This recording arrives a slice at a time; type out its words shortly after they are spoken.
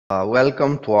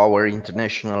Welcome to our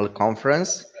international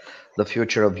conference, The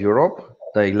Future of Europe,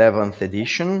 the 11th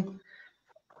edition,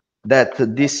 that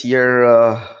this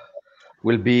year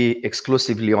will be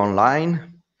exclusively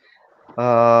online.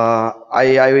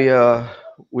 I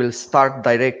will start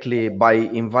directly by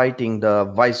inviting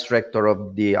the Vice Rector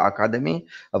of the Academy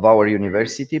of our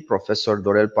university, Professor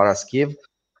Dorel Paraschiv,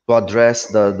 to address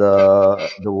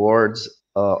the words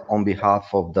on behalf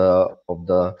of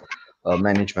the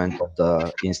management of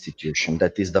the institution,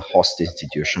 that is the host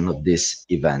institution of this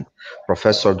event.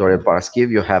 Professor Dorel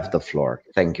Paraschiv, you have the floor.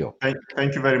 Thank you.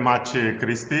 Thank you very much,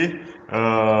 Christy.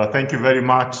 Thank you very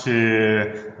much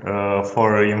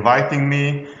for inviting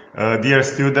me. Dear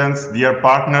students, dear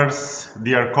partners,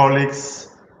 dear colleagues,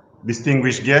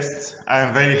 distinguished guests, I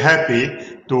am very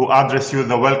happy to address you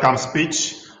the welcome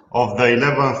speech of the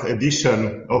 11th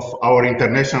edition of our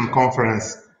international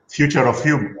conference, Future of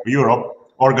Europe,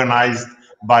 organized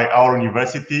by our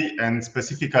university and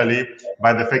specifically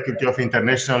by the Faculty of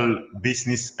International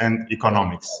Business and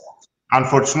Economics.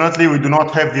 Unfortunately, we do not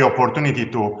have the opportunity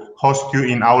to host you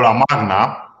in Aula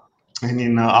Magna and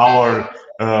in our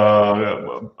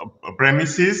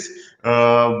premises,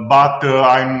 but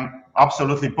I'm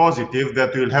absolutely positive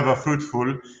that we'll have a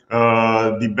fruitful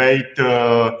debate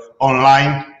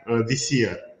online this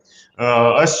year.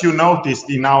 As you noticed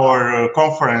in our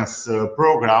conference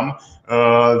program,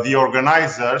 the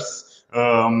organizers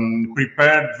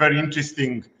prepared very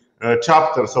interesting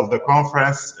chapters of the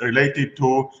conference related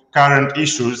to current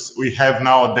issues we have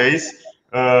nowadays,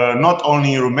 not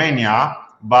only in Romania,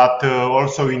 but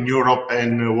also in Europe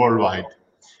and worldwide.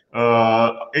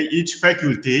 Each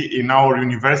faculty in our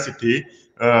university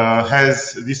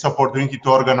has this opportunity to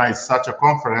organize such a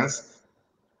conference,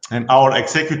 and our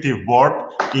executive board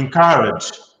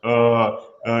encourage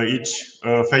each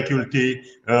faculty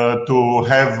to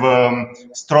have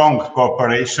strong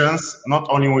cooperations, not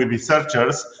only with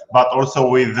researchers, but also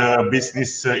with the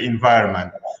business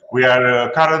environment. We are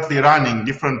currently running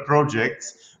different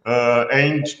projects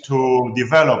aimed to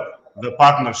develop the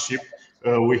partnership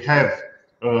we have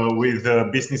with the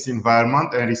business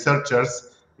environment and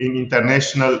researchers in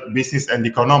international business and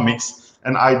economics.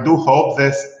 And I do hope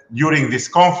that during this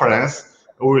conference,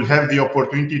 we will have the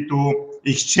opportunity to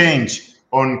exchange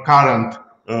on current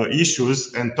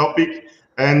issues and topic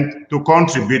and to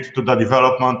contribute to the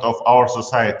development of our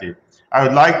society. I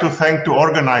would like to thank the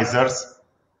organizers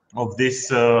of this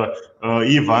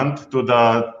event, to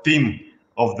the team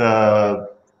of the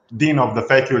Dean of the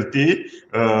Faculty,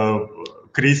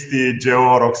 Christy,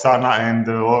 Geo, Roxana, and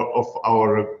of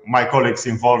my colleagues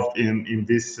involved in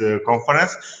this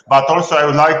conference. But also I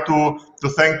would like to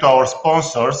thank our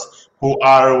sponsors who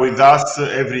are with us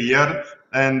every year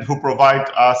and who provide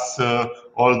us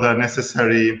all the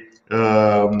necessary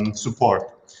support.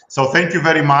 So thank you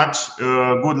very much.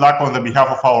 Good luck on the behalf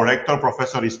of our rector,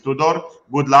 Professor Tudor.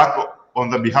 Good luck on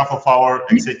the behalf of our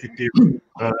executive team,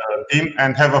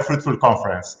 and have a fruitful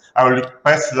conference. I will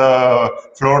pass the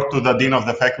floor to the Dean of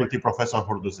the Faculty, Professor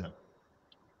Hurduzel.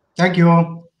 Thank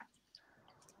you.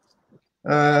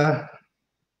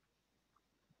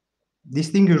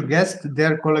 Distinguished guests,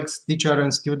 dear colleagues, teachers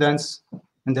and students,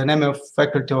 in the name of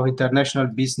Faculty of International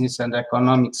Business and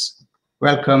Economics,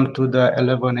 welcome to the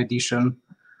 11th edition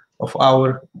of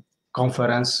our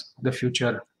conference, The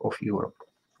Future of Europe.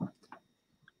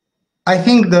 I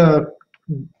think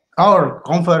our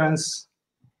conference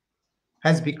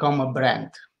has become a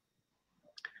brand.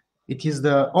 It is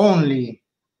the only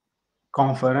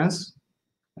conference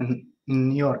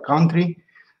in your country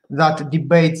that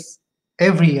debates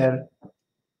every year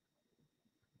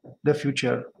the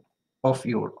future of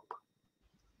Europe.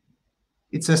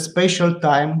 It's a special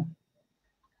time.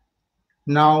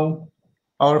 Now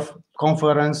our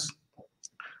conference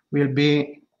will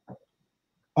be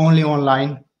only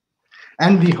online,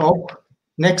 and we hope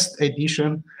next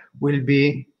edition will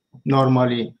be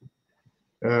normally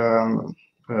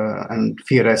and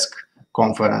FIRESC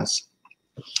conference.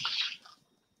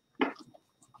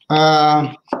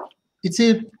 It's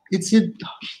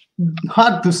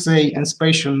hard to say and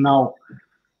special now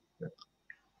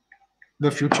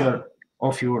the future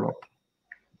of Europe.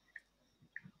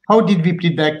 How did we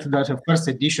predict that the first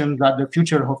edition, that the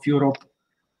future of Europe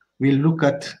will look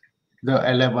at the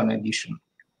 11th edition?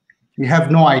 We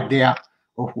have no idea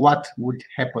of what would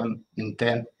happen in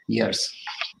 10 years.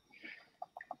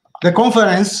 The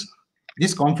conference,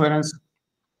 this conference,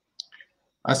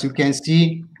 as you can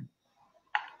see,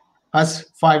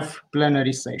 has 5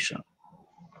 plenary sessions.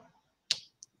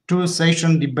 2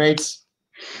 session debates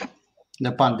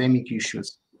the pandemic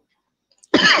issues.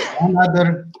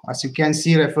 Another, as you can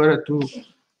see, refer to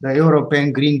the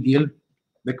European Green Deal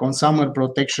the consumer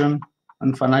protection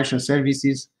and financial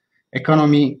services,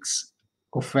 economics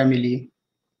of family,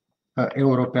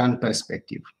 European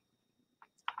perspective.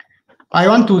 I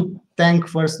want to thank,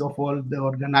 first of all, the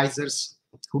organizers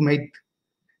who made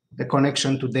the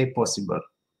connection today possible.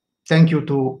 Thank you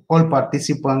to all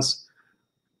participants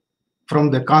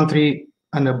from the country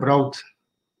and abroad,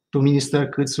 to Minister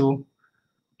Câțu,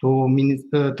 to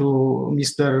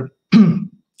Mr.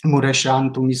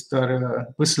 Mureșan, to Mr.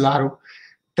 Păslaru.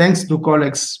 Thanks to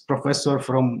colleagues, professors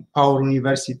from our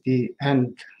university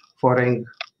and foreign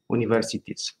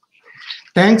universities.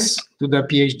 Thanks to the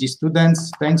PhD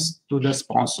students, thanks to the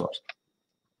sponsors.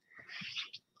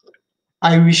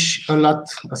 I wish a lot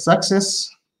of success,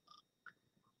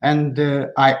 and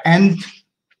I end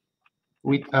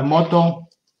with a motto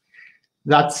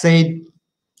that said,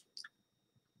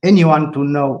 anyone to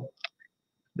know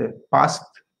the past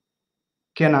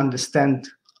can understand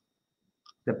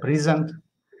the present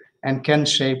and can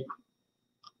shape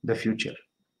the future.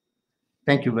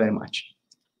 Thank you very much.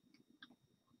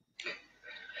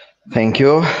 Thank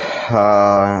you.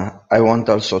 I want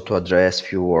also to address a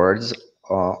few words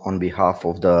on behalf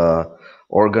of the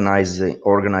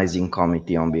organizing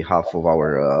committee, on behalf of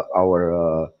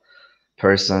our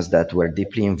persons that were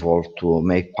deeply involved to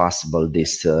make possible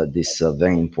this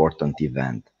very important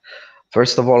event.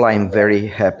 First of all, I'm very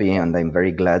happy and I'm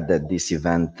very glad that this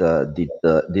event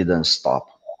didn't stop.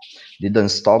 Didn't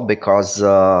stop because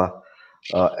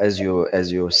as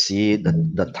you see,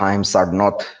 the times are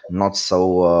not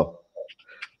so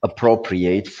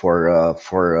appropriate for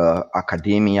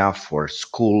academia, for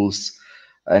schools,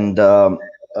 and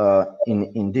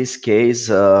in this case,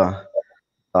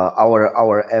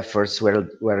 our efforts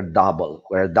were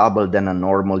double than a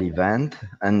normal event,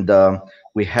 and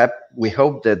we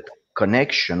hope that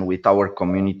connection with our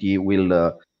community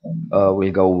will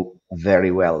go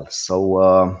very well.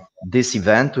 So this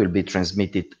event will be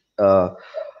transmitted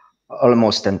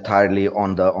almost entirely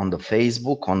on the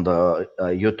Facebook, on the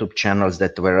YouTube channels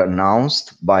that were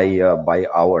announced by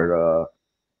our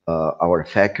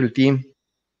faculty,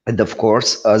 and of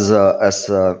course, as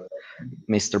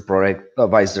Mr.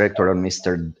 Vice Director and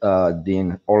Mr.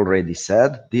 Dean already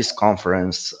said, this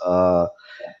conference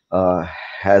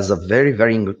has a very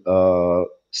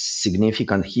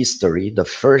significant history. The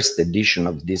first edition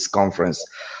of this conference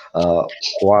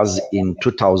was in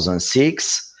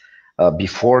 2006.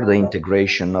 Before the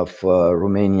integration of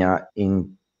Romania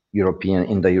in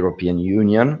the European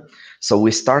Union. So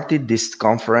we started this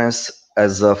conference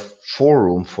as a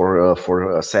forum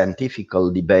for scientific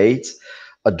debates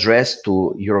addressed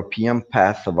to European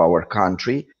path of our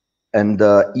country. And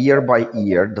year by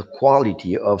year, the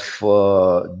quality of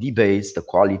debates, the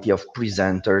quality of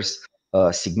presenters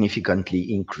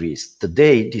significantly increased.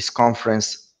 Today, this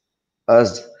conference,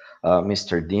 as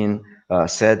Mr. Dean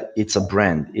said, it's a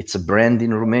brand. It's a brand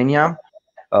in Romania.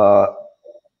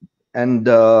 And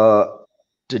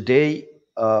today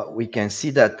we can see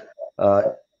that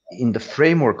in the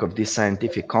framework of this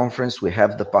scientific conference, we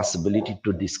have the possibility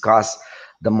to discuss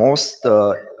the most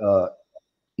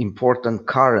important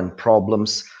current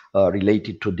problems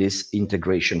related to this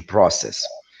integration process.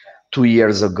 2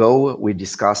 years ago, we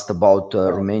discussed about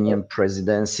Romanian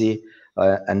presidency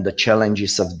and the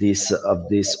challenges of this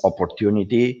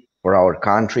opportunity for our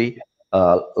country.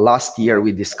 Last year,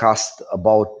 we discussed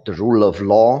about the rule of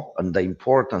law and the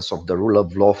importance of the rule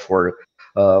of law for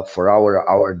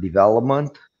our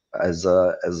development as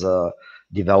a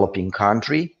developing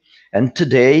country. And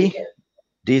today,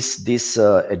 this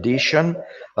edition,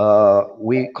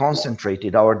 we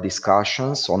concentrated our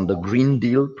discussions on the Green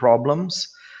Deal problems,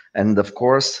 and of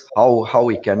course, how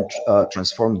we can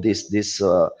transform this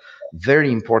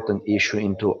very important issue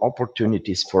into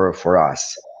opportunities for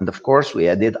us. And of course, we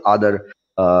added other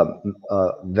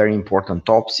very important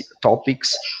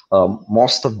topics,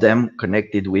 most of them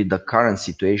connected with the current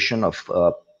situation of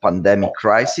pandemic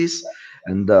crisis.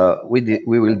 And we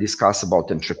will discuss about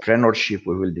entrepreneurship.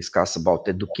 We will discuss about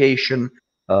education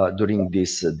during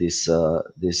this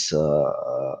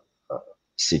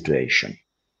situation.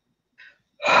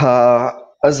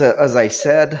 As I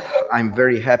said, I'm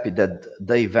very happy that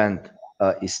the event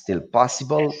is still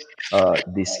possible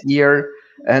this year,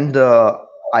 and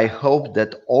I hope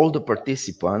that all the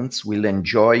participants will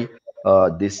enjoy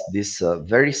this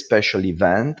very special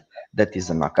event that is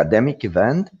an academic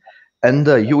event, and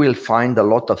you will find a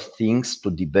lot of things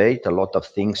to debate, a lot of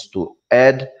things to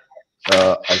add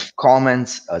as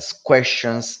comments, as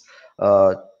questions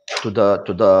to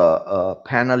the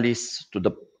panelists, to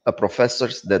the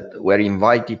professors that were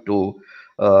invited to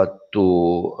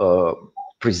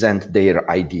present their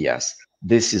ideas.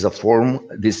 This is a forum,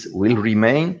 this will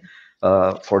remain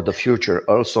for the future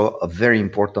also a very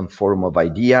important forum of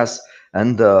ideas.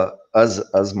 And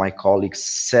as my colleagues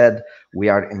said, we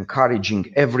are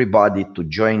encouraging everybody to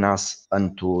join us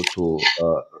and to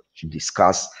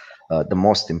discuss the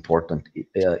most important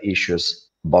issues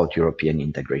about European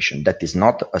integration. That is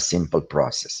not a simple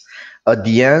process. At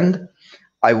the end,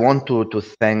 I want to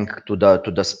thank to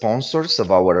the sponsors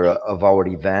of our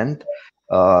event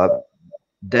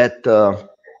that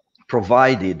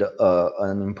provided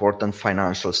an important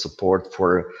financial support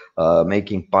for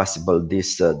making possible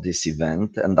this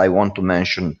event. And I want to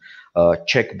mention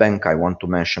Czech Bank, I want to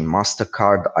mention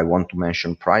MasterCard, I want to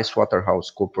mention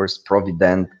PricewaterhouseCoopers,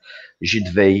 Provident,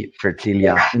 Jidvei,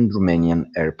 Fertilia, and Romanian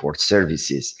Airport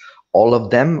Services. All of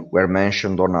them were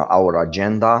mentioned on our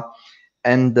agenda.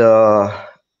 And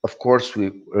of course,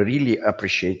 we really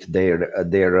appreciate their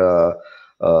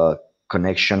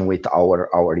connection with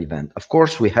our event. Of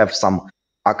course, we have some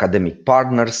academic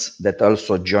partners that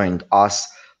also joined us,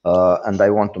 and I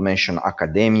want to mention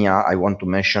academia. I want to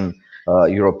mention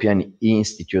European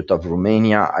Institute of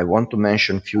Romania. I want to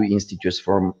mention few institutes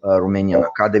from Romanian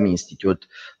Academy, Institute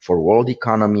for World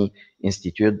Economy,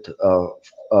 Institute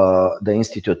the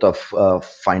Institute of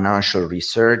Financial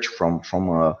Research from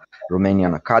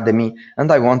Romanian Academy,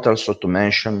 and I want also to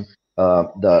mention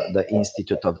the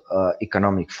Institute of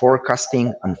Economic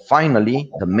Forecasting, and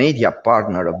finally the media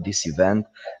partner of this event,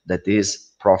 that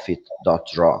is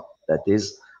Profit.ro. That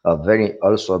is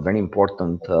also a very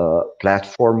important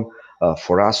platform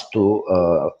for us to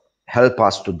help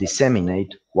us to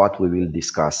disseminate what we will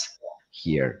discuss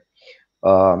here.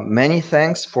 Many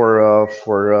thanks for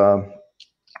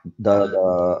the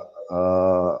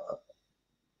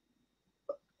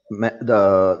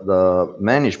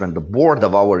management, the board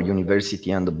of our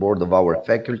university and the board of our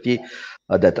faculty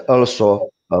that also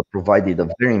provided a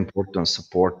very important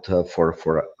support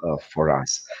for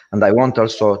us. And I want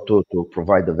also to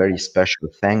provide a very special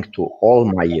thank to all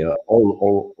my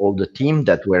all the team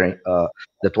that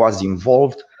was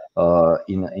involved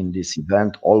in this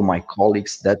event, all my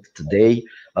colleagues that today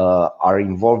are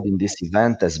involved in this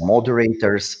event as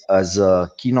moderators, as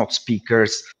keynote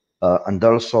speakers, and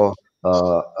also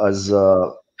as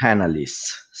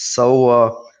panelists.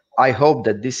 So I hope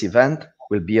that this event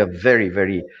will be a very,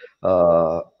 very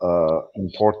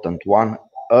important one,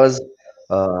 as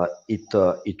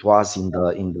it was in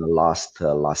the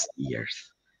last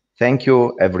years. Thank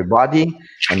you, everybody.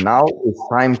 And now it's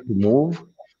time to move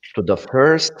to the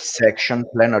first section,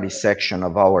 plenary section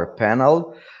of our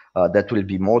panel, that will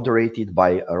be moderated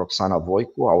by Roxana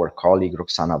Voicu, our colleague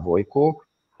Roxana Voicu.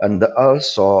 And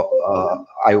also,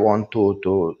 I want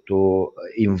to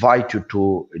invite you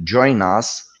to join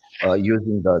us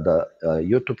using the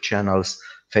YouTube channels,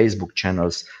 Facebook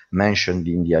channels mentioned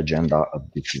in the agenda of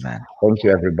this event. Thank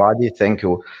you, everybody. Thank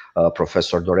you,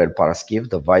 Professor Dorel Paraschiv,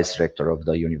 the Vice Rector of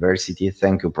the University.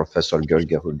 Thank you, Professor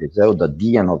Gheorghe Hurdizeu, the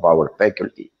Dean of our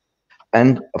faculty.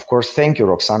 And of course, thank you,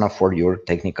 Roxana, for your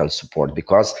technical support,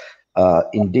 because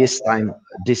in this time,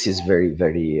 this is very,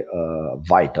 very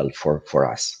vital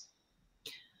for us.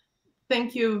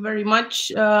 Thank you very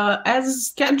much. As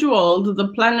scheduled, the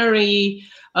plenary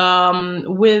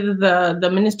with the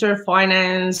Minister of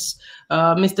Finance,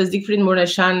 Mr. Siegfried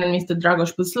Mureșan and Mr.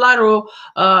 Dragoș Puslaru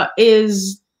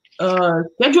is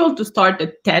scheduled to start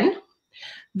at 10.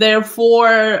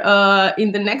 Therefore,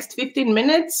 in the next 15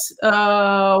 minutes,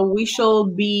 we shall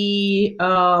be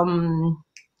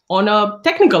on a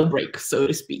technical break, so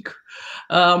to speak.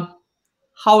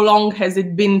 How long has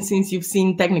it been since you've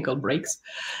seen technical breaks?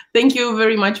 Thank you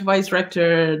very much, Vice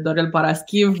Rector Dorel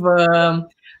Paraschiv,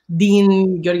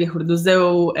 Dean Gheorghe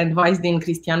Hurdizeu, and Vice Dean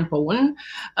Cristian Păun.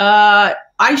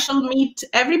 I shall meet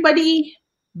everybody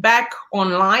back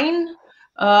online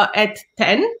at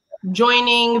 10.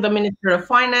 Joining the Minister of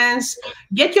Finance.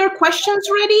 Get your questions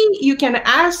ready. You can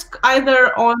ask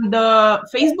either on the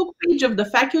Facebook page of the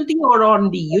faculty or on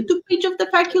the YouTube page of the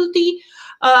faculty.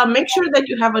 Make sure that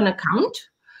you have an account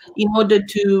in order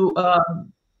to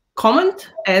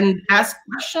comment and ask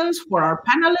questions for our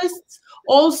panelists.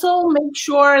 Also, make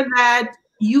sure that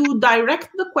you direct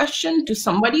the question to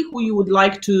somebody who you would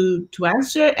like to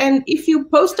answer. And if you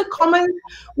post a comment,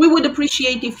 we would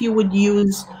appreciate if you would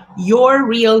use your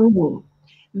real name.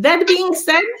 That being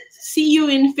said, see you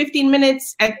in 15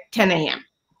 minutes at 10 a.m.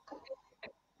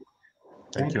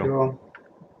 Thank you.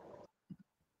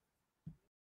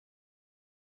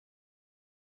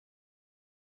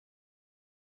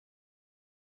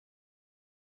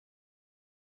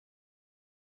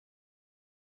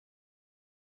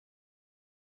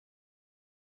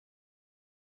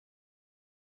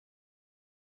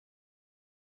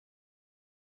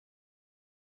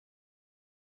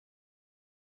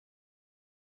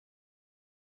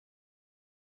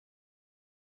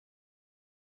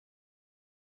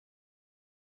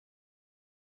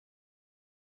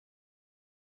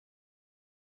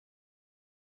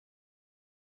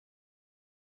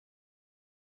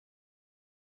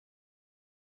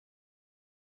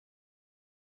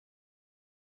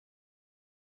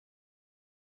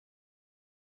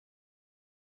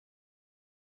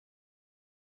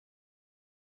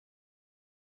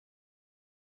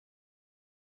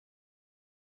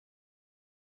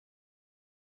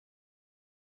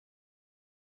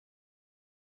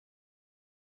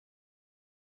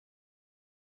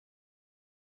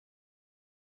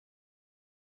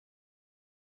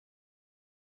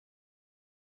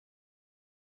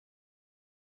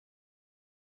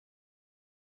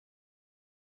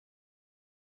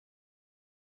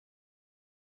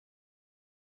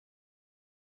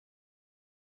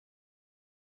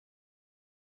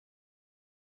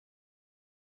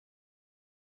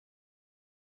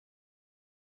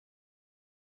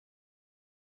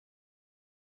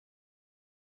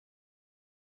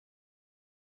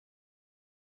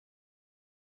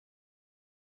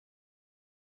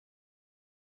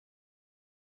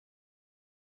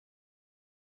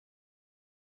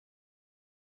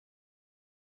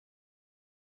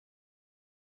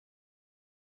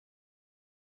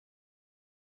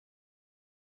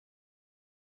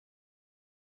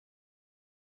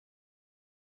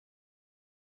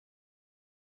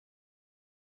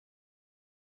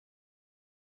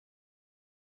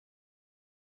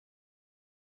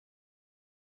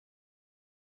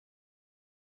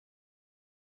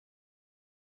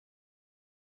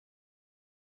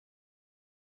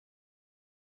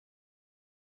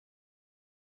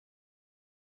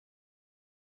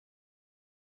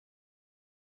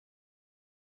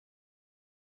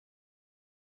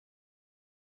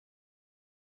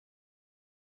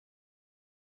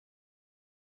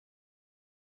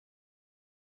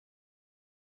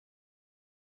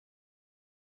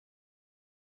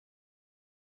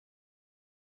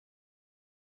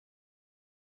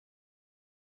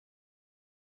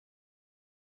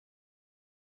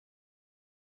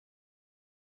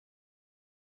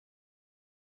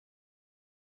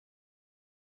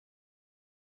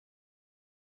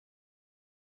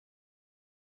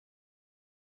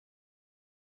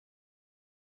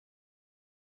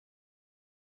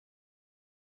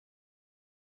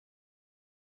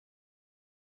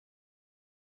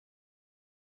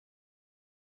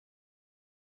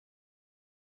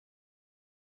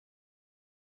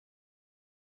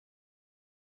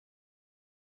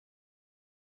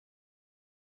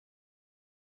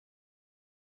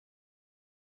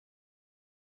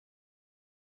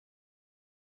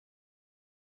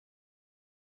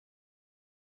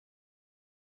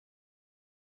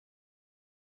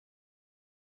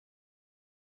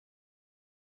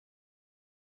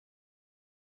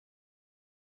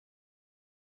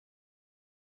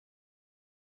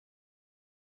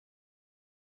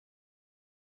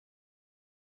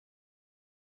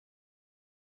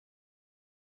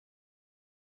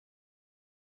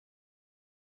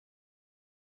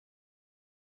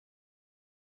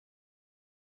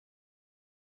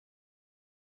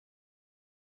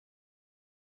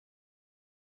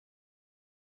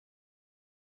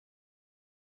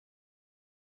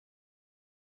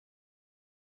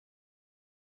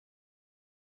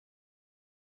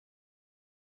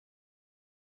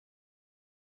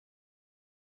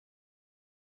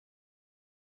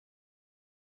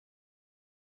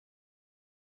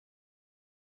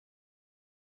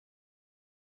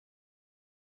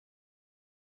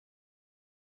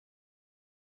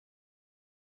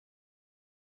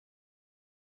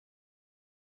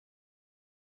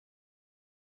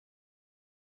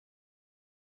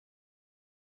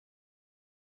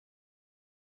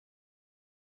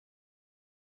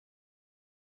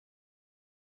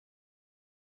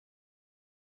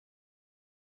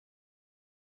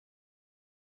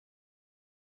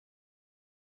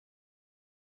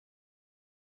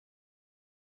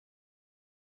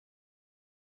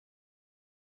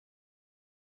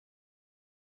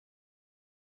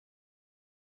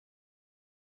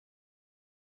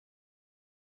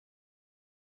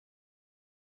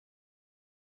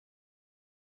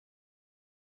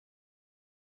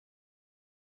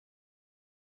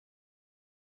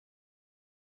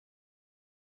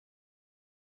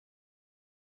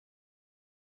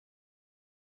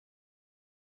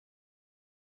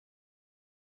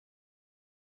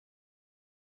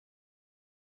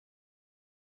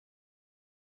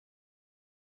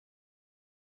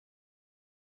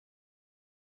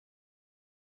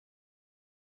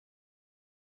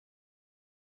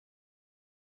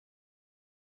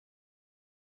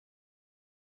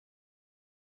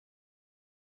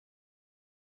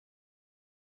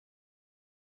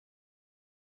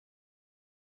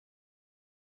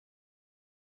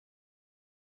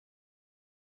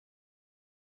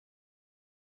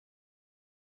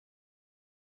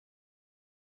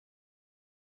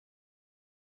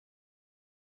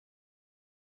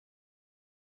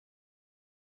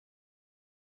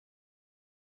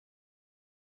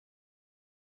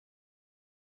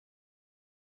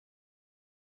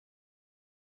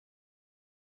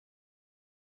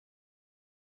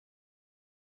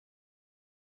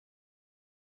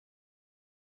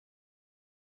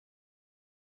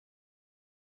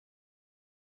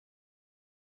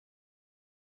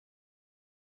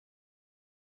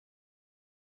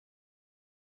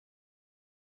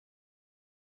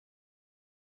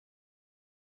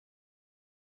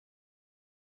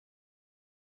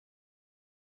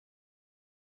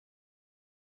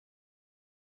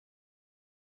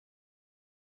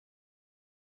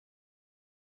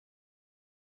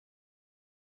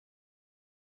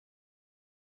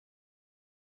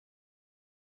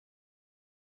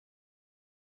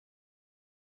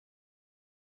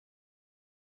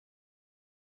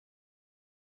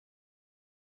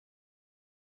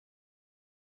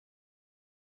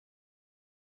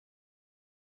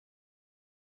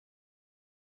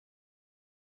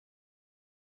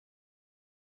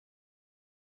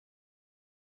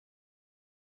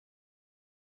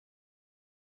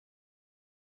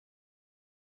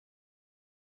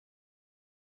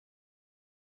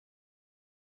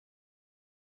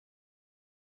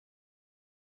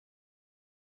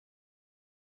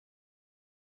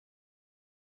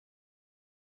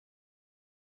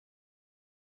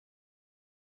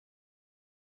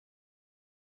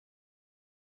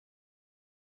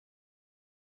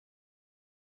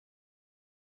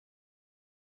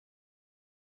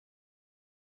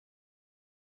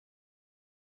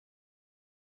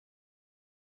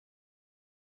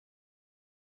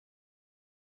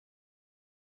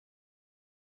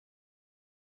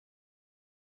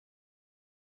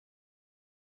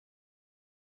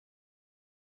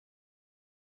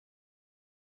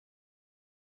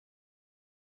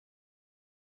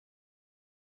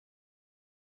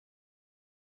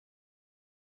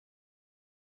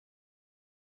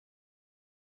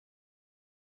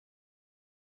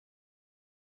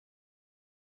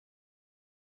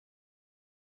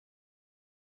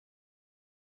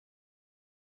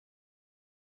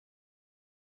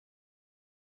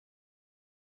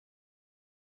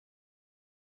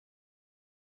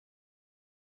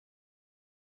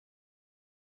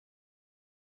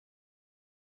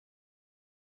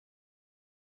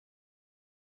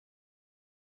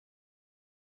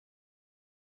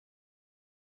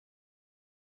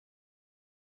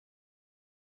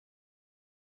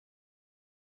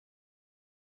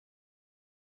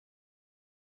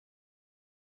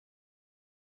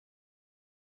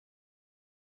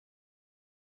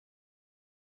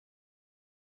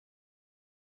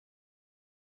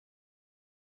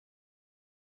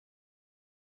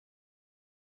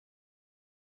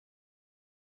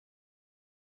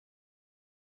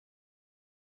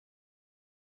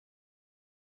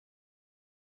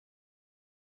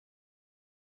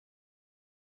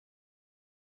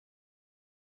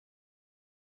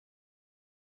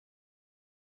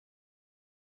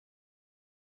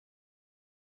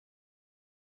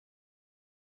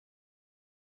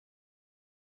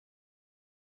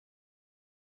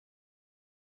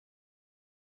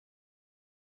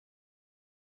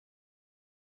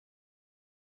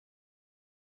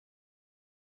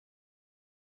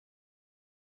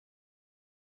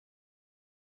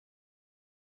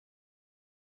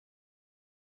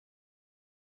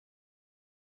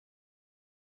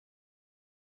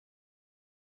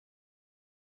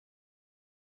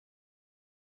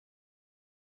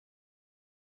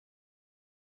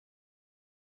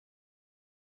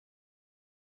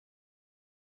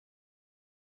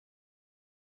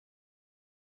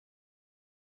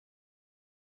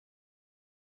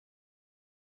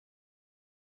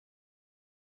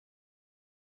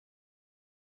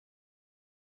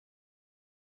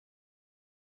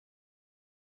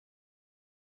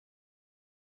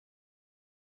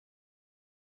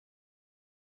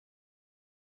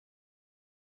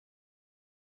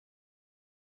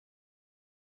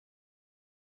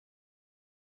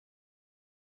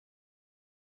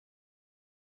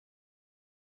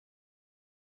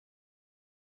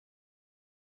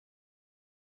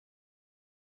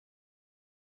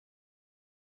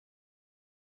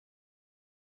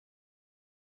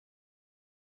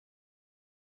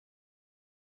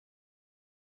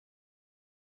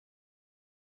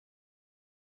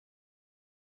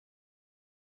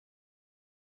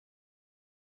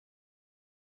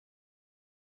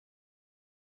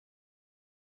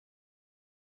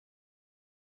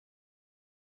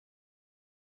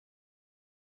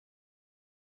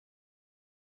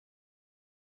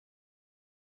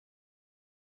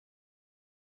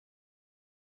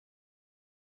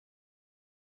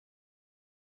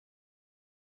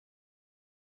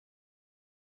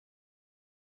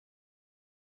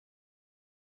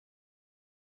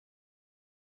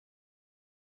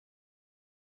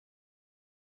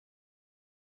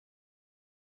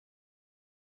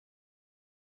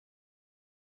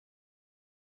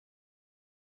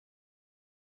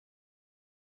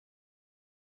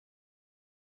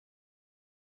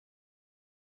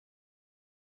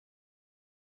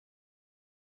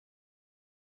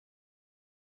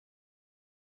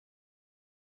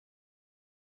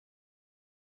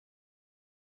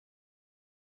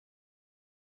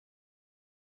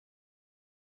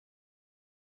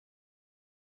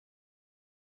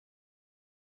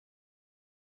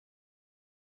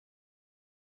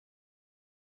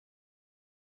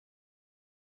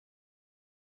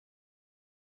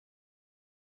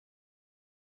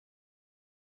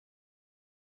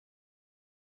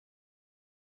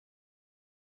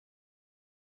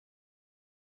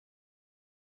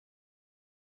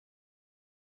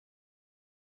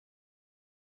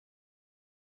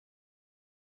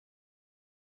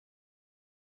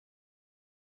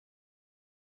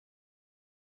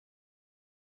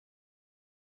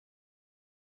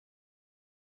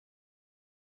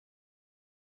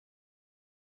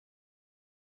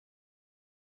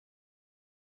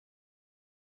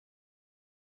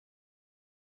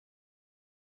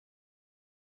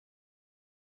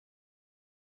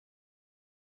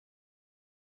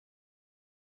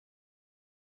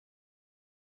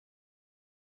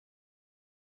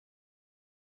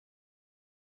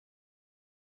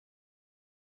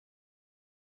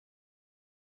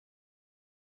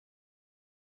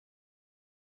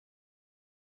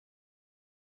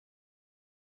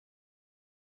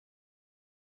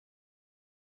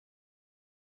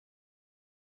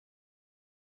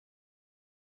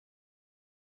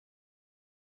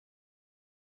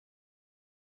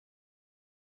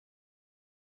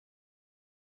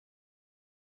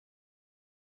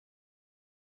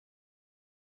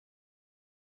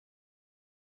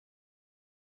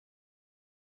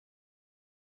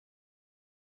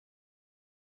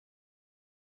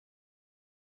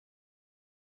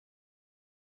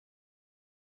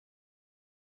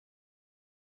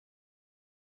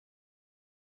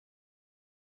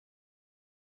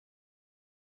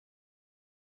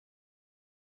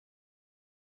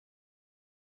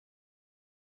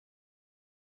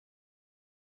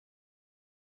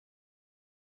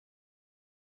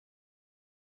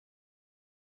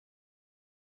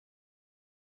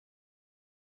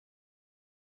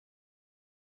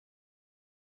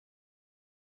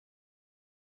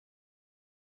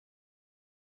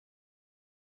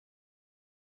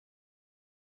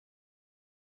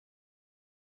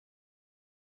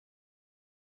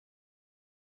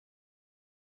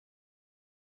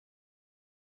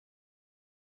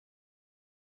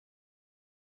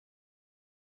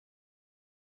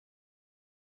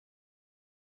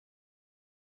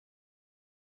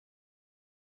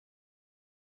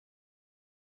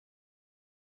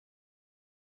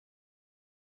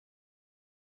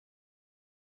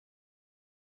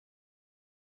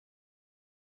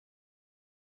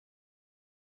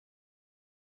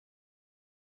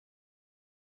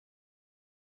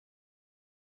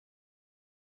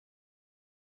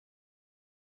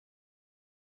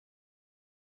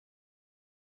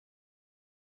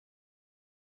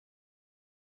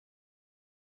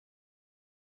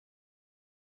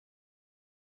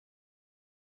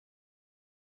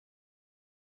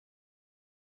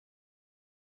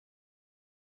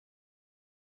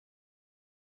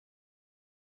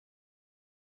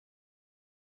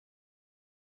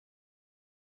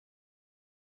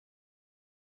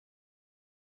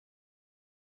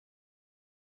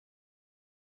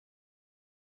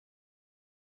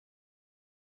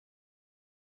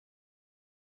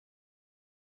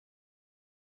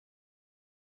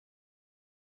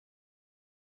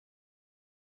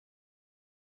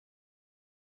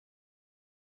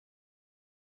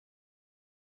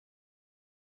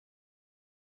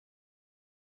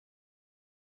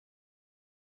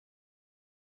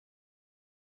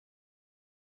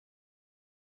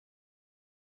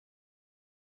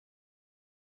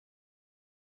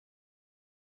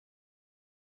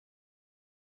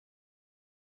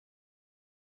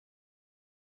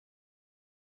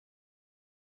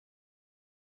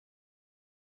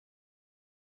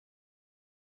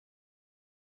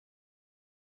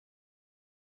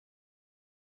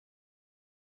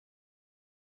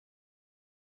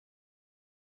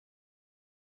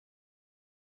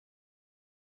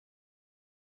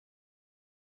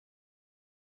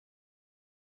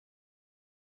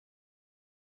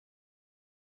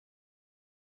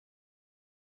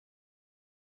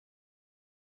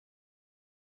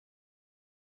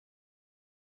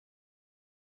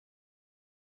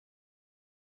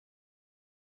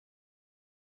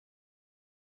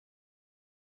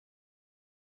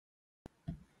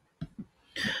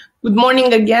 Good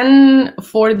morning again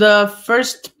for the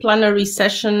first plenary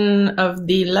session of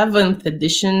the 11th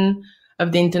edition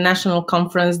of the International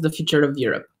Conference, The Future of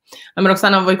Europe. I'm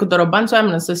Roxana VOICU-DOROBANTU. I'm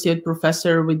an associate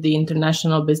professor with the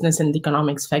International Business and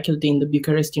Economics faculty in the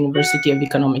Bucharest University of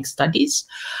Economic Studies.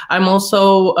 I'm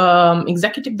also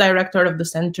executive director of the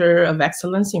Center of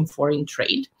Excellence in Foreign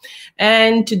Trade.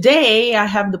 And today I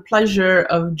have the pleasure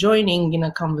of joining in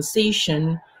a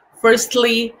conversation,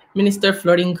 firstly, Minister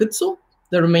Florin Câțu,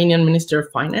 the Romanian Minister of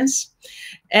Finance.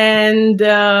 And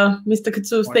Mr.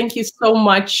 Câțu, thank you so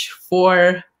much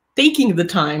for taking the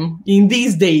time in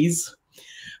these days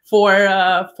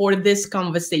for this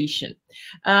conversation.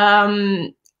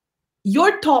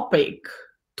 Your topic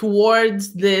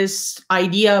towards this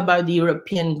idea about the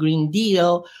European Green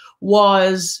Deal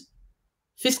was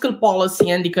fiscal policy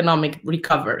and economic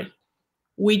recovery,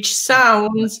 which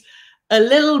sounds a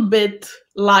little bit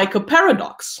like a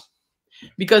paradox,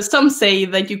 because some say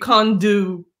that you can't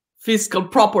do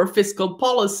proper fiscal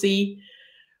policy,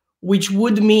 which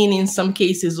would mean in some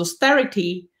cases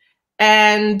austerity,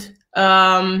 and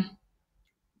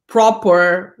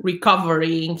proper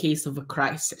recovery in case of a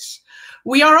crisis.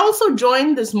 We are also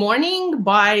joined this morning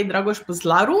by Dragoș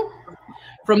Păslaru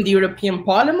from the European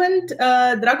Parliament.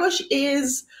 Dragoș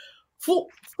is,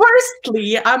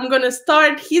 firstly, I'm going to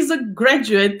start, he's a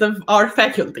graduate of our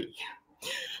faculty,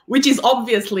 which is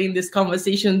obviously in this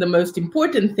conversation the most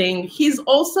important thing. He's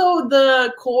also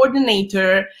the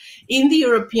coordinator in the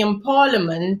European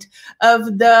Parliament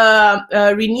of the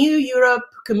Renew Europe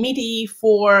Committee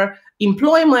for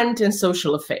Employment and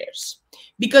Social Affairs,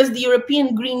 because the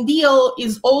European Green Deal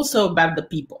is also about the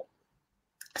people.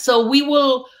 So we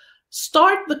will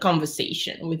start the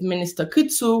conversation with Minister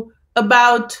Câțu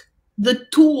about the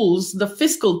tools, the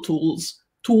fiscal tools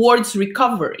towards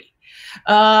recovery.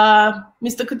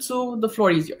 Mr. Câțu, the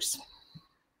floor is yours.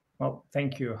 Well,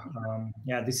 thank you.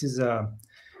 Yeah, this is a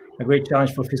great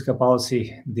challenge for fiscal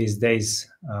policy these days.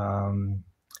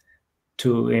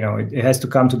 It has to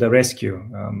come to the rescue.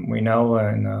 We know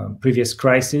in previous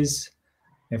crises,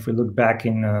 if we look back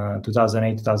in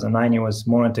 2008, 2009, it was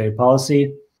monetary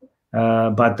policy,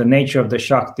 but the nature of the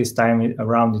shock this time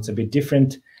around, it's a bit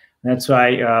different. That's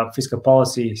why fiscal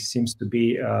policy seems to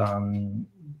be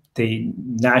the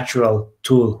natural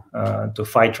tool to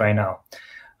fight right now.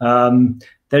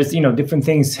 There's different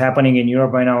things happening in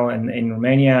Europe right now and in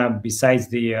Romania. Besides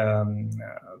the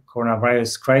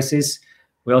coronavirus crisis,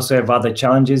 we also have other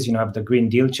challenges. Have the Green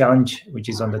Deal challenge, which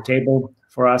is on the table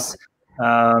for us,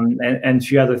 and a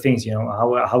few other things.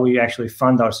 How we actually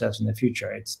fund ourselves in the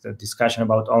future. It's the discussion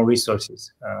about own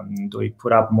resources. Do we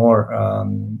put up more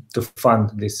to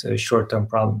fund these short-term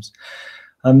problems?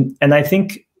 And I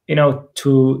think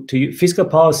to fiscal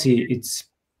policy, it's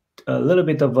a little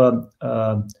bit of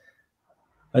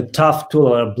a tough tool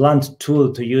or a blunt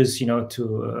tool to use,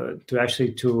 to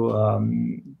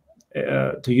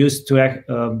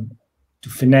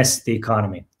finesse the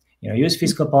economy. Use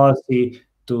fiscal policy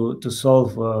to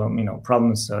solve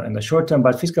problems in the short term,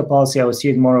 but fiscal policy, I would see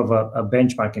it more of a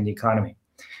benchmark in the economy.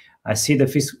 I see the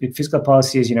fiscal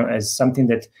policy as something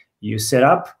that you set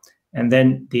up, and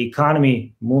then the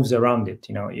economy moves around it.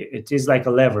 It is like a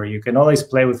lever. You can always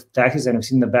play with taxes, and I've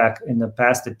seen in the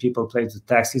past that people played with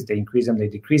taxes. They increase them, they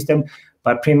decrease them,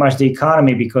 but pretty much the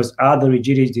economy, because other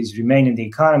rigidities remain in the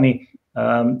economy,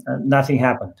 nothing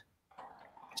happened.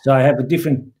 So I have a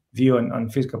different view on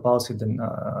fiscal policy than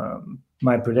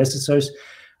my predecessors.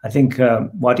 I think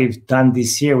what we've done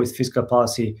this year with fiscal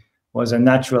policy was a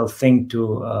natural thing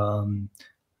to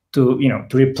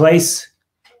replace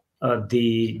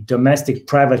the domestic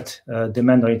private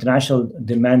demand or international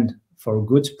demand for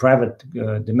goods. Private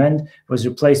demand was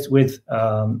replaced with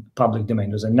public demand.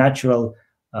 It was a natural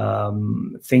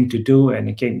thing to do, and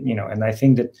it came, and I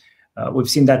think that we've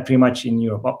seen that pretty much in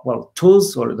Europe. Well,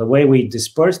 tools or the way we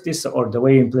dispersed this or the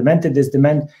way we implemented this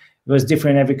demand was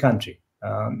different in every country,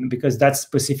 because that's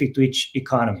specific to each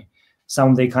economy.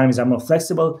 Some of the economies are more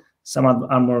flexible, some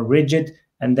are more rigid,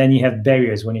 and then you have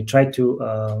barriers. When you try to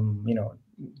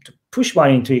push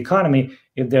money into the economy,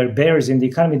 if there are barriers in the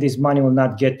economy, this money will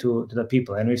not get to the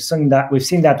people. And we've seen that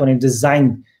when we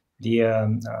designed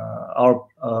our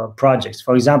projects.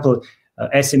 For example,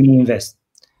 SME Invest.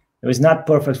 It was not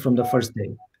perfect from the first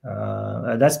day.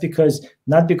 That's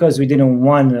not because we didn't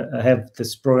want to have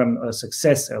this program a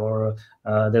success or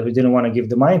that we didn't want to give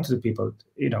the money to the people.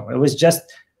 It was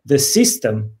just the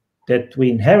system that we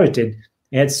inherited.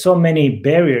 It had so many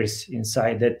barriers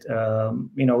inside that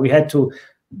we had to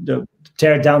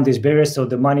tear down these barriers so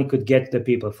the money could get the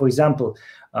people. For example,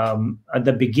 at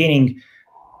the beginning,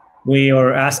 we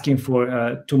were asking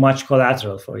for too much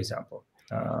collateral, for example.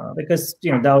 because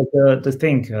that was the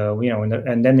thing,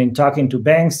 and then in talking to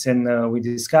banks, and we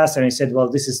discussed, and I said, well,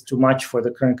 this is too much for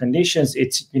the current conditions.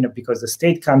 It's because the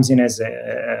state comes in as a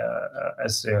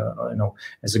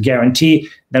guarantee.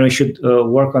 Then we should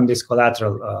work on this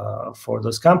collateral for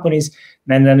those companies,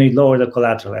 and then we lower the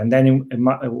collateral, and then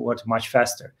it worked much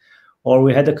faster. Or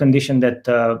we had a condition that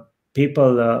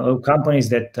companies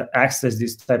that access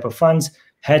this type of funds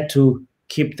had to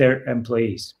keep their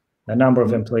employees, the number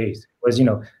of employees. Was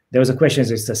there was a question: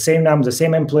 is it the same number, the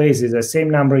same employees, is the same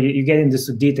number? You get into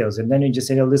details, and then you just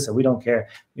say, "Oh, listen, we don't care.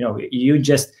 You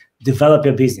just develop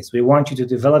your business. We want you to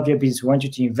develop your business. We want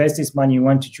you to invest this money. We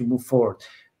want you to move forward.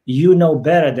 You know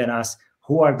better than us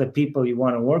who are the people you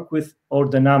want to work with, or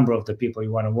the number of the people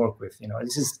you want to work with.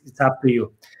 It's up to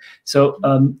you." So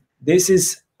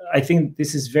I think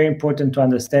this is very important to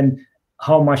understand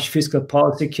how much fiscal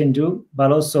policy can do,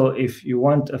 but also if you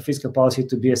want a fiscal policy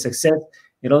to be a success,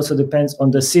 it also depends on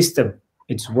the system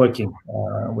it's working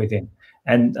within.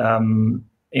 And,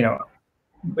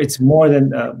 it's more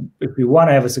than, if we want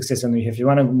to have a success and if you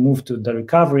want to move to the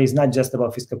recovery, it's not just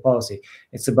about fiscal policy.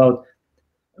 It's about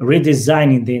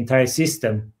redesigning the entire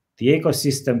system, the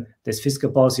ecosystem that fiscal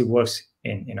policy works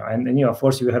in, and of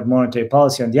course you have monetary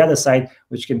policy on the other side,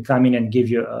 which can come in and give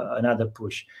you another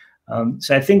push.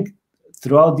 So I think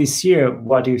throughout this year,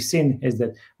 what we've seen is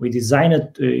that we designed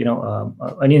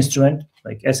an instrument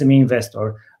like SME Invest,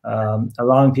 or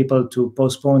allowing people to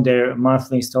postpone their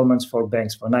monthly installments for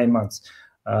banks for 9 months,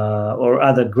 or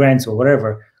other grants or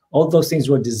whatever. All those things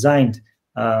were designed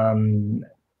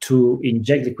to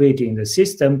inject liquidity in the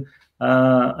system,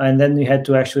 and then we had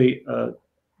to actually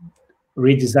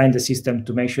redesign the system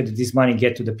to make sure that this money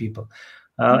get to the people.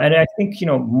 And I think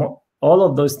all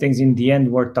of those things in the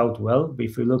end worked out well.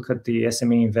 If we look at the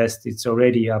SME Invest, it's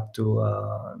already up to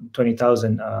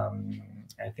 20,000,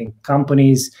 I think,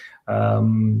 companies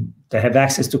that have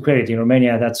access to credit. In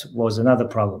Romania, that was another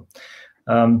problem.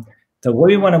 The way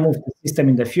we want to move the system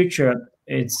in the future,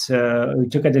 we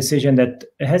took a decision that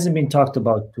it hasn't been talked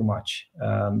about too much.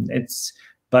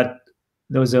 But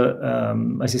there was a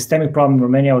systemic problem in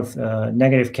Romania with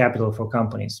negative capital for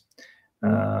companies.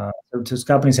 Those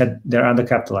companies they're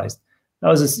undercapitalized. That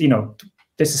was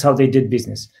this is how they did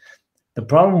business. The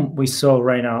problem we saw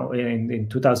right now in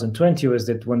 2020 was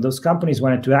that when those companies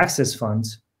wanted to access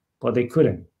funds, well, they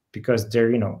couldn't, because their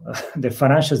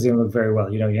financials didn't look very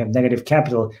well. You have negative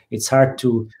capital. It's hard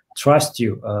to trust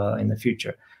you in the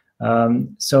future.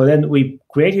 So then we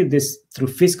created this through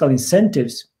fiscal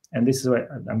incentives, and this is where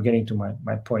I'm getting to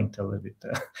my point a little bit.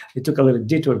 It took a little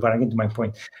detour, but I'm getting to my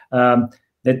point.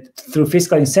 That through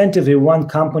fiscal incentive, we want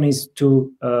companies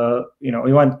to,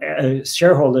 we want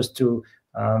shareholders to,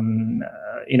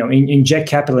 inject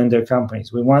capital in their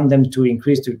companies. We want them to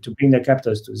increase, to bring their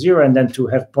capitals to zero, and then to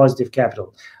have positive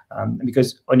capital.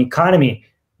 Because an economy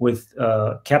with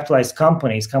capitalized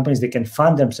companies that can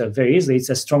fund themselves very easily, it's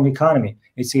a strong economy.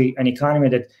 It's an economy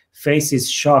that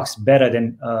faces shocks better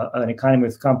than an economy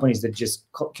with companies that just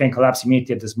can collapse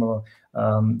immediately at the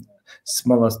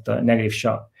smallest negative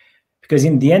shock. Because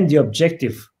in the end, the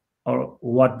objective, or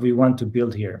what we want to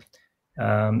build here,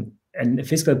 and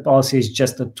fiscal policy is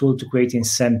just a tool to create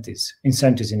incentives in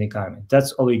the economy.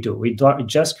 That's all we do. We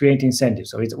just create incentives.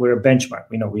 So we're a benchmark.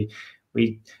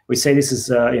 We say this is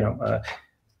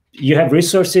you have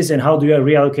resources, and how do you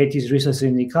reallocate these resources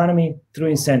in the economy? Through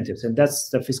incentives, and that's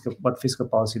what fiscal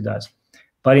policy does.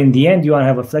 But in the end, you want to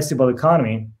have a flexible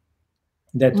economy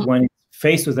that, when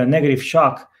faced with a negative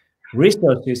shock,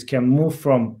 resources can move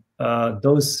from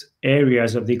those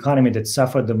areas of the economy that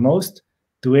suffer the most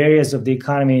to areas of the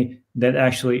economy that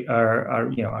actually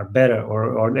are better,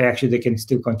 or they can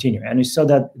still continue. And we saw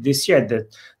that this year,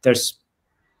 that there's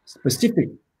specific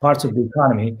parts of the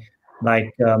economy,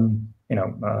 like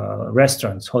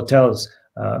restaurants, hotels,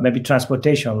 maybe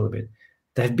transportation a little bit,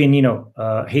 that have been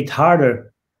hit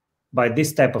harder by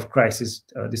this type of crisis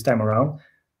this time around,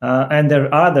 and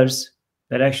there are others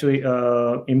that actually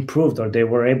improved, or they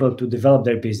were able to develop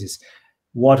their business.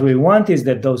 What we want is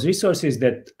that those resources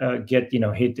that get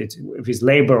hit, if it's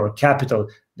labor or capital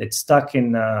that's stuck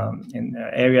in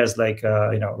areas like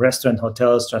restaurant,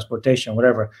 hotels, transportation,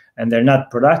 whatever, and they're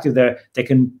not productive there, they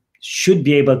should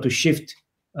be able to shift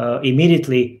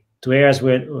immediately to areas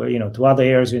where, to other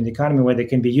areas in the economy where they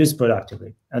can be used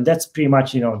productively. And that's pretty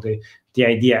much the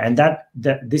idea. And that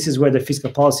this is where the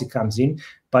fiscal policy comes in,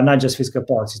 but not just fiscal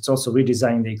policy. It's also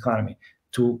redesigning the economy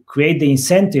to create the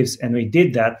incentives, and we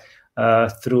did that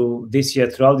throughout this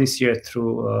year,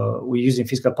 we're using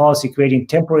fiscal policy, creating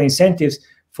temporary incentives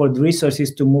for the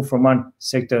resources to move from one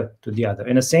sector to the other.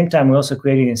 And at the same time, we're also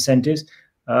creating incentives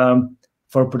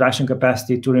for production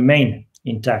capacity to remain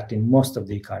intact in most of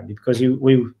the economy, because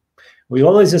we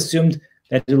always assumed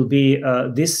that it will be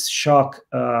this shock.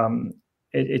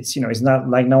 It's not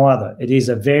like no other. It is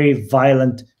a very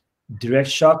violent, direct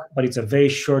shock, but it's a very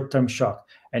short-term shock,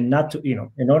 and not to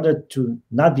in order to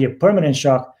not be a permanent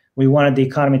shock, we wanted the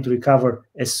economy to recover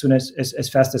as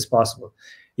fast as possible.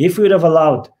 If we would have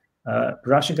allowed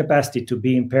production capacity to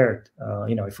be impaired,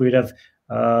 if we would have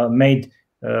made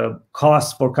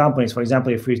costs for companies, for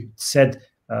example, if we said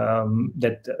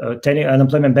that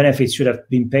unemployment benefits should have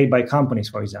been paid by companies,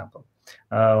 for example,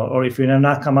 or if we have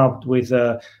not come up with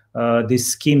these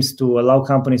schemes to allow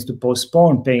companies to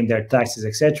postpone paying their taxes,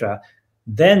 etc.,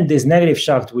 then this negative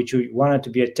shock, which we wanted to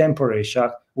be a temporary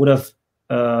shock, would have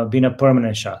been a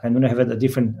permanent shock, and would have had a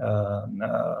different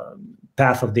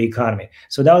path of the economy.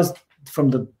 So that was from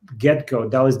the get-go.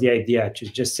 That was the idea, to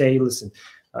just say, listen,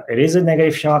 it is a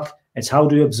negative shock. It's how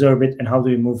do we observe it and how do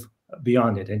we move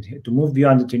beyond it? And to move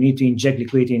beyond it, you need to inject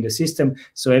liquidity in the system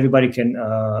so everybody can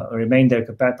remain their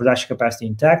production capacity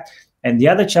intact. And the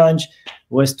other challenge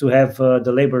was to have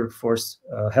the labor force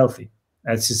healthy.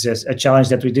 That's just a challenge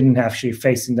that we didn't actually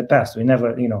face in the past. We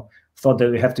never, thought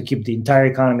that we have to keep the entire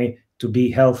economy to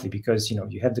be healthy, because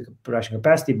you have the production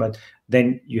capacity, but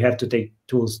then you have to take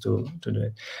tools to do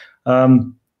it.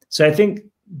 So I think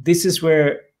this is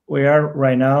where we are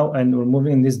right now, and we're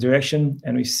moving in this direction.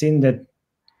 And we've seen that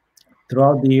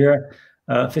throughout the year,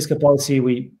 fiscal policy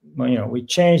we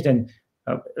changed, and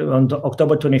on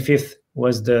October 25th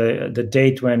was the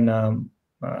date when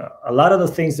a lot of the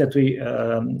things that we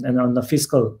and on the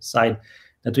fiscal side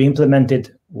that we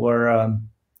implemented were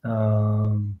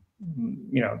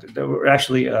they were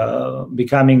actually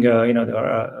becoming going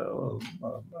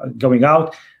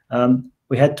out.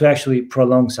 We had to actually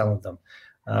prolong some of them,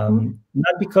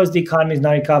 not because the economy is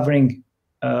not recovering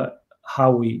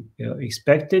how we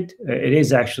expected. It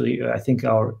is actually, I think,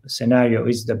 our scenario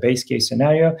is the base case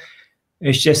scenario.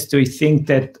 It's just we think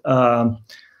that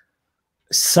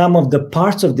some of the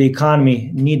parts of the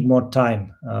economy need more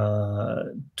time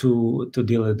to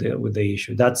deal with the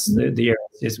issue. That's the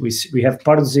we have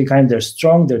parts of the economy, they're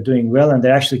strong, they're doing well, and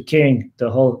they're actually carrying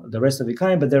the rest of the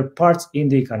economy, but there are parts in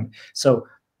the economy. So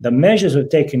the measures we're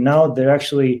taking now, they're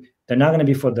not going to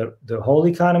be for the whole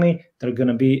economy. They're going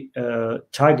to be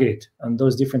targeted on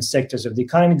those different sectors of the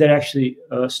economy. They're actually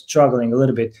struggling a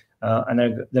little bit,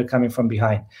 and they're coming from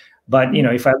behind. But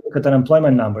if I look at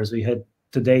unemployment numbers, we had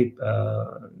today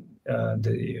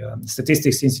the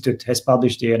Statistics Institute has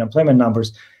published the unemployment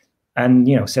numbers,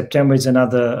 and September is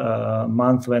another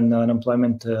month when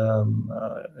unemployment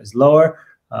is lower.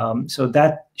 So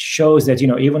that shows that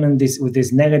even with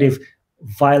this negative,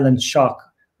 violent shock,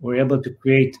 we're able to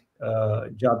create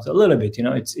jobs a little bit.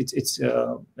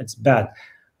 It's bad,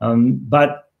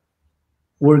 but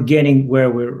we're getting where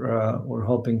we're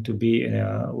hoping to be.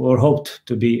 We're hoped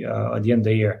to be at the end of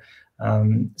the year.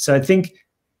 So I think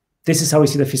this is how we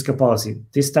see the fiscal policy.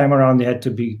 This time around, they had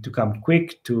to come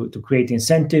quick to create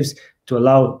incentives to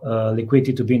allow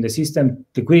liquidity to be in the system,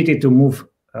 liquidity to move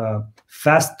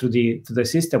fast to the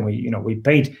system. We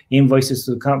paid invoices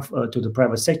to the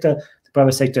private sector. The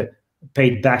private sector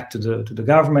paid back to the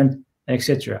government,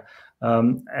 etc.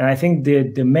 And I think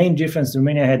the main difference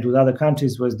Romania had with other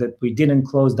countries was that we didn't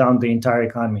close down the entire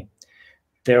economy.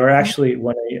 There were actually,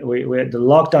 when we had the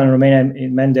lockdown in Romania,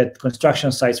 it meant that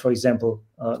construction sites, for example,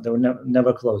 they were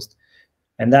never closed.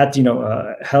 And that,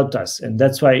 helped us. And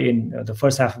that's why in the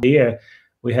first half of the year,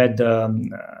 we had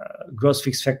gross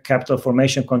fixed capital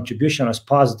formation contribution as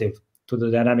positive to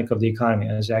the dynamic of the economy.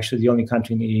 And it's actually the only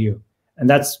country in the EU. And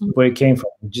that's where it came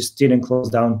from. We just didn't close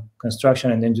down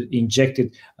construction and then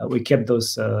injected, we kept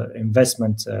those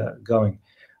investments going.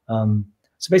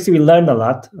 So basically, we learned a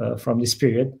lot from this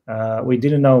period. We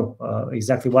didn't know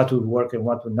exactly what would work and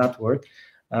what would not work.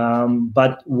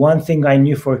 But one thing I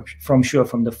knew from sure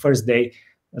from the first day,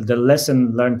 the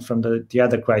lesson learned from the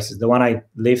other crisis, the one I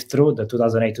lived through, the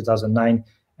 2008, 2009,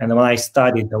 and the one I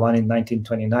studied, the one in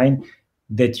 1929,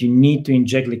 that you need to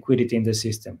inject liquidity in the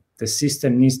system. The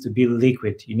system needs to be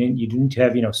liquid. You need to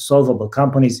have solvable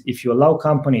companies. If you allow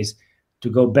companies to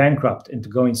go bankrupt and to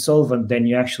go insolvent, then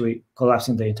you're actually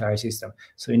collapsing the entire system.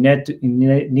 So you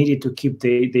needed to keep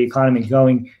the economy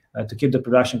going, to keep the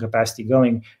production capacity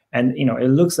going. And it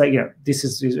looks like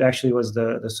this actually was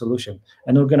the solution.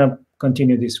 And we're going to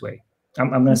continue this way. I'm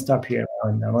going to stop here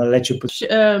and I'm going to let you put.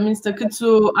 Mr.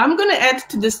 Câțu, I'm going to add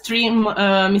to the stream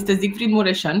Mr. Siegfried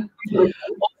Mureșan,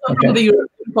 also from the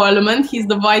European Parliament. He's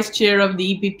the vice chair of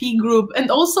the EPP group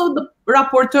and also the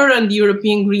rapporteur on the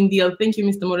European Green Deal. Thank you,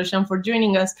 Mr. Mureșan, for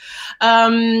joining us.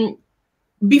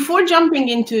 Before jumping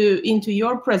into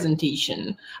your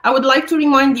presentation, I would like to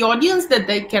remind the audience that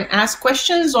they can ask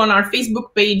questions on our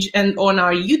Facebook page and on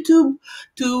our YouTube,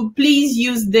 to please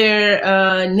use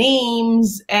their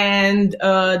names and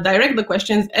direct the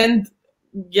questions. And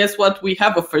guess what? We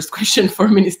have a first question for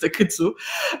Minister Câțu,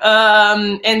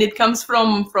 and it comes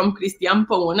from Cristian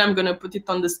Păun. I'm going to put it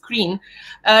on the screen.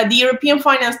 The European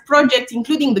finance projects,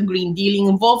 including the Green Deal,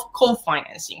 involve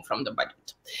co-financing from the budget.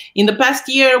 In the past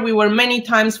year, we were many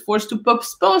times forced to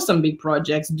postpone some big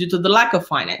projects due to the lack of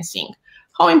financing.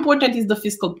 How important is the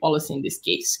fiscal policy in this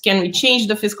case? Can we change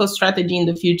the fiscal strategy in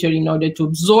the future in order to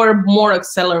absorb more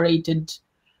accelerated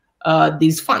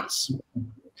these funds?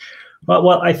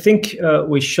 Well, I think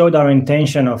we showed our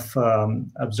intention of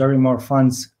absorbing more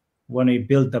funds when we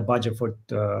built the budget for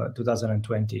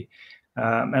 2020.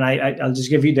 And I'll just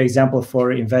give you the example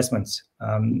for investments.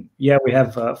 Yeah, we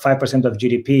have 5% of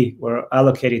GDP were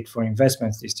allocated for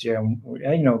investments this year.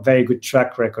 Very good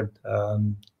track record.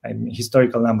 And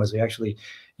historical numbers. We actually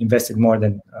invested more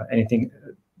than anything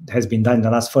has been done in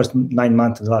the last first 9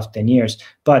 months of the last 10 years.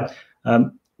 But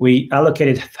we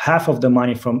allocated half of the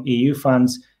money from EU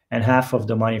funds and half of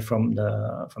the money from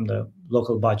the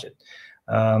local budget.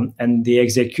 And the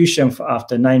execution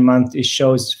after 9 months, it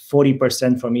shows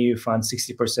 40% from EU funds,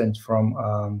 60%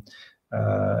 from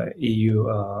EU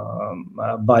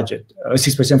budget,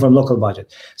 6% from local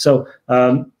budget. So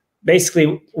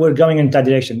basically, we're going in that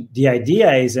direction. The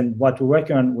idea is, and what we're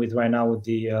working on with right now with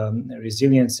the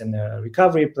resilience and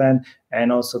recovery plan,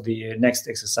 and also the next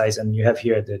exercise, and you have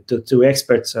here the two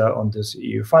experts on those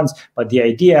EU funds. But the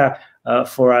idea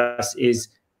for us is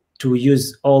to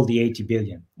use all the 80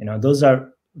 billion. Those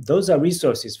are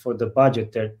resources for the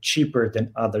budget. They're cheaper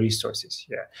than other resources.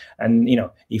 Yeah, and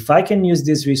if I can use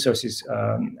these resources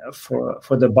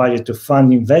for the budget to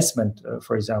fund investment,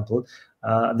 for example,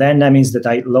 then that means that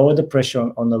I lower the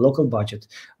pressure on the local budget.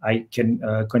 I can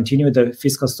continue the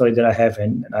fiscal story that I have,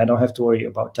 and I don't have to worry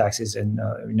about taxes and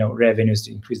revenues,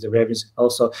 to increase the revenues.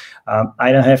 Also,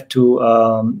 I don't have to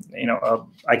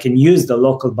I can use the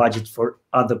local budget for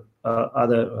other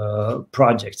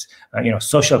projects,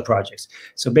 social projects.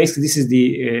 So basically, this is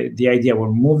the idea.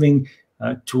 We're moving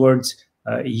towards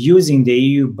using the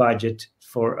EU budget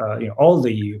for all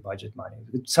the EU budget money.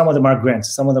 Some of them are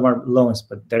grants, some of them are loans,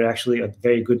 but they're actually at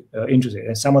very good interest rate,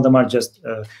 and some of them are just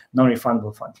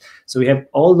non-refundable funds. So we have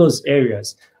all those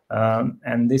areas,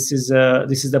 and this is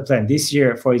the plan. This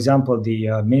year, for example,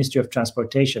 the Ministry of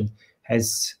Transportation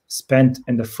has spent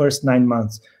in the first 9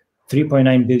 months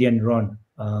 3.9 billion RON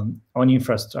on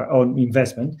infrastructure, on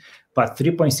investment, but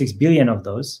 3.6 billion of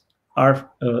those are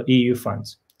EU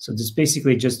funds. So this is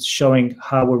basically just showing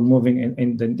how we're moving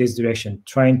in this direction,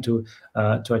 trying to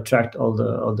attract all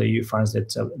the EU funds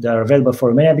that are available for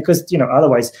Romania, because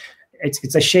otherwise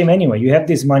it's a shame anyway. You have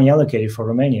this money allocated for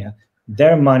Romania,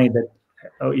 their money that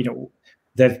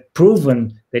they've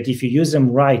proven that if you use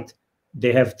them right,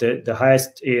 they have the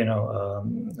highest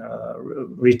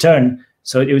return.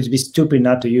 So it would be stupid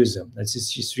not to use them. That's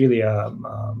just really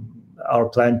our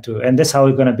plan to, and that's how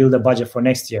we're going to build a budget for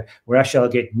next year. We're actually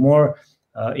get more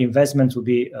investment. Will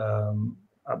be a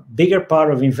bigger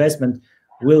part of investment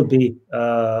will be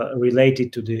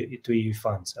related to EU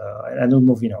funds, and we'll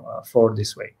move forward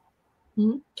this way.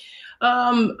 Mm-hmm.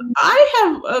 I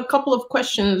have a couple of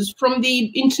questions from the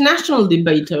international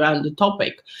debate around the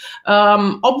topic.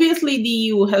 Obviously, the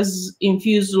EU has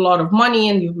infused a lot of money,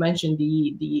 and you've mentioned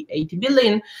the 80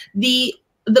 billion. The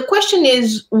question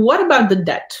is, what about the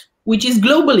debt, which is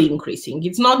globally increasing?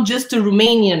 It's not just a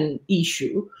Romanian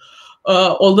issue,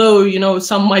 although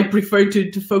some might prefer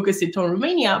to focus it on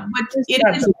Romania, but it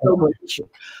is a global issue.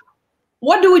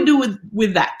 What do we do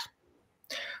with that?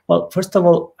 Well, first of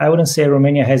all, I wouldn't say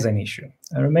Romania has an issue.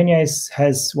 Romania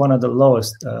has one of the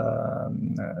lowest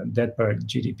debt per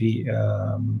GDP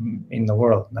in the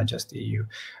world, not just the EU.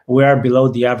 We are below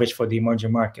the average for the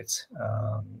emerging markets,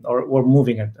 or we're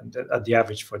moving at the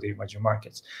average for the emerging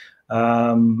markets.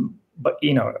 But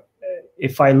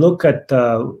if I look at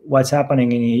what's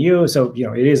happening in the EU, so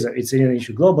it's an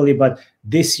issue globally. But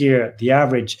this year, the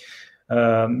average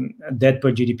debt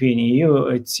per GDP in the EU,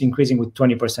 it's increasing with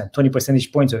 20%, 20 percentage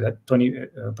points of that, 20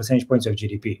 percentage points of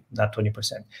GDP, not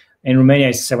 20%. In Romania,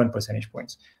 it's 7 percentage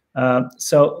points.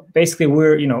 So basically,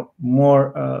 we're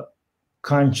more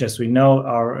conscious. We know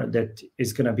that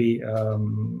it's going to be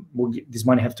this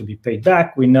money have to be paid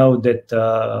back. We know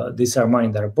that these are money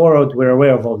that are borrowed. We're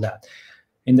aware of all that.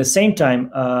 In the same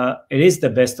time, it is the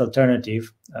best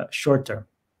alternative short term.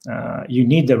 You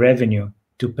need the revenue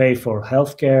to pay for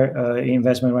healthcare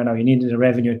investment right now. You need the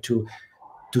revenue to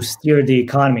steer the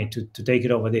economy, to take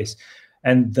it over this.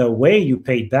 And the way you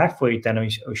pay back for it, and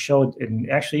we showed, and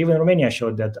actually even Romania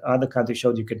showed that, other countries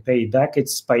showed you could pay it back,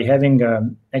 it's by having a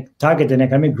target and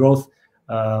economic growth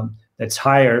that's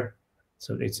higher,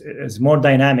 so it's more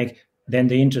dynamic than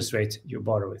the interest rate you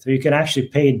borrow with. So you can actually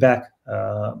pay it back,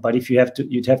 but if you'd have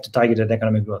to target that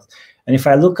economic growth. And if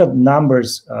I look at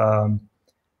numbers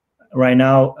right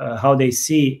now, how they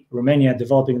see Romania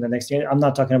developing in the next year, I'm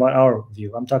not talking about our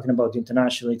view. I'm talking about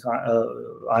international,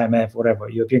 IMF, whatever,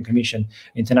 European Commission,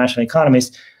 international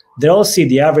economists. They all see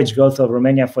the average growth of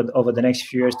Romania over the next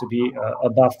few years to be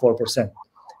above 4%.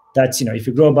 That's, if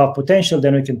you grow above potential,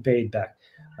 then we can pay it back.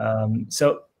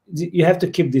 So you have to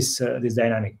keep this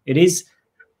dynamic. It is,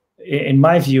 in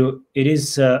my view, it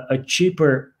is a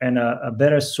cheaper and a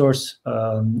better source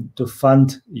to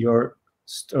fund your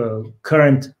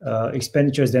current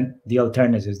expenditures than the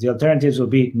alternatives. The alternatives will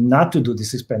be not to do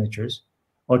these expenditures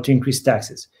or to increase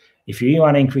taxes. If you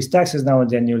want to increase taxes now,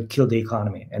 then you'll kill the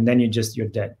economy, and then you're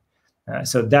dead.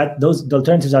 So the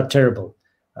alternatives are terrible,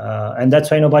 and that's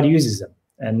why nobody uses them.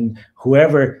 And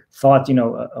whoever thought,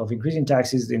 of increasing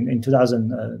taxes in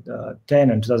 2010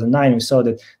 and 2009, we saw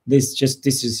that this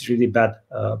is really bad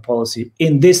policy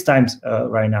in these times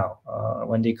right now,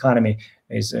 when the economy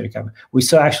is recovering. We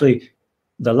saw actually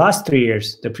the last 3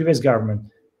 years, the previous government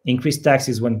increased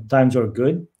taxes when times were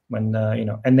good, when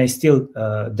and they still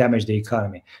damaged the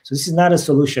economy. So this is not a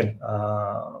solution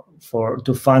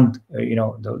to fund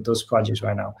those projects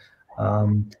right now.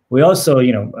 We also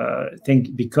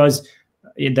think, because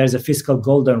there's a fiscal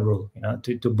golden rule,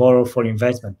 to borrow for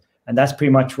investment, and that's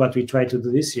pretty much what we tried to do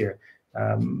this year.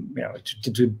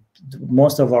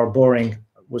 Most of our borrowing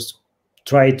was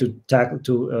try to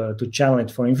channel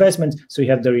it for investment, so you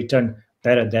have the return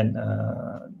better than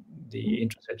the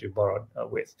interest that you borrowed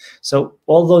with. So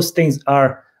all those things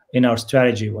are in our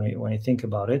strategy when you think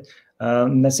about it.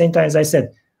 At the same time, as I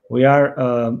said, we are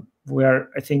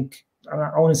I think,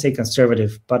 I want to say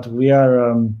conservative, but we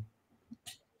are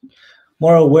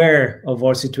more aware of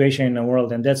our situation in the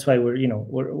world, and that's why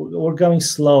we're going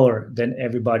slower than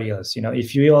everybody else.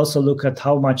 If you also look at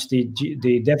how much the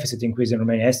deficit increase in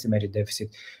Romania, estimated deficit,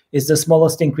 is the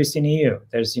smallest increase in the EU.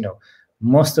 There's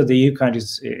most of the EU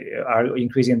countries are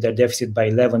increasing their deficit by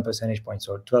 11 percentage points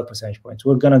or 12 percentage points.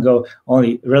 We're going to go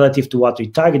only, relative to what we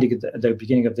targeted at the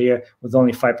beginning of the year, with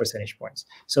only 5 percentage points.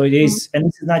 So it is, and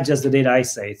this is not just the data I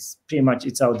say, it's pretty much,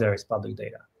 it's out there, it's public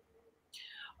data.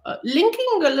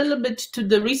 Linking a little bit to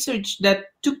the research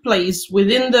that took place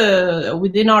within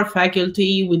our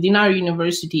faculty, within our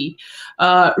university,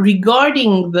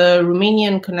 regarding the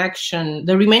Romanian connection,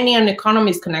 the Romanian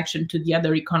economy's connection to the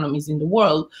other economies in the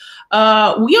world,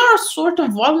 we are sort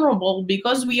of vulnerable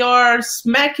because we are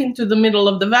smack into the middle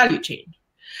of the value chain.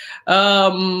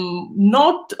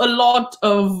 Not a lot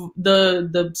of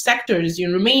the sectors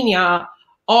in Romania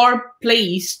are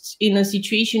placed in a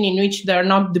situation in which they're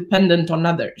not dependent on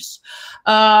others.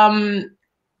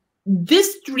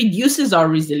 This reduces our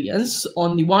resilience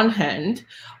on the one hand.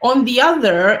 On the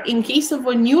other, in case of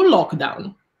a new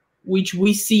lockdown, which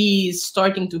we see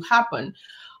starting to happen,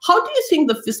 how do you think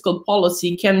the fiscal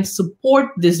policy can support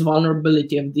this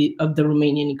vulnerability of the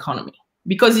Romanian economy?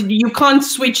 Because you can't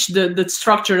switch the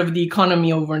structure of the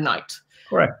economy overnight.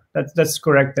 Correct. That's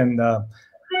correct. And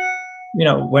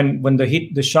when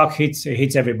the shock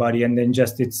hits everybody, and then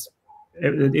just it's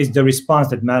the response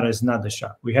that matters, not the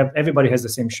shock. Everybody has the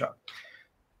same shock.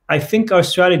 I think our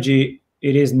strategy,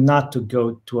 it is not to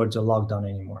go towards a lockdown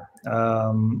anymore.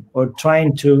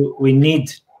 We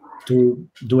need to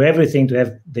do everything to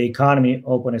have the economy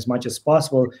open as much as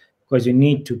possible, because you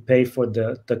need to pay for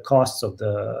the costs of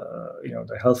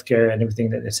the healthcare and everything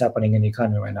that is happening in the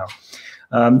economy right now.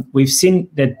 We've seen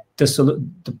that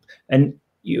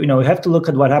we have to look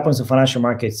at what happens to financial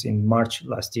markets in March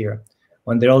last year,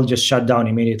 when they're all just shut down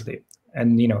immediately,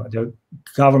 and the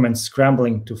government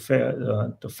scrambling to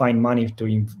find money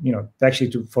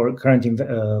for current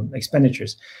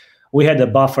expenditures. We had a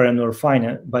buffer and we're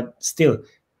fine, but still,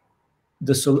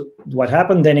 what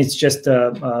happened then? It's just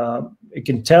it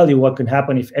can tell you what can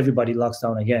happen if everybody locks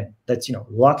down again. That's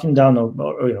locking down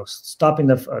or stopping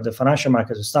the financial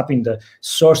markets, or stopping the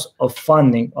source of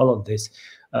funding. All of this.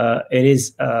 It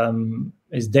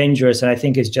is dangerous, and I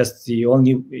think it's just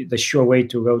the sure way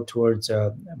to go towards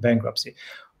bankruptcy.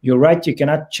 You're right; you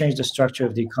cannot change the structure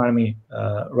of the economy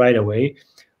right away.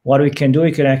 What we can do,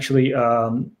 we can actually,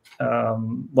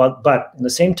 but at the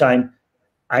same time,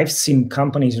 I've seen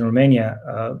companies in Romania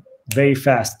very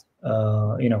fast,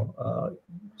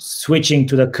 switching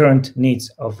to the current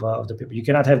needs of the people. You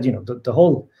cannot have the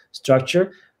whole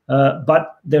structure.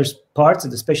 But there's parts,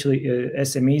 especially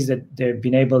SMEs, that they've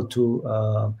been able to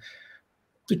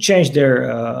change their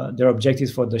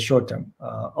objectives for the short term.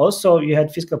 Also, you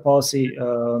had fiscal policy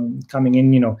coming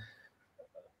in,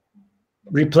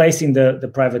 replacing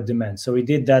the private demand. So we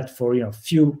did that for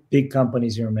few big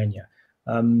companies in Romania.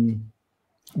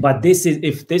 But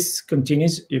if this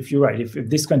continues, if you're right, if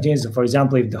this continues, for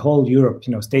example, if the whole Europe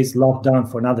stays locked down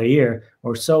for another year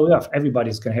or so, yeah,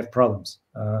 everybody's going to have problems.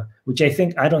 Which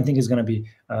I don't think is going to be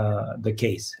the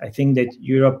case. I think that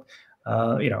Europe,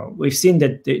 we've seen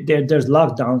that there's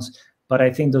lockdowns, but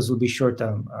I think those will be short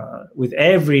term. With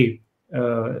every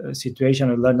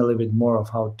situation, I learn a little bit more of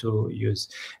how to use.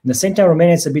 At the same time,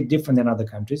 Romania is a bit different than other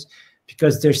countries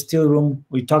because there's still room.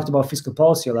 We talked about fiscal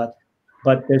policy a lot,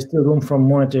 but there's still room for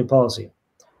monetary policy.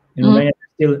 In Romania,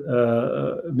 still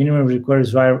minimum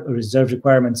reserve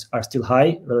requirements are still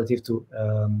high relative to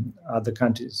other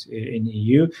countries in the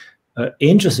EU.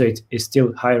 Interest rate is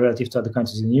still high relative to other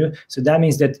countries in the EU. So that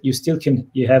means that you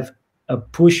have a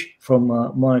push from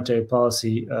monetary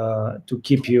policy to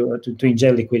keep you to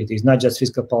inject liquidity. It's not just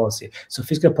fiscal policy. So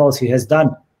fiscal policy has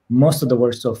done most of the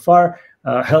work so far,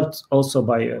 helped also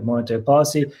by monetary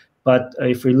policy. But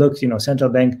if we look,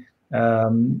 central bank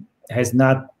has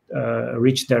not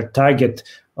reached their target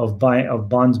of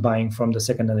bonds buying from the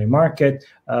secondary market.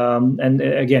 And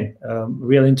again,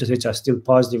 real interest rates are still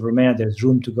positive. Romania, there's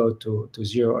room to go to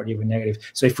zero or even negative.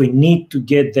 So if we need to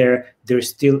get there, there's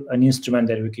still an instrument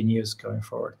that we can use going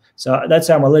forward. So that's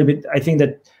why I'm a little bit, I think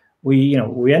that we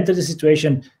entered the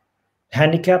situation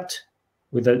handicapped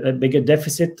with a bigger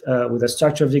deficit, with a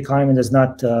structure of the economy that's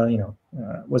not,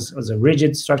 was a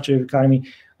rigid structure of the economy.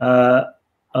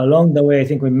 Along the way, I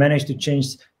think we managed to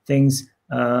change things,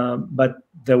 but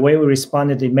the way we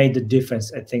responded, it made the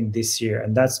difference, I think, this year.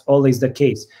 And that's always the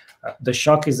case. The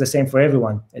shock is the same for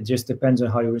everyone. It just depends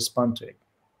on how you respond to it.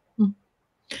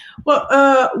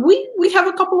 Well, we have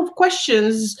a couple of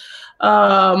questions.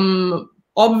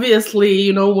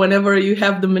 Obviously, whenever you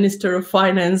have the Minister of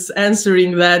Finance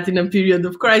answering that in a period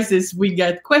of crisis, we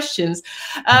get questions.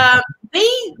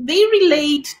 They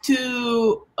relate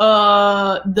to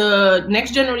the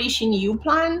Next Generation EU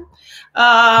plan.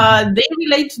 They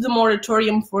relate to the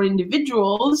moratorium for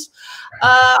individuals.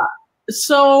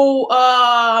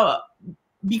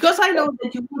 Because I know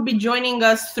that you will be joining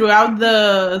us throughout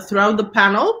the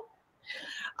panel,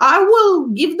 I will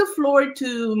give the floor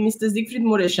to Mr. Siegfried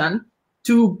Mureșan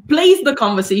to place the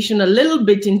conversation a little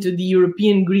bit into the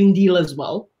European Green Deal as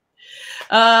well.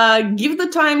 Give the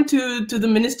time to the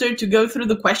minister to go through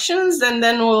the questions, and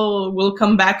then we'll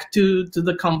come back to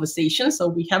the conversation. So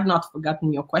we have not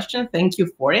forgotten your question. Thank you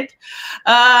for it.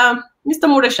 Mr.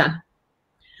 Mureșan,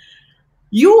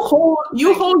 you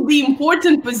hold the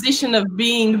important position of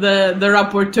being the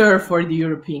rapporteur for the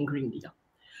European Green Deal.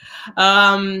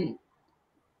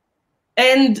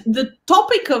 And the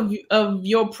topic of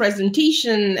your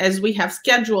presentation, as we have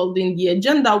scheduled in the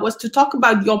agenda, was to talk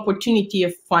about the opportunity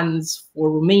of funds for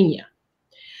Romania.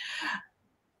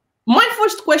 My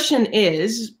first question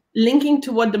is, linking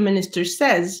to what the minister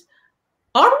says,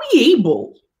 are we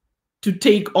able to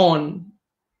take on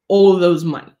all those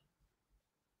money?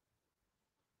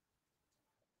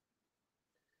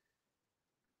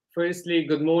 Firstly,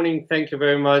 good morning. Thank you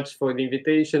very much for the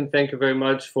invitation. Thank you very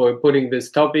much for putting this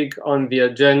topic on the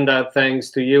agenda. Thanks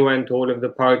to you and to all of the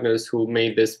partners who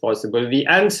made this possible. The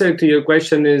answer to your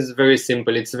question is very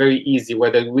simple. It's very easy,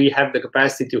 whether we have the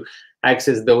capacity to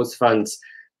access those funds.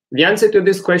 The answer to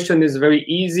this question is very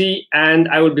easy, and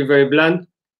I will be very blunt.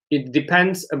 It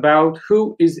depends about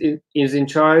who is in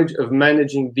charge of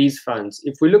managing these funds.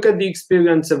 If we look at the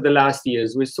experience of the last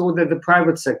years, we saw that the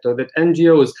private sector, that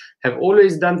NGOs have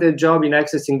always done their job in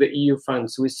accessing the EU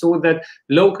funds. We saw that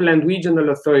local and regional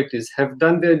authorities have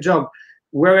done their job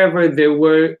wherever there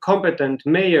were competent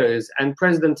mayors and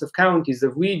presidents of counties,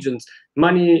 of regions.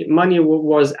 Money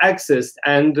was accessed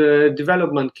and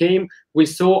development came. We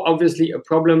saw obviously a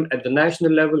problem at the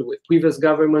national level with previous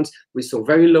governments. We saw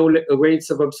very low rates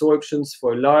of absorptions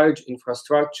for large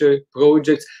infrastructure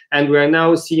projects, and we are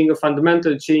now seeing a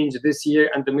fundamental change this year,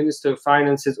 and the Minister of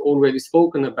Finance has already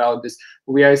spoken about this.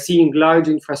 We are seeing large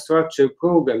infrastructure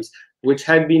programs which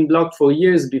had been blocked for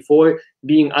years before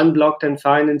being unblocked and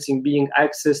financing being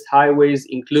accessed, highways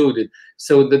included.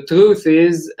 So the truth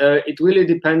is, it really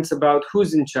depends about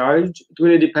who's in charge. It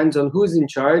really depends on who's in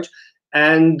charge.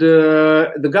 And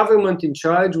the government in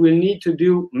charge will need to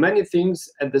do many things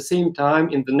at the same time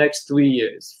in the next 3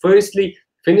 years. Firstly,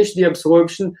 finish the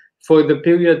absorption for the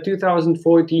period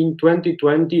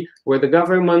 2014-2020, where the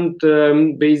government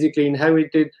basically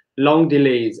inherited long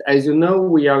delays. As you know,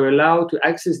 we are allowed to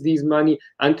access these money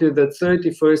until the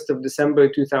 31st of December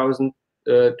 2020.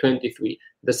 23.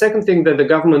 The second thing that the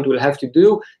government will have to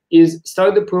do is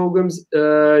start the programs,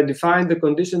 define the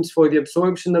conditions for the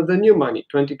absorption of the new money,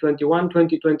 2021,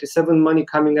 2027 money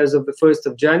coming as of the 1st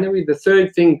of January. The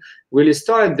third thing will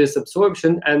start this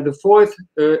absorption. And the fourth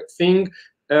thing,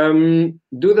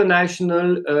 do the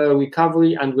national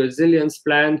recovery and resilience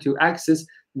plan to access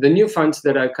the new funds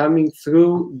that are coming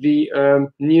through the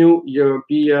new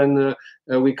European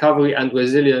recovery and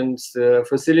resilience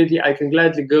facility. I can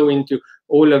gladly go into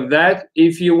all of that.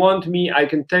 If you want me, I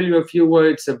can tell you a few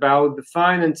words about the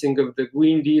financing of the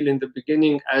Green Deal in the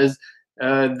beginning, as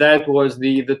that was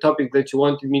the topic that you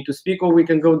wanted me to speak, or we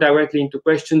can go directly into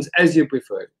questions as you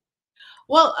prefer.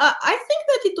 Well, I think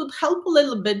that it would help a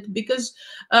little bit, because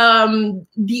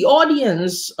the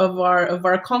audience of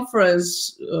our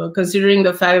conference, considering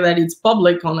the fact that it's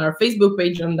public on our Facebook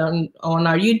page and on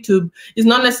our YouTube, is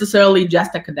not necessarily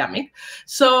just academic.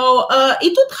 So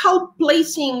it would help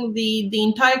placing the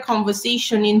entire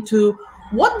conversation into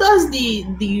what does the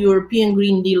European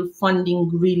Green Deal funding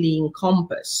really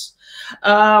encompass.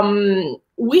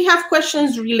 We have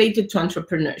questions related to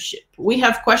entrepreneurship. We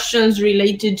have questions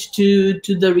related to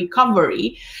the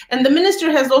recovery. And the minister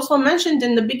has also mentioned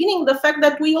in the beginning the fact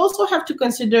that we also have to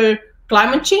consider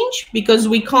climate change, because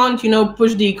we can't,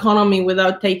 push the economy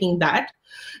without taking that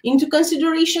into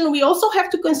consideration. We also have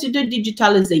to consider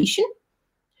digitalization,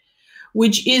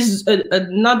 which is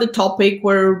another topic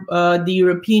where the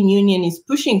European Union is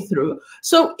pushing through.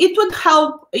 So it would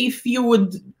help if you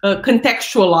would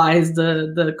contextualize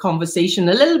the conversation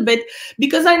a little bit,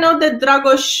 because I know that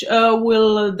Dragoș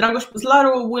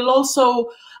Păslaru will also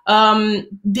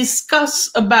discuss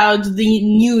about the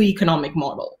new economic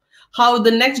model, how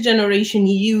the next generation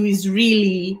EU is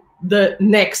really the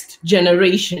next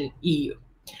generation EU.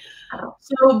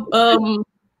 So,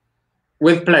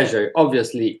 with pleasure,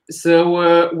 obviously.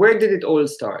 So where did it all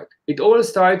start? It all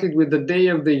started with the day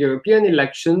of the European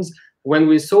elections, when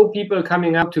we saw people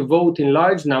coming out to vote in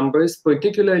large numbers,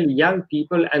 particularly young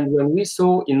people, and when we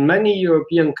saw in many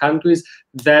European countries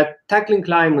that tackling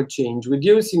climate change,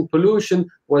 reducing pollution,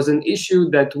 was an issue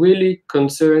that really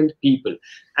concerned people.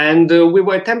 And we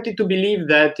were tempted to believe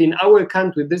that in our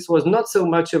country this was not so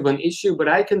much of an issue, but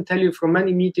I can tell you from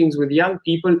many meetings with young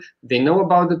people, they know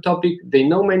about the topic, they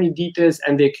know many details,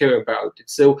 and they care about it.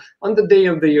 So on the day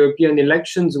of the European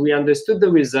elections, we understood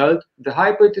the result, the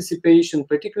high participation,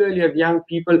 particularly of young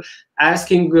people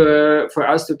asking for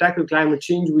us to tackle climate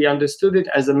change. We understood it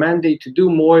as a mandate to do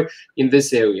more in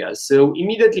this area. So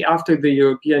immediately after the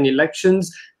European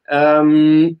elections,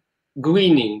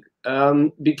 greening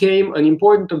became an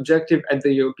important objective at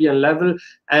the European level,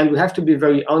 and we have to be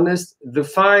very honest, the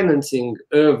financing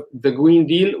of the Green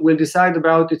Deal will decide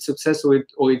about its success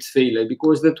or its failure,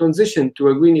 because the transition to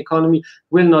a green economy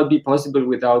will not be possible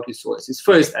without resources.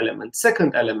 First element.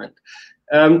 Second element,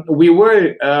 we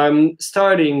were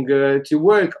starting to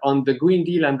work on the Green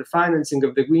Deal and the financing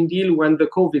of the Green Deal when the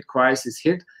COVID crisis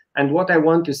hit. And what I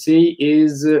want to say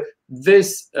is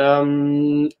this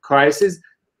crisis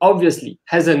obviously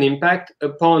has an impact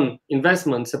upon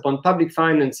investments, upon public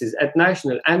finances at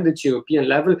national and at European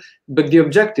level, but the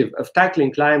objective of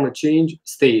tackling climate change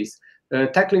stays.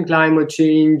 Tackling climate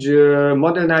change,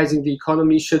 modernizing the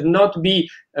economy should not be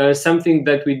something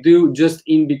that we do just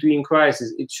in between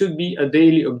crises. It should be a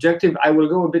daily objective. I will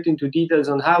go a bit into details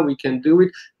on how we can do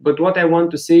it, but what I want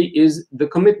to say is the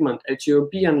commitment at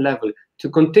European level to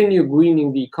continue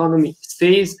greening the economy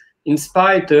stays in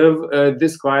spite of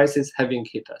this crisis having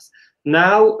hit us.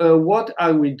 Now, what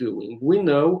are we doing? We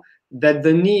know that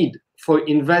the need for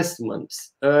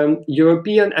investments,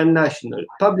 European and national,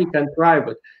 public and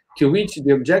private, to reach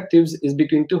the objectives is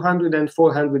between 200 and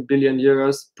 400 billion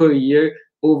euros per year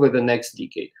over the next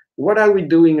decade. What are we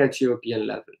doing at European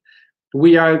level?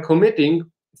 We are committing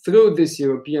through this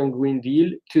European Green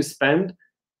Deal to spend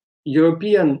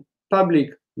European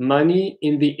public money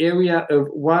in the area of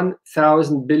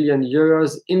 1,000 billion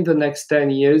euros in the next 10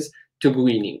 years to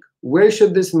greening. Where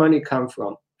should this money come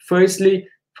from? Firstly,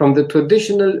 from the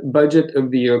traditional budget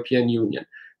of the European Union.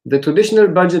 The traditional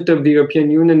budget of the European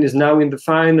Union is now in the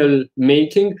final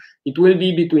making. It will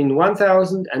be between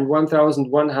 1,000 and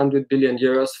 1,100 billion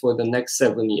euros for the next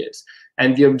 7 years.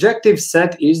 And the objective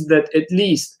set is that at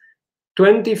least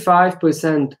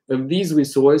 25% of these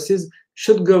resources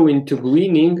should go into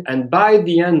greening, and by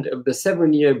the end of the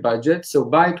 7-year budget, so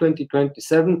by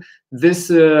 2027, this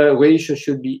ratio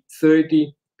should be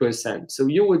 30%. So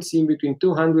you would see between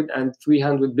 200 and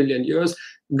 300 billion euros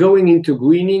going into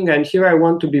greening. And here I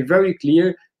want to be very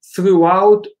clear,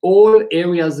 throughout all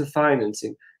areas of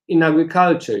financing, in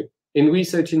agriculture, in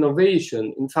research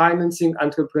innovation, in financing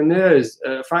entrepreneurs,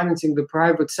 financing the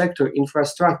private sector,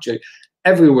 infrastructure,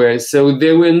 everywhere. So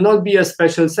there will not be a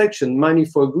special section, money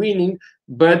for greening,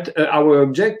 but our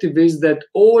objective is that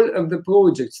all of the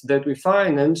projects that we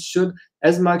finance should,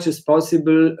 as much as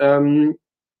possible,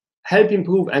 help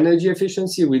improve energy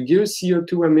efficiency, reduce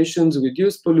CO2 emissions,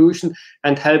 reduce pollution,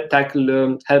 and help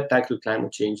tackle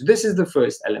climate change. This is the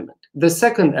first element. The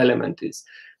second element is,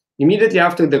 immediately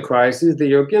after the crisis, the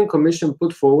European Commission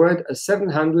put forward a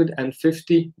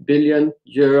 750 billion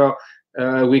euro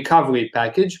recovery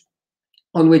package,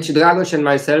 on which Dragos and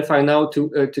myself are now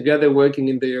together working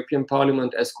in the European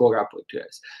Parliament as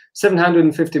co-rapporteurs.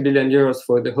 750 billion euros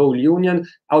for the whole Union,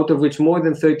 out of which more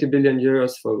than 30 billion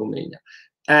euros for Romania.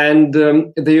 And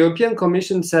the European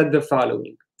Commission said the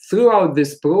following: throughout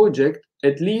this project,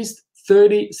 at least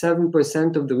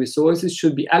 37% of the resources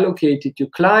should be allocated to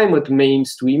climate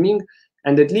mainstreaming,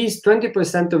 and at least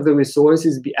 20% of the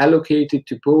resources be allocated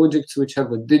to projects which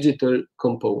have a digital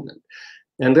component.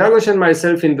 And Dragos and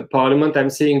myself in the Parliament, I'm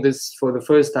saying this for the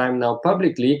first time now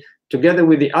publicly, together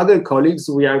with the other colleagues,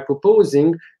 we are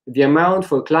proposing the amount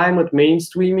for climate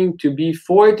mainstreaming to be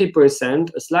 40%,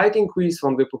 a slight increase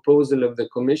from the proposal of the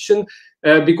Commission,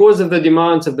 because of the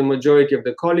demands of the majority of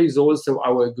the colleagues, also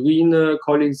our green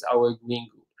colleagues, our green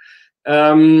group.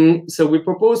 So we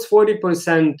propose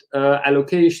 40%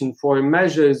 allocation for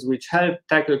measures which help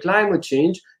tackle climate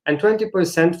change, and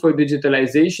 20% for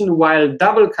digitalization, while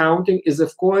double counting is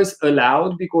of course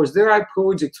allowed, because there are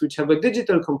projects which have a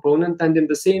digital component and in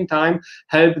the same time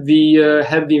help the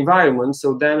environment.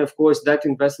 So then of course that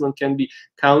investment can be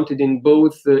counted in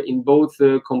both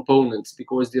components,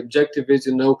 because the objective is,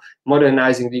 you know,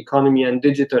 modernizing the economy, and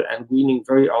digital and greening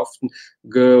very often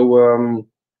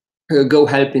go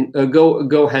hand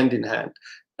in hand.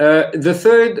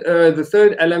 The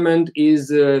third element is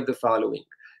the following.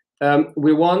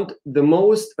 We want the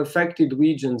most affected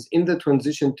regions in the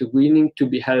transition to greening to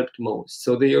be helped most.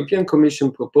 So the European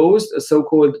Commission proposed a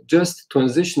so-called Just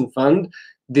Transition Fund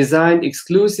designed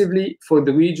exclusively for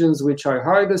the regions which are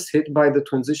hardest hit by the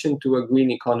transition to a green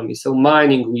economy, so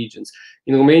mining regions.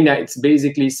 In Romania, it's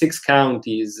basically 6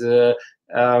 counties, where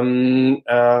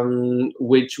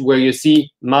you see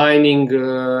mining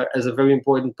as a very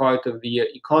important part of the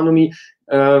economy.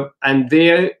 And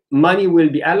there money will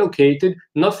be allocated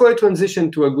not for a transition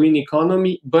to a green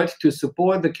economy, but to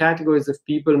support the categories of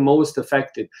people most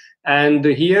affected. And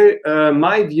here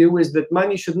my view is that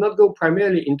money should not go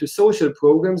primarily into social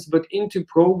programs, but into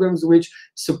programs which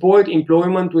support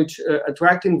employment, which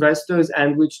attract investors,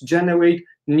 and which generate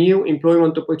new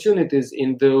employment opportunities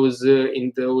in those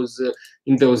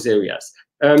areas.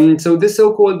 So this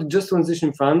so-called Just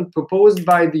Transition Fund, proposed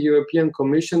by the European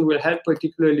Commission, will help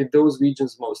particularly those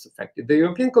regions most affected. The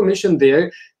European Commission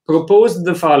there proposed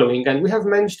the following, and we have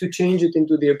managed to change it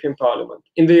into the European Parliament.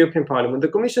 In the European Parliament, the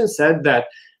Commission said that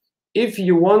if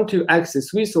you want to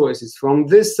access resources from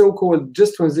this so-called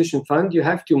Just Transition Fund, you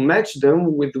have to match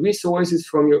them with resources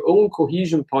from your own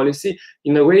cohesion policy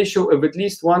in a ratio of at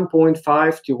least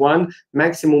 1.5 to 1,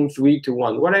 maximum 3 to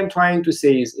 1. What I'm trying to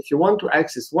say is, if you want to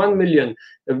access 1 million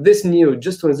of this new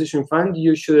Just Transition Fund,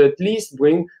 you should at least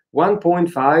bring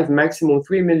 1.5, maximum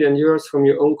 3 million euros from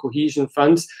your own cohesion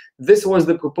funds. This was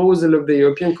the proposal of the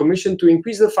European Commission to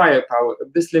increase the firepower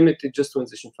of this limited Just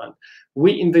Transition Fund.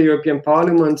 We in the European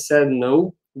Parliament said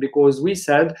no, because we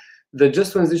said the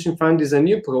Just Transition Fund is a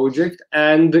new project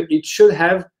and it should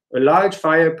have a large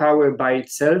firepower by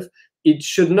itself. It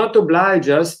should not oblige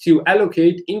us to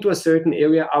allocate into a certain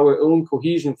area our own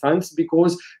cohesion funds,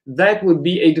 because that would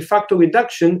be a de facto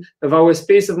reduction of our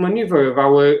space of maneuver, of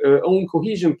our own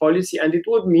cohesion policy, and it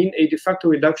would mean a de facto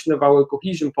reduction of our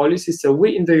cohesion policy. So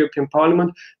we in the European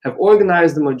Parliament have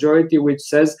organized the majority which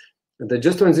says the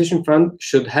Just Transition Fund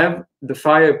should have the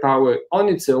firepower on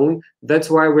its own.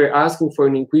 That's why we're asking for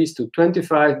an increase to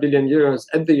 25 billion euros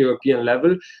at the European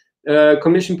level.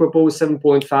 Commission proposed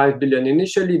 7.5 billion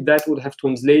initially. That would have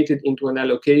translated into an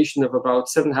allocation of about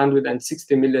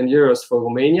 760 million euros for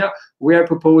Romania. We are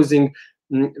proposing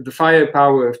the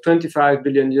firepower of 25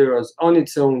 billion euros on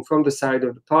its own from the side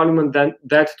of the Parliament. Then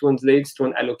that translates to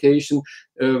an allocation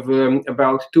of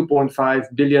about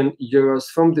 2.5 billion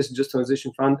euros from this Just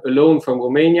Transition Fund alone from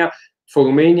Romania. For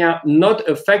Romania, not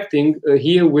affecting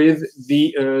here with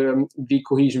the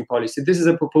cohesion policy. This is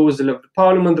a proposal of the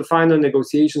Parliament. The final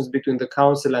negotiations between the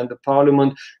Council and the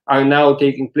Parliament are now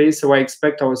taking place, so I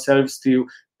expect ourselves to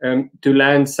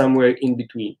land somewhere in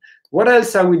between. What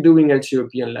else are we doing at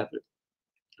European level?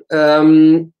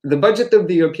 The budget of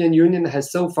the European Union has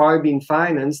so far been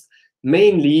financed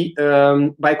mainly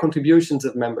by contributions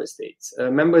of member states,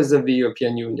 members of the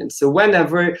European Union. So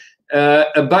whenever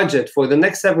a budget for the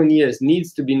next 7 years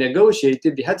needs to be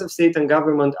negotiated, the heads of state and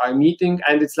government are meeting,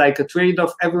 and it's like a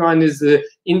trade-off. Everyone is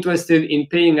interested in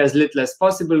paying as little as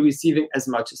possible, receiving as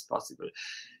much as possible.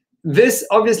 This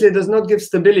obviously does not give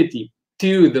stability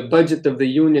to the budget of the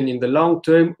Union in the long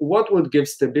term. What would give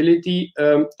stability?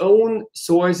 Own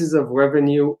sources of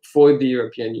revenue for the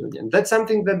European Union. That's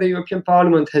something that the European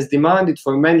Parliament has demanded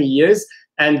for many years,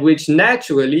 and which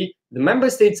naturally the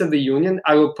member states of the Union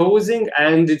are opposing,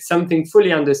 and it's something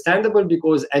fully understandable,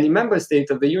 because any member state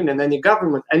of the Union, any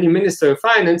government, any minister of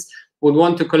finance would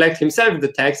want to collect himself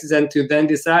the taxes and to then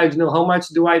decide, how much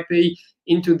do I pay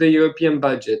into the European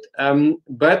budget.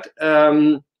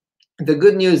 The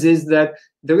good news is that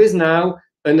there is now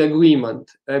an agreement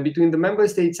between the member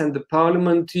states and the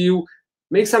Parliament to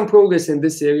make some progress in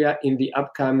this area in the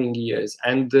upcoming years.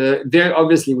 And there,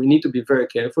 obviously, we need to be very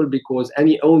careful, because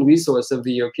any own resource of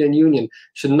the European Union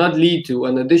should not lead to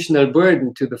an additional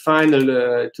burden to the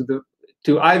final,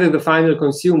 to either the final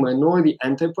consumer nor the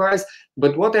enterprise.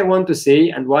 But what I want to say,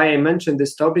 and why I mentioned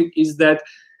this topic, is that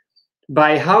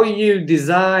by how you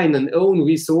design an own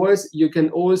resource, you can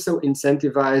also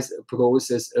incentivize a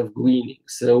process of greening.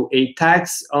 So a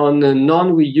tax on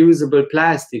non-reusable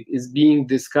plastic is being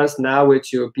discussed now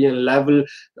at European level.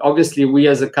 Obviously, we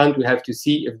as a country have to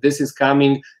see if this is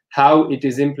coming, how it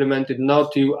is implemented,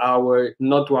 not to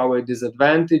our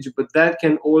disadvantage, but that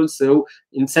can also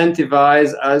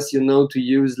incentivize us, to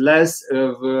use less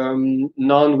of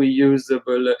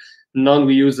non-reusable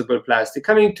plastic.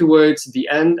 Coming towards the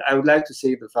end, I would like to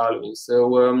say the following.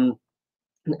 So,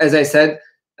 as I said,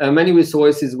 many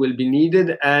resources will be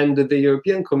needed, and the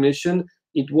European Commission,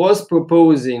 it was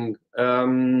proposing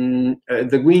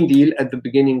the Green Deal at the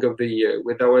beginning of the year,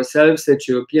 with ourselves at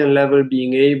European level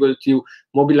being able to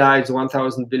mobilize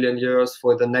 1,000 billion euros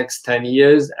for the next 10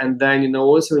 years, and then,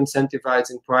 also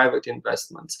incentivizing private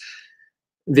investments.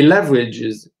 The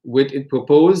leverages which it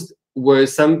proposed were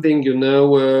something,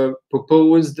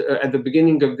 proposed at the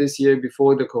beginning of this year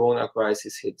before the Corona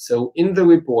crisis hit. So in the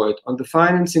report on the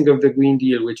financing of the Green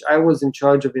Deal, which I was in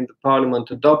charge of in the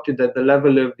Parliament, adopted at the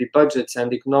level of the Budgets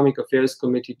and Economic Affairs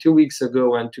Committee 2 weeks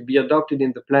ago, and to be adopted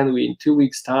in the plenary in 2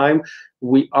 weeks' time,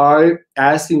 we are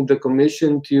asking the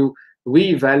Commission to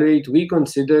reevaluate,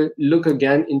 reconsider, look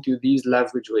again into these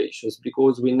leverage ratios,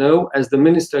 because we know, as the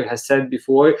Minister has said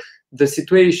before, the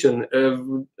situation of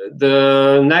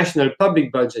the national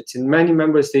public budgets in many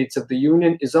member states of the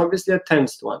Union is obviously a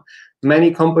tense one.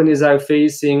 Many companies are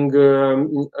facing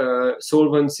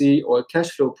solvency or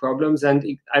cash flow problems, and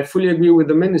I fully agree with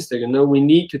the Minister. We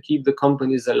need to keep the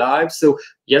companies alive. So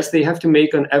yes, they have to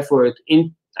make an effort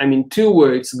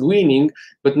towards greening,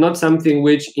 but not something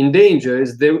which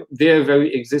endangers their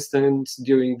very existence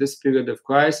during this period of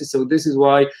crisis. So this is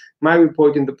why my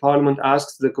report in the Parliament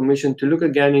asks the Commission to look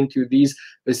again into these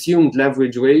assumed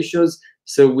leverage ratios.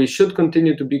 So we should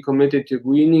continue to be committed to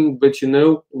greening, but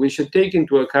we should take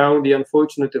into account the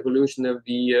unfortunate evolution of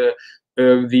the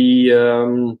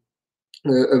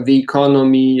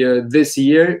economy this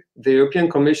year. The European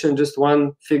Commission, just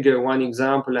one figure, one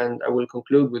example, and I will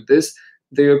conclude with this.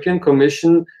 The European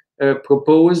Commission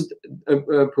proposed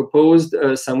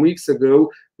some weeks ago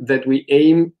that we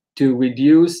aim to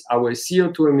reduce our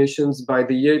CO2 emissions by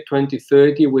the year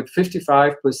 2030 with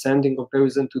 55% in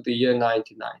comparison to the year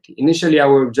 1990. Initially,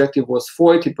 our objective was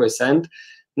 40%.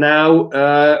 Now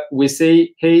we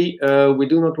say, hey, we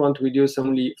do not want to reduce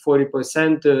only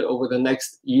 40% over the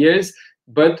next years,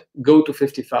 but go to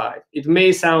 55. It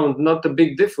may sound not a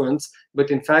big difference, but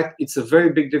in fact, it's a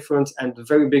very big difference and a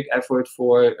very big effort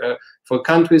for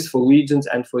countries, for regions,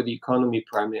 and for the economy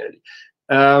primarily.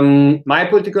 My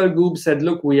political group said,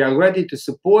 look, we are ready to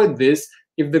support this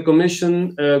if the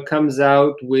Commission comes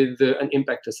out with an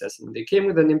impact assessment. They came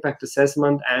with an impact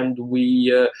assessment, and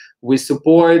we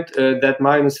support that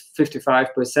minus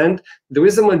 55%. There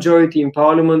is a majority in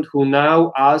Parliament who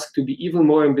now ask to be even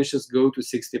more ambitious, go to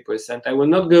 60%. I will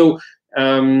not go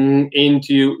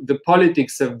into the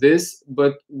politics of this,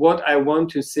 but what I want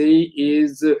to say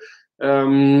is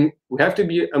we have to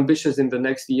be ambitious in the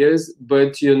next years,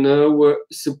 but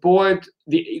support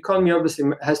the economy. Obviously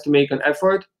has to make an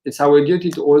effort. It's our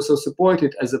duty to also support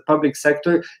it as a public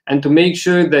sector, and to make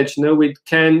sure that it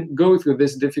can go through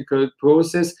this difficult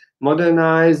process,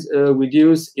 modernize,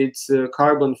 reduce its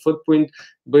carbon footprint,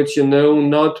 but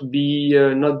not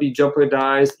be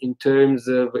jeopardized in terms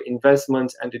of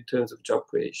investments and in terms of job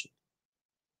creation.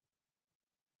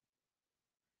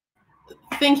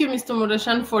 Thank you, Mr.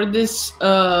 Mureșan, for this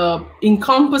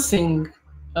encompassing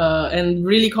and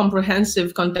really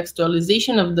comprehensive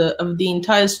contextualization of the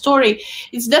entire story.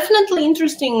 It's definitely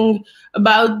interesting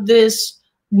about this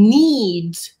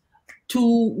need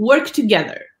to work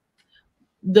together,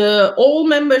 all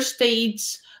member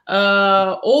states,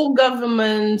 all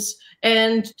governments,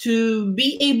 and to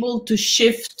be able to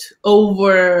shift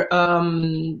over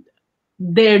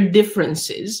their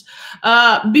differences.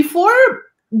 Before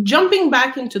jumping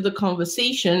back into the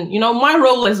conversation, my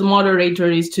role as a moderator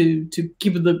is to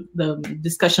keep the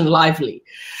discussion lively.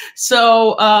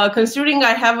 So considering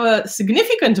I have a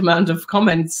significant amount of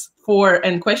comments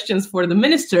and questions for the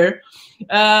minister,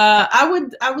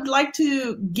 I would like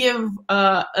to give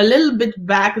a little bit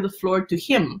back the floor to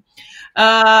him,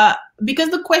 because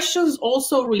the questions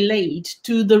also relate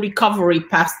to the recovery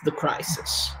past the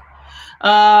crisis.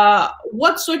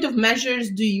 What sort of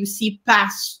measures do you see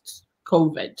past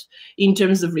COVID in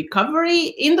terms of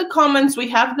recovery? In the comments, we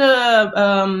have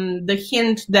the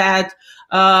hint that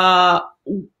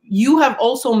you have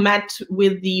also met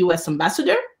with the US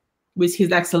ambassador, with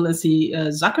His Excellency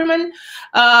Zuckerman.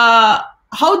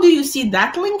 How do you see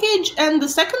that linkage? And the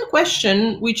second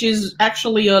question, which is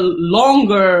actually a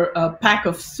longer pack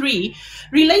of three,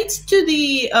 relates to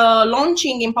the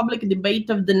launching in public debate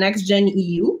of the Next Gen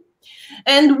EU,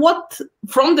 and what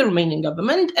from the Romanian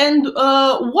government, and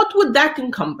what would that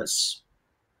encompass?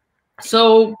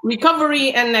 So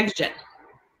recovery and Next Gen.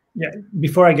 Yeah,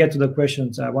 before I get to the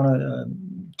questions, I want to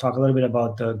talk a little bit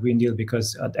about the Green Deal,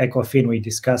 because at ECOFIN we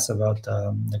discussed about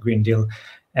the Green Deal,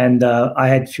 and I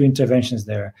had few interventions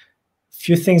there.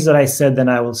 Few things that I said, then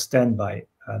I will stand by.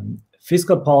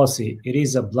 Fiscal policy, it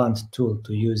is a blunt tool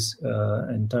to use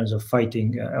in terms of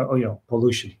fighting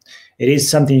pollution. It is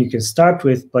something you can start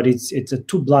with, but it's a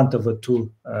too blunt of a tool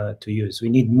to use. We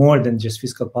need more than just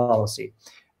fiscal policy.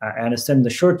 I understand in the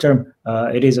short term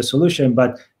it is a solution,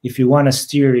 but if you want to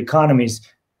steer economies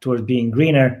towards being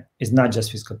greener, it's not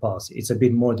just fiscal policy. It's a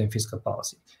bit more than fiscal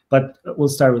policy. But we'll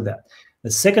start with that. The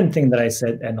second thing that I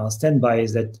said, and I'll stand by,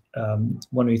 is that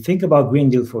when we think about Green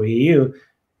Deal for EU,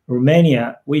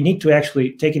 Romania, we need to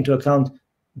actually take into account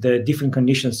the different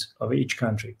conditions of each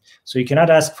country. So you cannot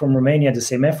ask from Romania the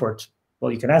same effort.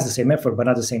 Well, you can ask the same effort, but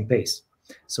not the same pace.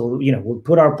 So, we'll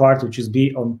put our part, which is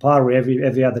be on par with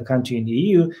every other country in the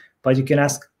EU, but you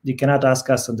cannot ask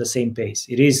us on the same pace.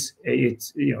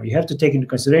 You have to take into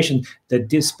consideration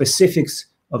the specifics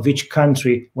of each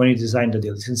country when you design the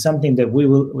deal. This is something that we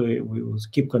will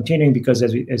keep continuing, because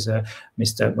as Mr.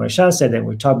 Mureșan said, and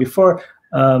we talked before,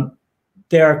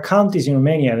 there are counties in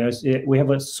Romania. We have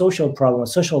a social problem, a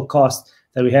social cost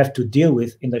that we have to deal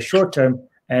with in the short term,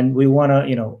 and we want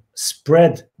to,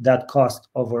 spread that cost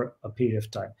over a period of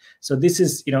time. So this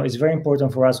is, it's very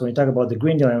important for us when we talk about the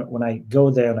Green Deal. And when I go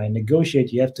there and I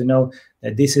negotiate, you have to know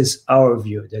that this is our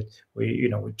view. That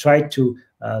we try to,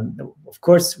 of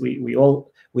course,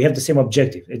 we have the same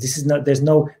objective. There's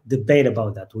no debate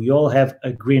about that. We all have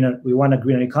we want a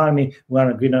greener economy. We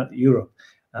want a greener Europe.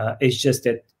 It's just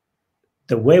that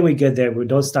the way we get there, we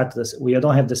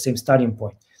don't have the same starting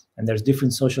point, and there's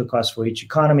different social costs for each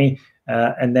economy,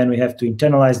 and then we have to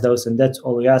internalize those, and that's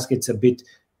all we ask. It's a bit,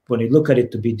 when you look at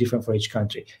it, to be different for each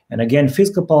country. And again,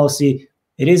 fiscal policy,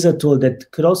 it is a tool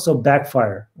that could also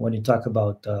backfire when you talk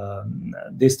about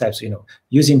these types.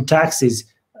 Using taxes.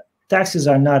 Taxes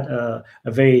are not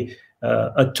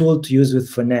a tool to use with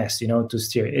finesse, to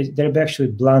steer. They're actually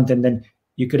blunt, and then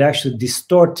you could actually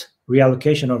distort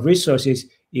reallocation of resources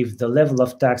if the level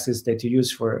of taxes that you use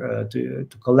for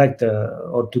to collect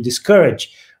or to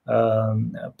discourage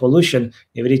pollution,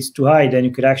 if it is too high, then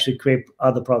you could actually create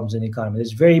other problems in the economy.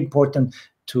 It's very important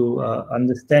to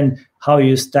understand how you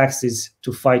use taxes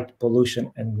to fight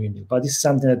pollution and Green Deal. But this is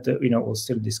something that we'll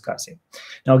still discussing.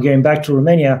 Now, getting back to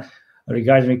Romania,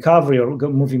 regarding recovery or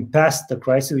moving past the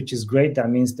crisis, which is great. That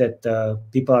means that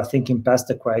people are thinking past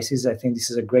the crisis. I think this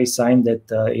is a great sign that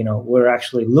we're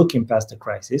actually looking past the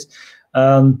crisis.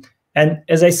 And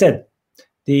as I said,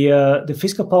 the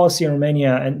fiscal policy in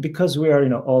Romania, and because we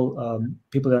are all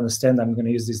people that understand, I'm going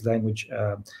to use this language.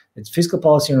 It's fiscal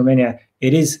policy in Romania.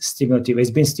 It is stimulative.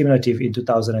 It's been stimulative in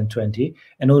 2020,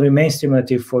 and will remain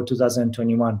stimulative for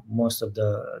 2021 most of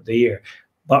the year.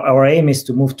 But our aim is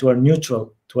to move to a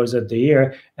neutral towards the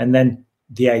year, and then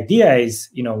the idea is,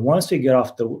 once we get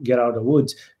out of the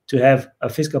woods, to have a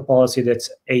fiscal policy that's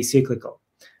acyclical.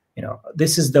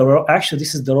 This is the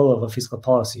role of a fiscal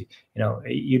policy.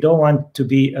 You don't want to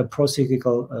be a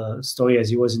pro-cyclical story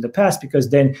as it was in the past,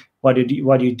 because then what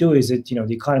you do is that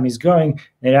the economy is growing,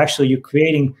 and actually you're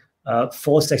creating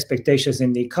false expectations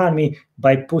in the economy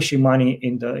by pushing money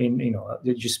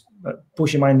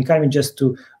pushing money in the economy just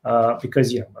to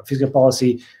because fiscal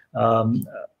policy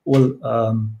will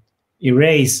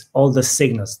erase all the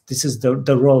signals. This is the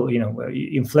role,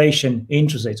 inflation,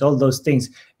 interest rates, all those things,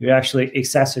 you actually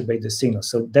exacerbate the signals.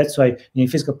 So that's why you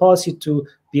need fiscal policy to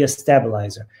be a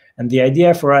stabilizer. And the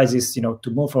idea for us is,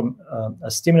 to move from a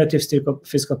stimulative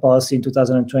fiscal policy in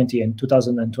 2020 and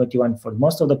 2021 for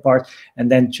most of the part,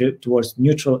 and then towards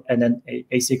neutral and then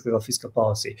a cyclical fiscal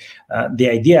policy. The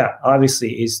idea,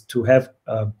 obviously, is to have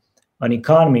an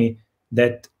economy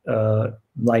that,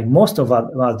 like most of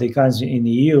the economies in the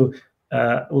EU,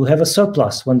 will have a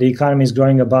surplus when the economy is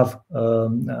growing above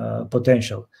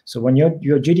potential. So when your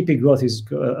GDP growth is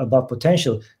above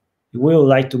potential, we would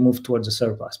like to move towards a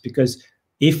surplus, because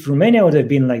if Romania would have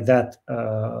been like that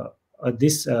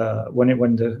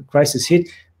when the crisis hit,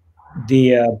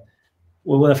 we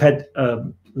would have had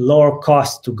lower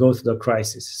costs to go through the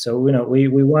crisis. So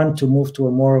we want to move to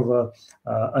a more of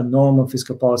a normal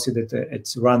fiscal policy that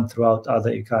it's run throughout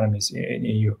other economies in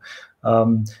EU.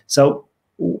 So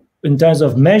in terms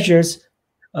of measures,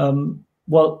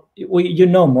 well,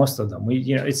 most of them.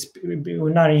 We're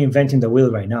not inventing the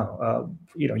wheel right now.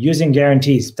 Using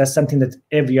guarantees, that's something that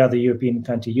every other European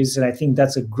country uses, and I think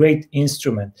that's a great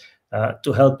instrument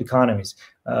to help economies.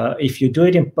 If you do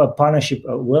it in a partnership,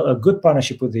 a good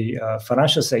partnership with the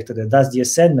financial sector that does the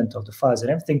assessment of the files and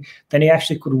everything, then it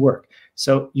actually could work.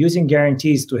 So using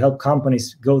guarantees to help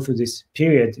companies go through this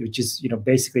period, which is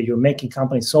basically you're making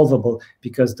companies solvable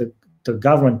because the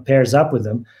government pairs up with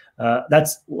them.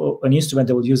 That's an instrument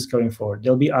that we'll use going forward.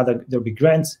 There'll be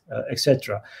grants,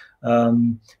 etc.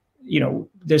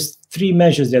 There's 3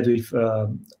 measures that we've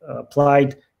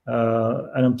applied.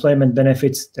 Unemployment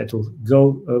benefits that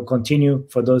will continue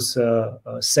for those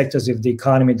sectors of the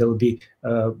economy that will be,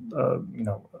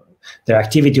 their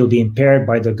activity will be impaired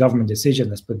by the government decision.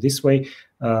 Let's put it this way.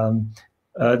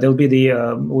 There'll be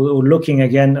we're looking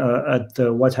again at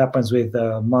what happens with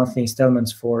monthly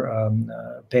installments for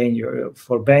paying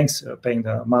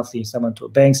the monthly installment to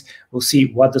banks. We'll see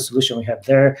what the solution we have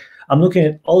there. I'm looking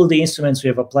at all the instruments we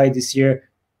have applied this year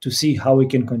to see how we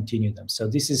can continue them. So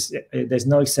there's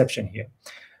no exception here.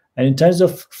 And in terms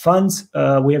of funds,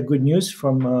 we have good news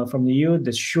from the EU.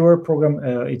 The SURE program,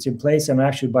 it's in place, and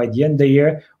actually by the end of the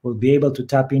year, we'll be able to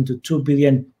tap into 2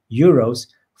 billion euros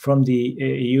from the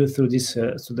EU through this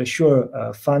through the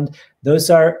SURE fund. Those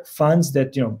are funds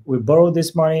that we borrow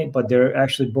this money, but they're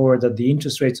actually borrowed at the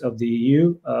interest rates of the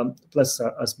EU plus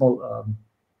a small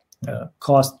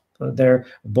cost there,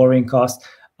 borrowing cost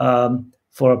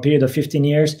for a period of 15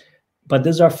 years. But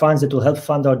those are funds that will help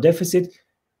fund our deficit,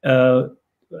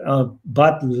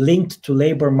 but linked to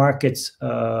labor markets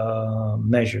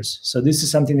measures. So this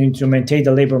is something to maintain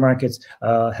the labor markets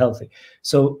healthy.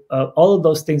 So all of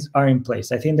those things are in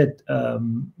place. I think that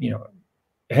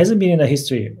it hasn't been in the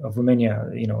history of Romania,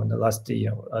 in the last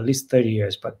at least 30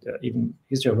 years, but even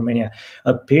history of Romania,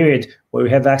 a period where we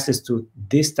have access to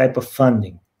this type of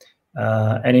funding.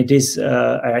 And it is,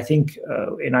 I think,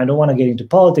 and I don't want to get into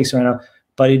politics right now,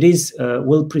 but it is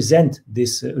will present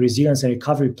this resilience and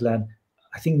recovery plan,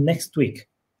 I think, next week,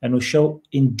 and will show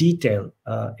in detail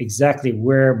exactly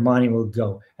where money will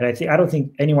go. And I don't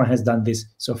think anyone has done this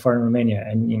so far in Romania.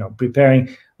 And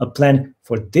preparing a plan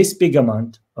for this big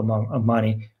amount of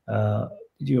money,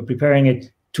 you're preparing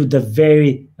it to the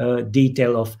very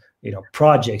detail of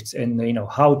projects and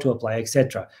how to apply,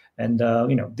 etc. And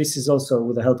this is also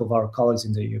with the help of our colleagues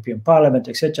in the European Parliament,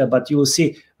 etc. But you will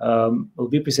see, will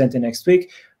be presented next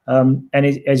week. And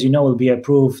as you know, will be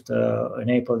approved in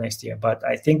April next year. But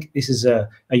I think this is a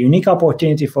unique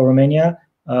opportunity for Romania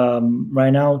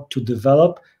right now to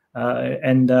develop,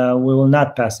 and we will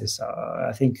not pass this.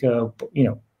 I think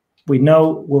we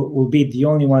know we'll be the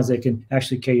only ones that can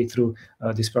actually carry through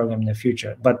this program in the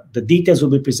future. But the details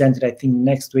will be presented, I think,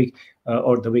 next week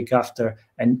or the week after,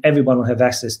 and everyone will have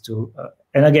access to.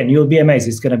 And again, you'll be amazed.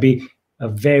 It's going to be a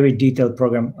very detailed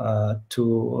program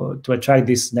to attract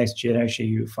this next generation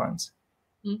EU funds.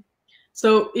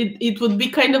 So it would be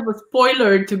kind of a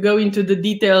spoiler to go into the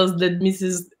details that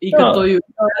Mrs. Ikatoiu is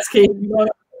asking.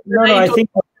 No, I think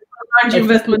large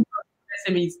investment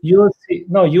SMEs.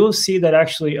 You'll see that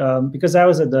actually, because I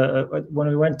was at when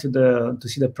we went to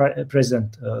see the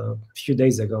president a few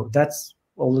days ago. That's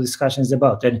all the discussion is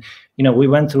about, and we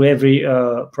went through every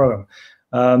program.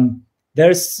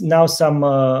 There's now some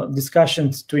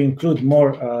discussions to include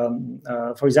more.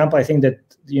 For example, I think that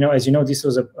as you know, this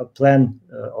was a plan,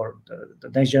 or the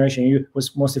next generation EU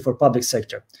was mostly for public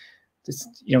sector. This,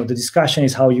 the discussion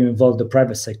is how you involve the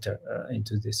private sector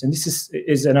into this, and this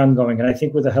is an ongoing. And I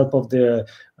think with the help of the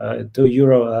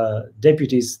Euro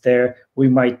deputies there, we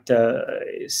might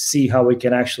see how we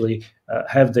can actually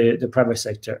have the private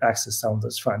sector access some of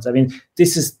those funds. I mean,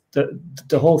 this is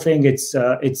the whole thing. It's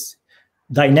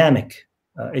dynamic.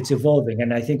 It's evolving,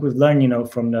 and I think we've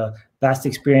learned, from the past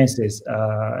experiences.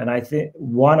 And I think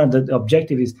one of the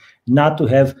objectives is not to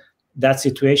have that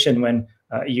situation when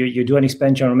you do an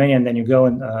expansion in Romania and then you go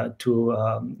and to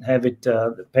have it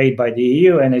paid by the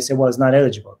EU, and they say, well, it's not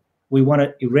eligible. We want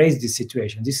to erase this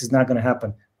situation. This is not going to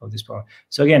happen of this program.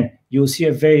 So again, you'll see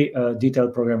a very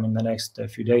detailed program in the next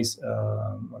few days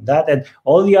on that. And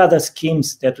all the other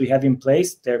schemes that we have in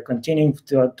place, they're continuing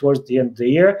towards the end of the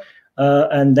year.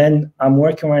 And then I'm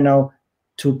working right now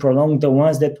to prolong the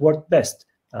ones that worked best.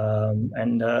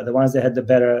 And the ones that had the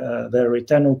better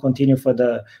return will continue for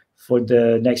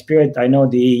the next period. I know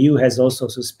the EU has also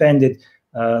suspended,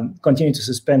 continue to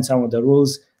suspend some of the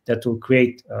rules that will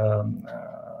create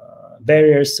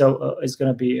barriers. So it's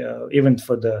going to be even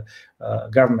for the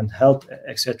government health,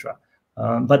 etc.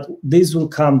 But these will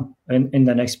come in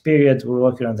the next period. We're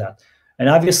working on that. And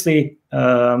obviously,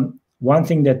 one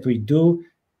thing that we do,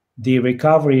 the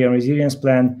recovery and resilience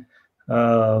plan,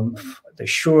 all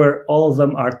of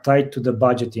them are tied to the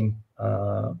budgeting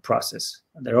process.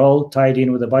 They're all tied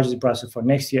in with the budgeting process for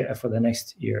next year and for the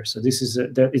next year. So this is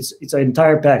it's an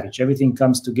entire package. Everything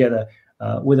comes together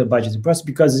with a budgeting process,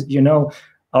 because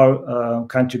our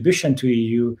contribution to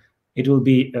EU, it will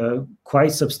be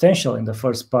quite substantial in the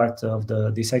first part of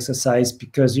this exercise,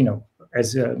 because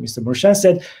as Mr. Mureșan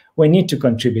said, we need to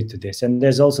contribute to this, and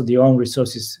there's also the own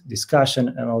resources discussion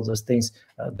and all those things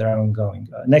that are ongoing.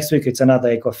 Next week it's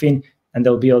another ECOFIN, and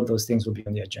there'll be all those things will be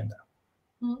on the agenda.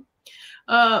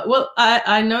 Well,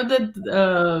 I know that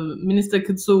Minister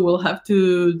Câțu will have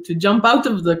to jump out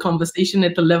of the conversation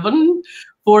at 11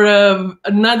 for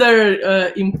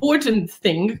another important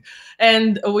thing,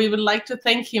 and we would like to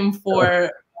thank him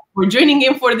for joining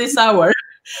in for this hour.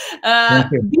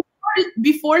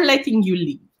 Before letting you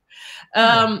leave,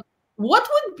 what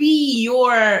would be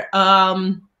your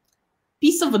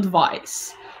piece of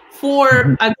advice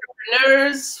for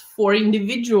entrepreneurs, for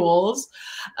individuals,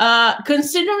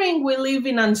 considering we live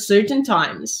in uncertain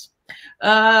times,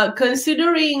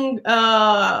 considering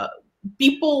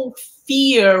people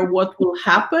fear what will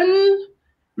happen,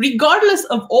 regardless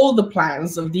of all the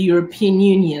plans of the European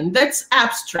Union? That's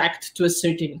abstract to a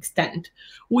certain extent.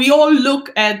 We all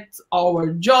look at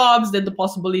our jobs, at the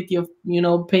possibility of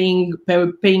paying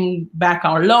back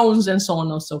our loans, and so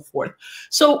on and so forth.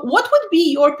 So what would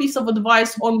be your piece of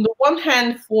advice, on the one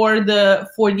hand, for the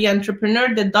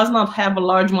entrepreneur that does not have a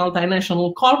large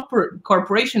multinational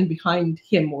corporation behind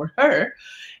him or her,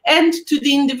 and to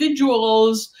the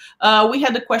individuals? We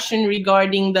had a question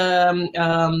regarding the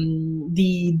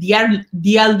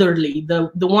elderly,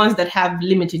 the ones that have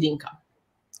limited income.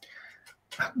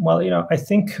 Well, I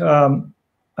think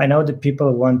I know that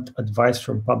people want advice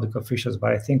from public officials,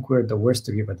 but I think we're the worst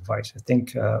to give advice. I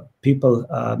think people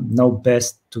know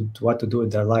best what to do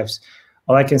with their lives.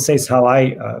 All I can say is how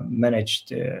I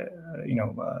managed,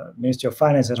 Ministry of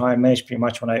Finance, and how I managed pretty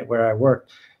much where I worked.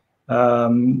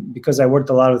 Because I worked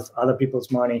a lot with other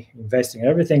people's money, investing and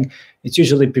everything. It's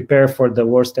usually prepare for the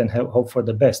worst and hope for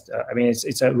the best. I mean,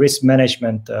 it's a risk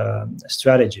management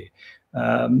strategy.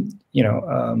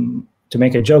 To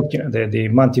make a joke, the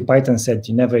Monty Python said,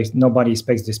 nobody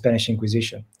expects the Spanish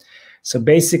Inquisition. So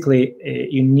basically,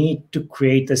 you need to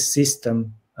create a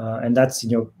system, and that's in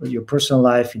your personal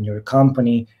life, in your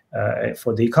company,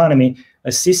 for the economy,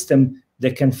 a system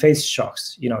that can face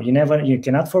shocks. You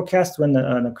cannot forecast when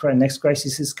the next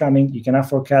crisis is coming. You cannot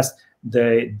forecast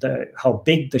how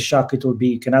big the shock it will be.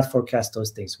 You cannot forecast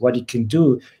those things. What you can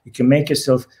do, you can make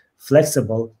yourself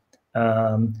flexible,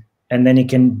 and then you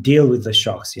can deal with the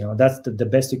shocks. That's the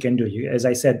best you can do. As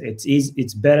I said,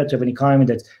 it's better to have an economy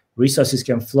that resources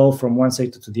can flow from one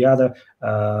sector to the other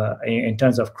in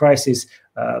terms of crisis.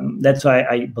 That's why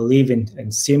I believe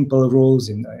in simple rules,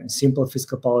 in simple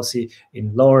fiscal policy,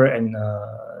 in lower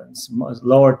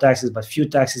taxes, but few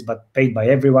taxes, but paid by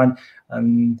everyone.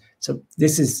 So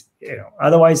this is,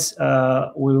 otherwise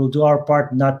we will do our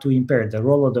part not to impair. The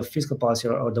role of the fiscal policy,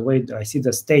 or the way I see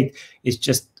the state, is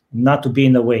just not to be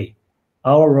in the way.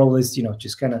 Our role is,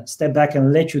 just kind of step back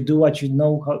and let you do what you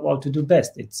know how to do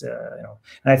best. It's, and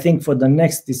I think for the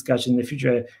next discussion in the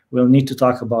future, we'll need to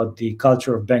talk about the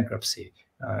culture of bankruptcy.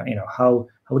 How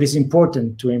it is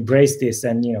important to embrace this,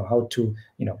 and how to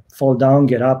fall down,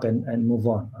 get up, and move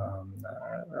on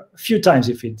a few times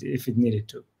if it needed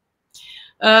to.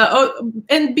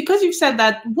 And because you've said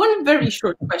that, one very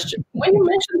short question. When you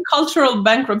mentioned cultural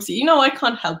bankruptcy, I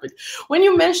can't help it. When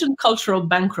you mentioned cultural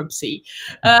bankruptcy,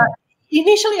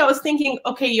 initially I was thinking,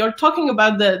 okay, you're talking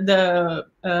about the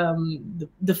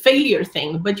failure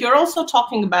thing, but you're also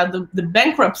talking about the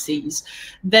bankruptcies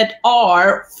that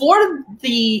are for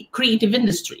the creative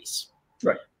industries.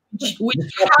 Right.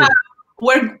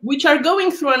 which are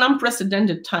going through an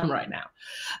unprecedented time right now.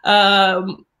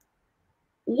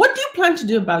 What do you plan to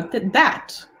do about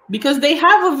that? Because they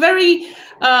have a very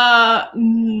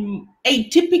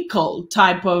atypical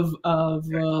type of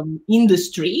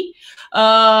industry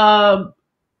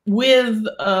with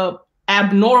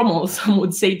abnormal, some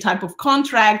would say, type of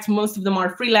contracts. Most of them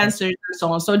are freelancers and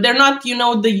so on. So they're not, you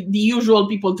know, the usual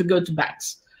people to go to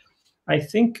banks. I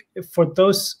think for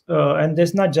those, and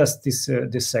there's not just this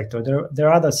sector. There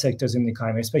are other sectors in the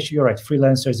economy, especially, you're right,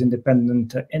 freelancers,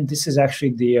 independent, and this is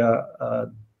actually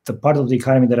the part of the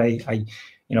economy that I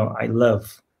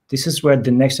love. This is where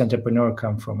the next entrepreneur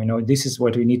come from. You know, this is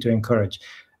what we need to encourage.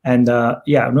 And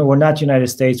yeah, no, we're not United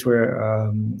States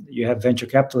where you have venture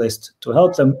capitalists to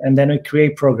help them, and then we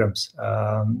create programs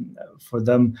for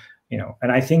them. You know,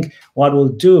 and I think what we'll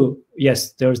do,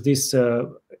 yes, there's this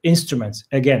instruments,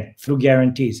 again, through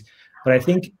guarantees. But I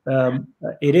think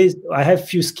it is, I have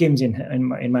few schemes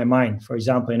in my mind, for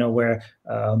example, you know, where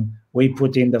we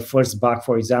put in the first buck,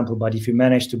 for example, but if you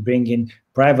manage to bring in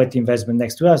private investment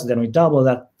next to us, then we double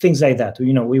that, things like that.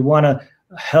 You know, we want to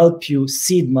help you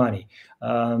seed money.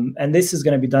 And this is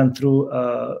going to be done through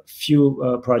a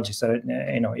few projects.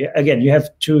 You know, again, you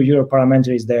have 2 Euro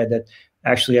parliamentaries there that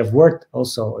actually have worked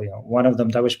also. You know, one of them,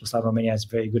 Bucharest, Romania, is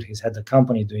very good. He's had the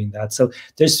company doing that. So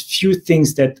there's few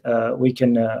things that we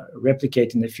can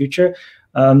replicate in the future.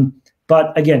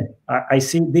 But again, I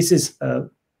see this is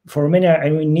for Romania,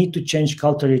 and we need to change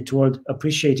culturally toward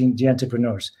appreciating the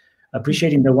entrepreneurs,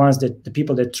 appreciating the ones that the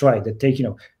people that try, that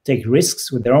take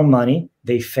risks with their own money,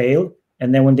 they fail.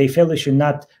 And then when they fail, they should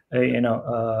not,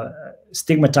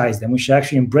 stigmatize them. We should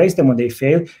actually embrace them when they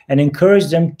fail and encourage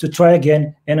them to try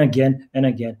again and again and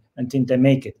again until they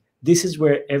make it. This is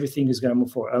where everything is going to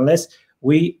move forward. Unless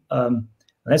we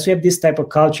have this type of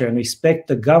culture and we expect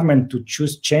the government to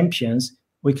choose champions,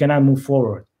 we cannot move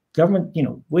forward. Government,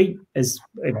 we as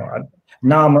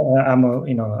now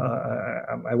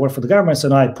I work for the government, so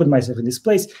now I put myself in this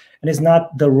place, and it's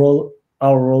not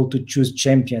our role to choose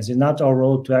champions. It's not our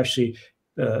role to actually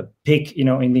pick,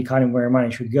 in the economy where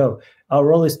money should go. Our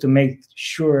role is to make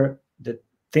sure that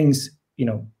things,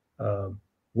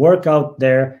 work out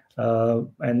there,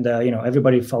 and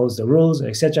everybody follows the rules,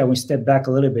 etc. We step back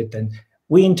a little bit, and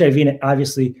we intervene,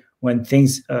 obviously, when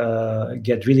things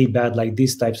get really bad, like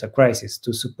these types of crises,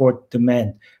 to support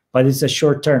demand. But it's a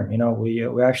short term. We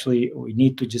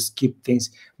need to just keep things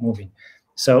moving.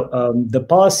 So the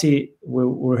policy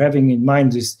we're having in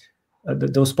mind is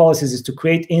those policies is to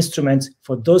create instruments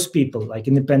for those people, like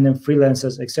independent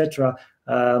freelancers, etc.,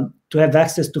 to have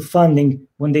access to funding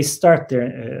when they start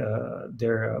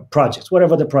their projects,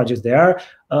 whatever the projects they are,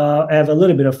 have a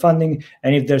little bit of funding.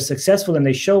 And if they're successful and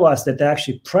they show us that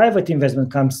actually private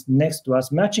investment comes next to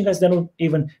us, matching us, then we'll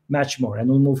even match more and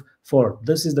we'll move forward.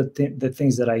 This is the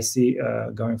things that I see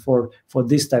going forward for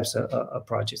these types of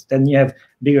projects. Then you have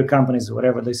bigger companies or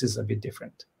whatever. This is a bit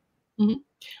different. Mm-hmm.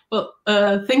 Well,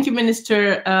 thank you,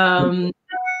 Minister.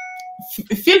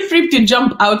 Feel free to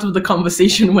jump out of the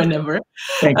conversation whenever.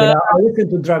 Thank you. I'll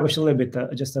listen to Dragos a little bit,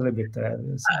 just a little bit.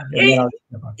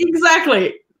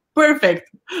 Exactly. Perfect.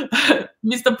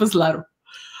 Mr. Păslaru.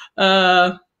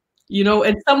 And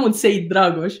some would say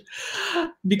Dragos,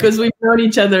 because we've known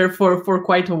each other for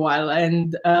quite a while.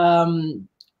 And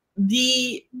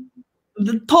the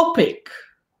topic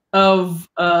of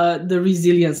the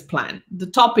resilience plan, the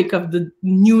topic of the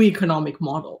new economic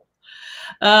model,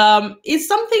 is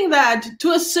something that,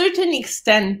 to a certain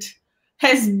extent,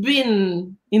 has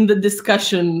been in the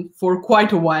discussion for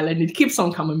quite a while, and it keeps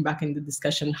on coming back in the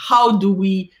discussion. How do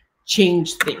we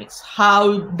change things?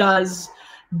 How does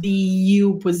the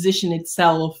EU position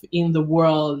itself in the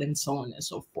world, and so on and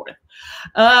so forth?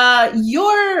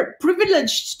 You're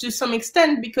privileged to some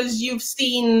extent because you've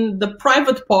seen the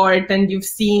private part and you've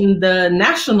seen the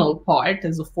national part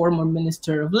as a former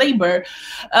Minister of Labour,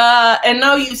 and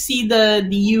now you see the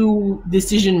EU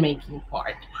decision-making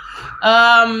part.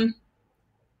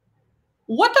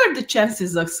 What are the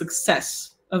chances of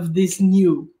success of this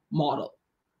new model?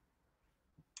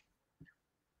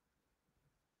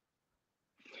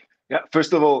 Yeah,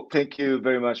 first of all, thank you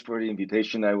very much for the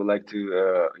invitation. I would like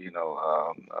to,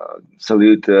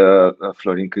 salute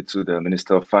Florin Câțu, the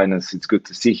Minister of Finance. It's good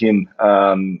to see him.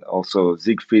 Also,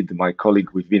 Siegfried, my colleague,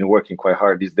 we've been working quite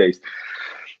hard these days.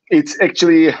 It's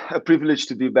actually a privilege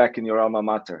to be back in your alma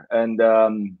mater. And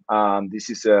this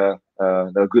is a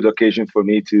good occasion for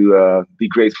me to be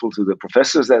grateful to the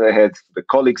professors that I had, the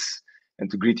colleagues,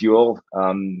 and to greet you all.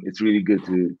 It's really good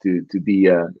to be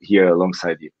here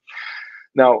alongside you.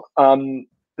 Now,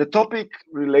 the topic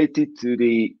related to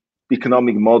the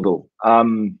economic model,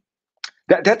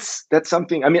 that's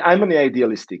something. I mean, I'm an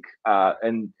idealistic,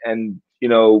 and you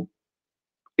know,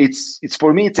 it's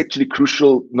for me, it's actually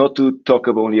crucial not to talk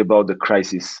only about the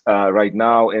crisis right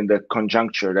now and the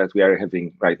conjuncture that we are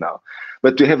having right now,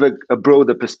 but to have a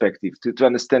broader perspective, to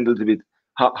understand a little bit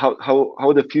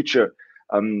how the future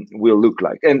will look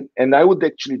like. And I would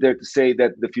actually dare to say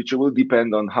that the future will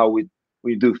depend on how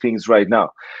we do things right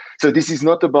now. So this is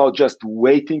not about just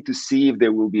waiting to see if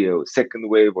there will be a second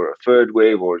wave or a third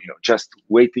wave, or just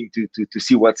waiting to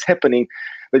see what's happening,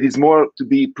 but it's more to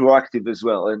be proactive as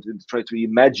well, and to try to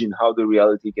imagine how the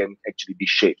reality can actually be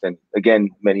shaped. And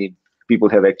again, many people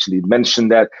have actually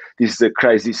mentioned that this is a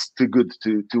crisis too good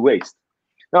to waste.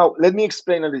 Now, let me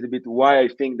explain a little bit why I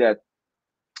think that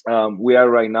we are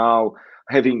right now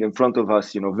having in front of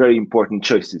us, very important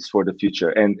choices for the future,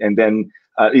 and then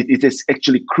it is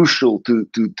actually crucial to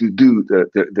do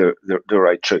the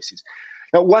right choices.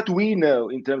 Now, what we know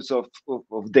in terms of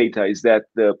data is that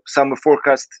the summer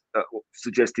forecast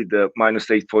suggested minus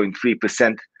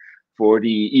 8.3% for the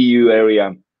EU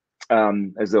area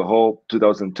as a whole,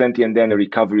 2020, and then a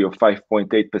recovery of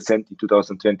 5.8% in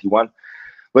 2021.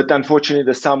 But unfortunately,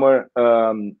 the summer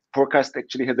forecast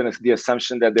actually had the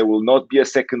assumption that there will not be a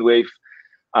second wave,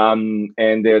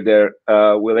 and there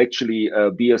will actually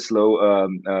be a slow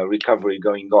recovery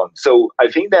going on. So I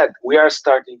think that we are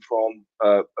starting from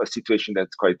a situation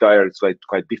that's quite dire, it's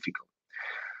quite difficult.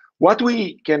 What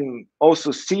we can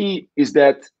also see is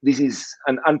that this is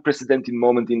an unprecedented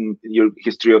moment in the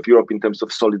history of Europe in terms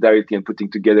of solidarity and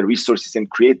putting together resources and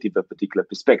creative a particular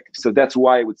perspective. So that's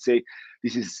why I would say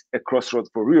this is a crossroads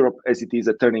for Europe, as it is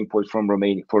a turning point for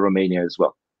Romania as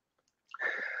well.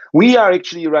 We are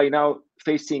actually right now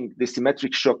facing the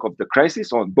symmetric shock of the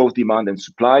crisis on both demand and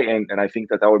supply, and I think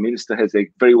that our minister has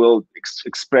very well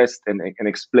expressed and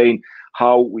explained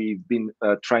how we've been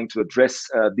trying to address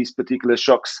these particular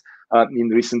shocks in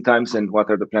recent times and what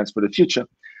are the plans for the future.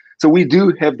 So we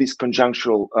do have this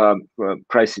conjunctural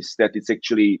crisis that it's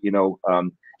actually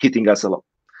hitting us a lot,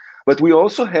 but we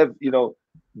also have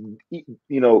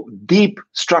deep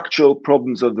structural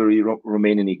problems of the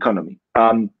Romanian economy.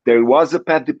 There was a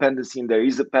path dependency, and there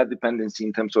is a path dependency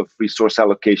in terms of resource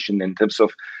allocation, in terms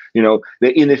of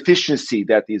the inefficiency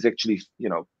that is actually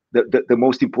the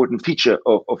most important feature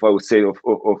of I would say of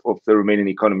the Romanian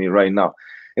economy right now.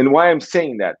 And why I'm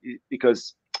saying that,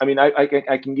 because I mean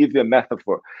I can give you a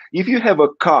metaphor. If you have a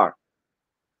car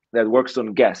that works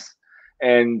on gas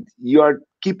and you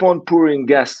keep on pouring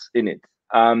gas in it,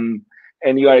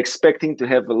 and you are expecting to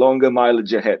have a longer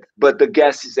mileage ahead, but the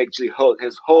gas is actually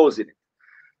has holes in it,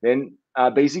 then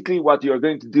basically what you are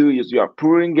going to do is you are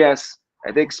pouring gas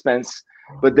at the expense,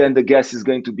 but then the gas is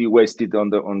going to be wasted on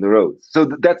the road. So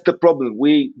that's the problem.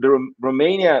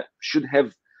 Romania should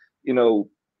have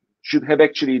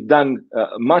actually done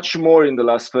much more in the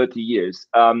last 30 years,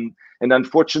 and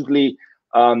unfortunately,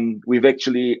 we've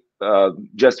actually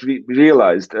just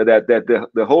realized that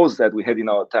the holes that we had in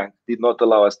our tank did not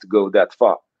allow us to go that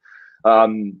far.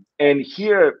 And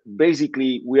here,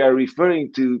 basically, we are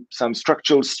referring to some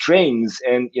structural strains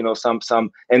and some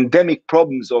endemic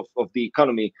problems of the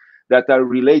economy that are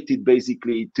related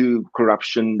basically to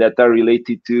corruption, that are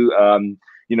related to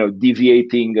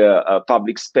deviating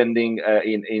public spending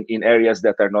in areas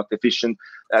that are not efficient,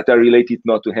 that are related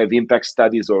not to have impact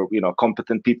studies or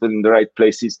competent people in the right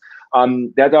places,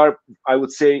 that are, I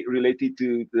would say, related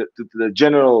to the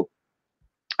general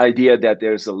idea that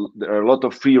there are a lot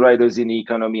of free riders in the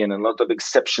economy and a lot of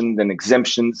exceptions and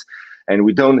exemptions, and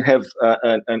we don't have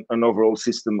an overall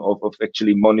system of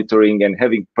actually monitoring and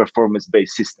having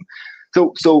performance-based system.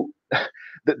 So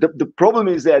the problem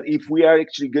is that if we are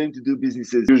actually going to do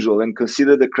business as usual and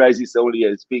consider the crisis only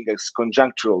as being a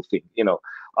conjunctural thing,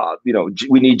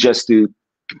 we need just to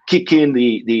kick in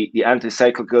the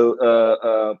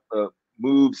anti-cyclical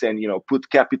moves and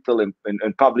put capital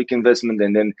and public investment,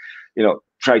 and then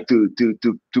try to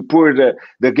pour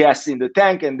the gas in the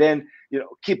tank, and then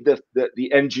keep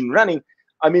the engine running.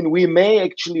 I mean, we may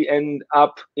actually end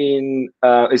up in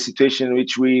a situation in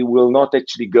which we will not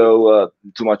actually go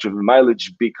too much of a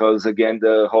mileage because, again,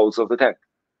 the holes of the tank.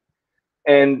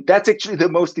 And that's actually the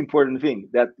most important thing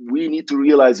that we need to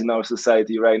realize in our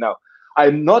society right now.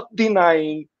 I'm not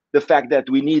denying the fact that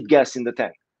we need gas in the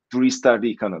tank to restart the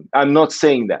economy. I'm not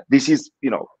saying that. This is,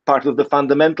 part of the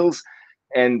fundamentals,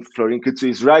 and Florin Câțu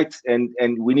is right, and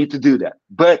we need to do that.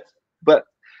 But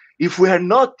if we are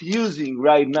not using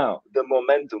right now the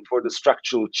momentum for the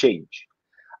structural change,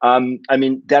 I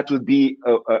mean, that would be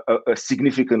a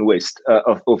significant waste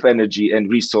of energy and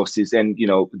resources, and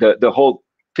the whole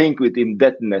thing with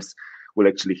indebtedness will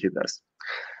actually hit us.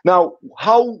 Now,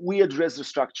 how we address the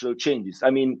structural changes?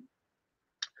 I mean,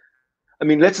 I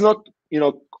mean, let's not,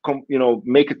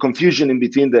 make a confusion in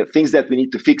between the things that we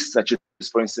need to fix, such as,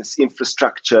 for instance,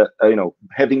 infrastructure,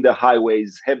 having the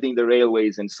highways, having the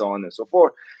railways, and so on and so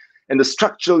forth, and the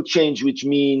structural change, which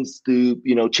means to,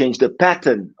 change the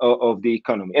pattern of the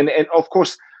economy. And of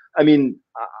course, I mean,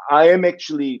 I am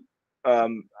actually,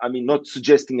 not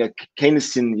suggesting a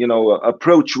Keynesian,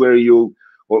 approach where you,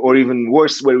 or even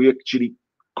worse, where we actually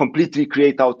completely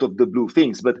create out of the blue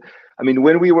things. But I mean,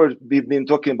 when we've been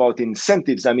talking about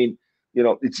incentives, I mean,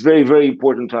 it's very, very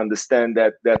important to understand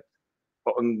that there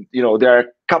are a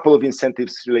couple of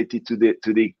incentives related to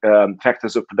the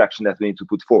factors of production that we need to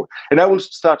put forward. And I will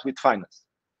start with finance.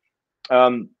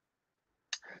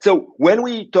 So when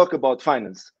we talk about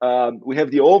finance, we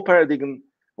have the old paradigm.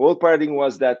 Old paradigm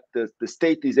was that the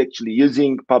state is actually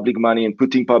using public money and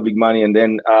putting public money, and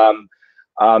then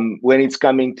when it's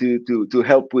coming to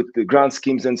help with the grant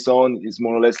schemes and so on, is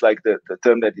more or less like the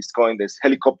term that is coined as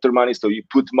helicopter money. So you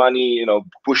put money,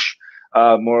 push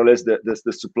more or less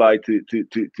the supply to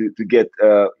get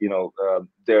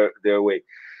their way.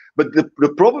 But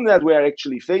the problem that we are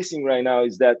actually facing right now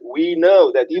is that we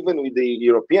know that even with the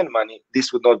European money,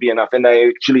 this would not be enough. And I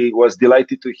actually was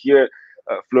delighted to hear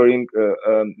Florin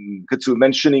Câțu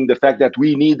mentioning the fact that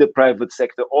we need the private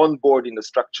sector on board in the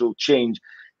structural change.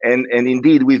 And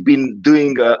indeed, we've been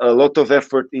doing a lot of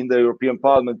effort in the European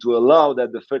Parliament to allow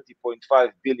that the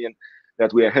 30.5 billion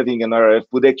that we are having in RRF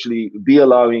would actually be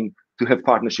allowing to have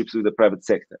partnerships with the private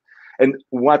sector. And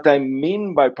what I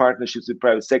mean by partnerships with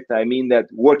private sector, I mean that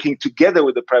working together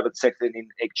with the private sector in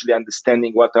actually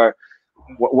understanding what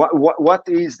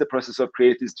is the process of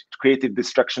creative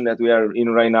destruction that we are in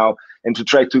right now, and to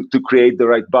try to create the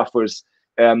right buffers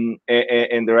and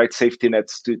the right safety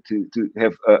nets to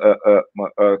have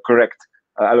a correct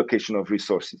allocation of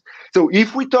resources. So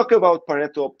if we talk about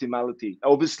Pareto optimality,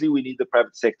 obviously we need the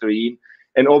private sector in,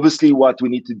 and obviously what we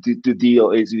need to do to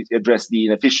deal is address the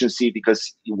inefficiency,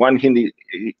 because one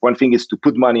thing is to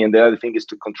put money and the other thing is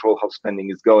to control how spending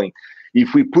is going.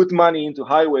 If we put money into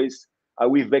highways,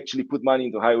 we've actually put money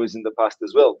into highways in the past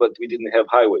as well, but we didn't have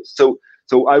highways. So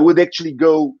I would actually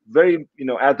go very,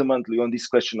 adamantly on this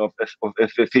question of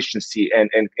efficiency and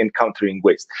countering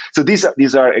waste. So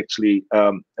these are actually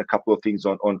a couple of things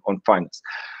on finance.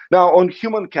 Now on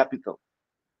human capital.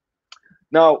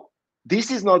 Now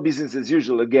this is not business as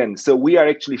usual again. So we are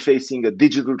actually facing a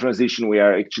digital transition. We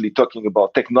are actually talking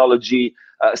about technology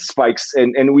spikes,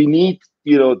 and we need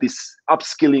this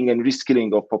upskilling and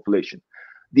reskilling of population.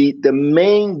 The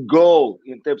main goal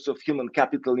in terms of human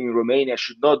capital in Romania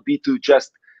should not be to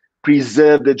just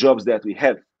preserve the jobs that we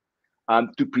have,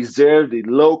 to preserve the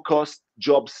low-cost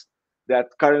jobs that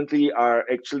currently are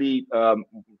actually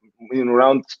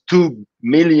around 2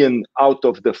 million out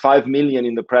of the 5 million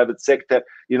in the private sector,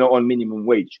 on minimum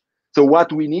wage. So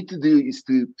what we need to do is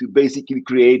to basically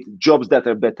create jobs that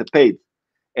are better paid,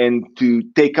 and to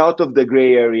take out of the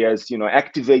gray areas,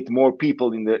 activate more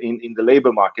people in the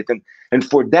labor market, and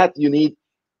for that you need,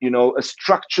 a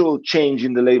structural change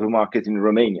in the labor market in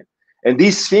Romania. And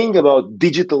this thing about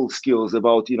digital skills,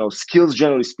 about skills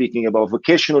generally speaking, about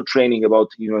vocational training, about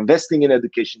investing in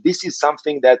education, this is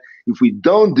something that if we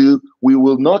don't do, we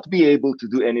will not be able to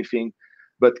do anything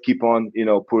but keep on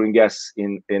pouring gas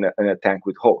in a tank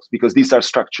with holes, because these are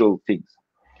structural things.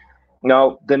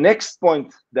 Now, the next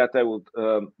point that I would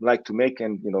like to make,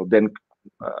 and then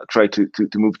try to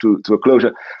move to a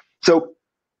closure. So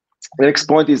the next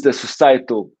point is the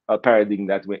societal paradigm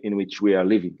in which we are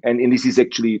living, and this is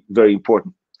actually very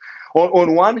important.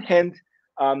 On one hand,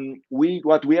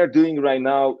 what we are doing right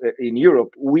now in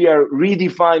Europe, we are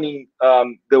redefining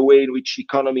the way in which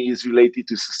economy is related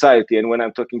to society. And when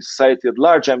I'm talking society at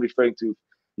large, I'm referring to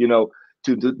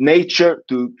to the nature,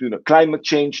 to climate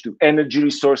change, to energy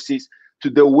resources, to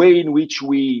the way in which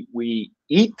we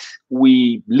eat,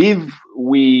 we live,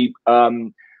 we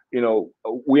are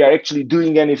actually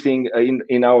doing anything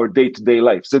in our day-to-day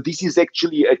life. So this is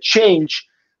actually a change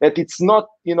that it's not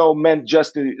meant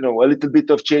just a little bit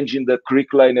of change in the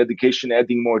curricula in education,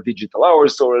 adding more digital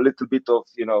hours, or a little bit of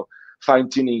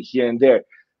fine-tuning here and there.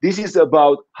 This is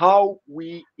about how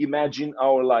we imagine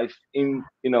our life in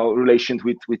relation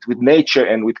with nature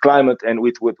and with climate and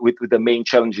with the main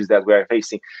challenges that we are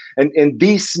facing. And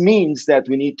this means that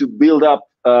we need to build up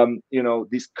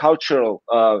this cultural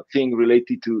thing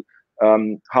related to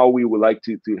how we would like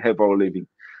to have our living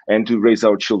and to raise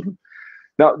our children.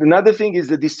 Now, another thing is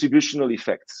the distributional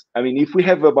effects. I mean, if we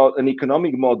have about an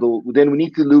economic model, then we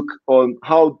need to look on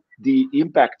how the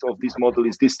impact of this model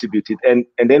is distributed. And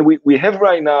then we have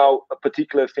right now a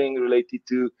particular thing related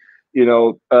to,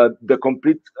 the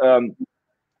complete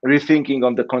rethinking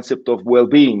on the concept of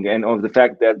well-being and of the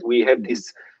fact that we have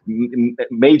this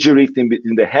major rift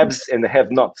between the haves and the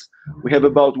have-nots. We have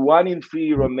about 1 in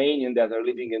 3 Romanians that are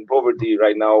living in poverty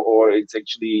right now, or it's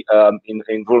actually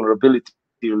in vulnerability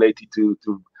related to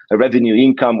a revenue,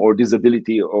 income, or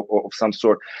disability of some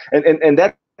sort. And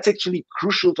that's actually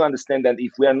crucial to understand that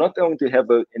if we are not going to have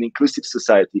an inclusive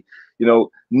society,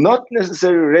 not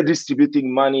necessarily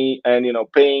redistributing money and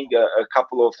paying a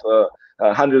couple of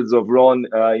hundreds of RON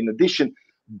in addition,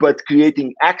 but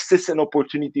creating access and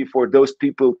opportunity for those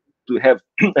people to have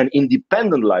an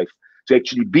independent life, to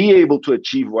actually be able to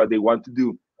achieve what they want to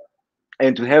do,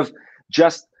 and to have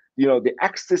just the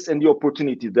access and the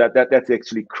opportunity that's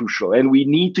actually crucial. And we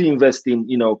need to invest in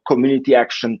community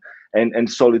action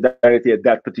and solidarity at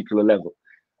that particular level.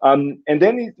 And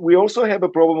then we also have a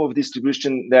problem of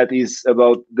distribution that is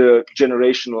about the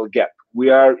generational gap. We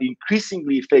are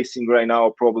increasingly facing right now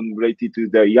a problem related to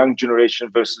the young generation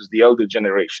versus the elder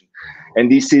generation. And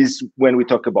this is when we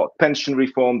talk about pension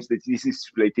reforms, that this is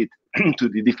related to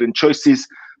the different choices,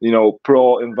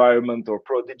 pro-environment or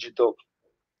pro-digital.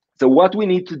 So what we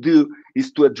need to do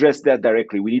is to address that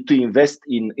directly. We need to invest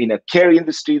in a care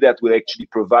industry that will actually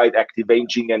provide active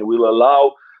aging and will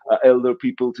allow elder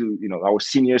people to, our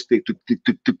seniors to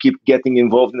keep getting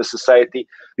involved in the society.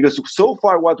 Because so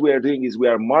far what we are doing is we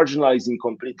are marginalizing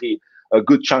completely a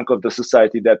good chunk of the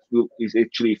society that is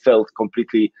actually felt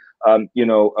completely,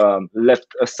 left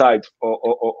aside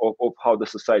of how the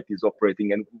society is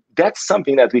operating. And that's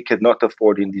something that we cannot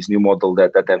afford in this new model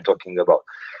that I'm talking about.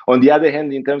 On the other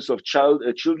hand, in terms of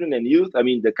children and youth,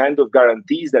 the kind of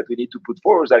guarantees that we need to put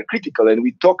forward are critical. And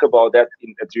we talk about that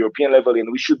at the European level,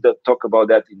 and we should talk about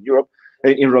that in Europe,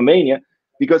 in Romania,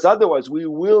 because otherwise we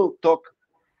will talk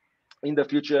in the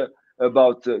future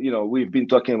about, we've been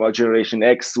talking about Generation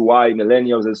X, Y,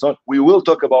 millennials, and so on. We will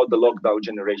talk about the lockdown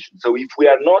generation. So if we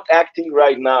are not acting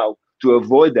right now to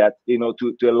avoid that,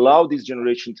 to allow this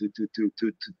generation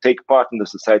to take part in the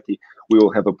society, we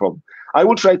will have a problem. I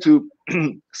will try to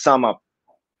sum up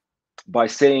by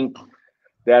saying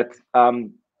that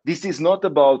this is not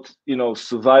about,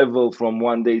 survival from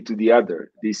one day to the other.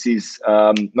 This is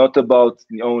not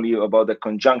only about the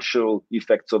conjunctural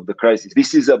effects of the crisis.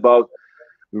 This is about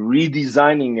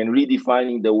redesigning and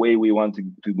redefining the way we want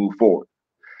to move forward.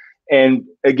 And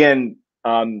again,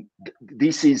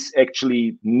 this is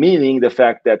actually meaning the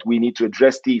fact that we need to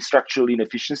address the structural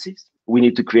inefficiencies. We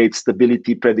need to create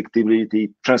stability,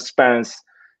 predictability, transparency,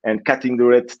 and cutting the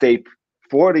red tape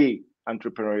for the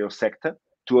entrepreneurial sector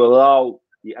to allow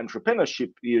the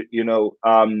entrepreneurship,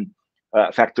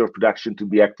 factor of production to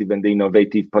be active and the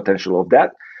innovative potential of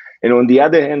that. And on the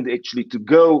other hand, actually to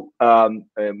go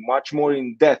much more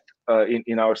in depth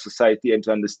in our society and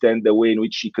to understand the way in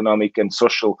which economic and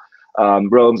social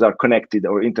realms are connected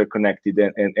or interconnected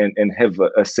and have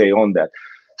a say on that.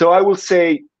 So I will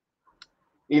say,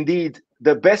 indeed,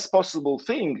 the best possible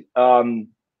thing,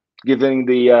 given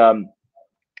the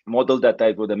model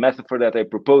or the metaphor that I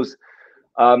propose,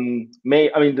 a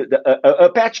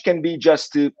patch can be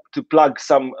just to plug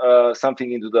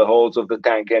something into the holes of the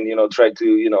tank and try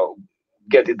to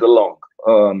get it along,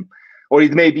 or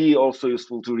it may be also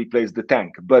useful to replace the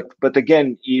tank. But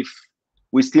again, if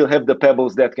we still have the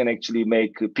pebbles that can actually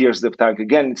pierce the tank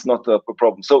again, it's not a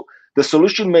problem. So the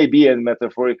solution may be, and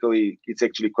metaphorically, it's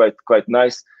actually quite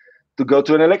nice to go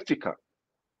to an electric car.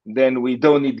 Then we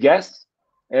don't need gas,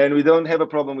 and we don't have a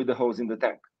problem with the holes in the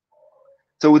tank.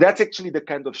 So that's actually the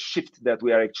kind of shift that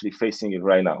we are actually facing in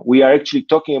right now. We are actually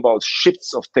talking about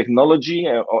shifts of technology,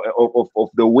 of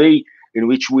the way in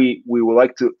which we would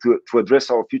like to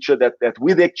address our future that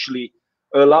would actually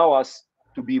allow us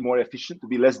to be more efficient, to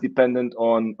be less dependent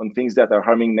on things that are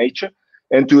harming nature,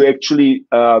 and to actually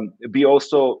be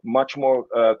also much more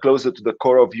closer to the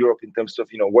core of Europe in terms of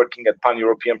working at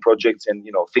pan-European projects and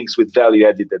things with value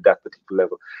added at that particular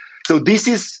level. So this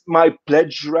is my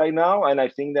pledge right now, and I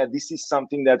think that this is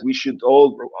something that we should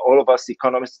all of us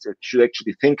economists should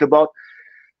actually think about,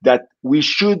 that we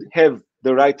should have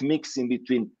the right mix in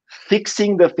between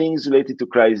fixing the things related to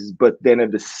crisis, but then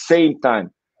at the same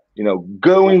time,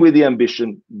 going with the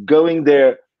ambition, going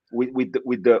there with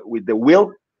the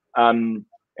will,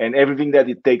 and everything that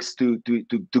it takes to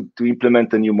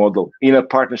implement a new model in a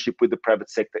partnership with the private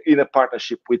sector, in a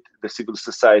partnership with the civil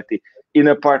society, in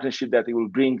a partnership that it will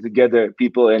bring together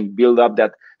people and build up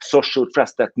that social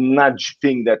trust, that nudge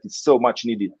thing that is so much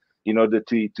needed in order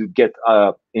to get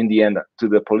in the end to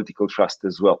the political trust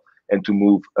as well, and to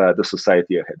move the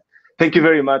society ahead. Thank you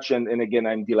very much, and again,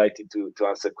 I'm delighted to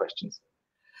answer questions.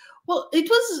 Well,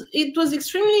 it was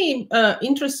extremely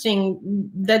interesting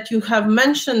that you have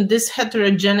mentioned this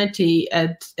heterogeneity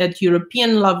at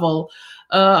European level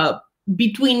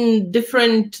between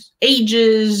different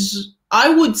ages. I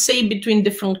would say between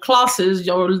different classes,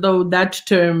 although that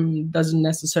term doesn't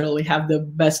necessarily have the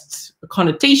best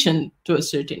connotation to a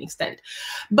certain extent.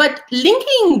 But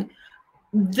linking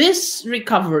this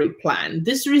recovery plan,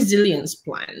 this resilience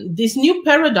plan, this new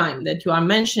paradigm that you are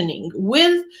mentioning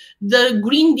with the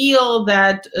Green Deal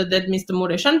that Mr.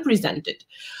 Mureșan presented,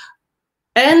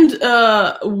 and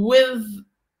with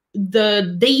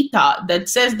the data that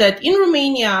says that in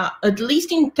Romania, at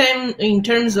least in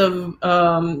terms of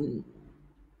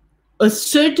a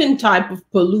certain type of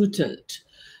pollutant,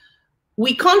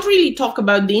 we can't really talk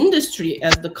about the industry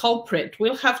as the culprit.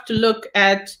 We'll have to look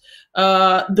at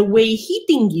the way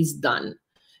heating is done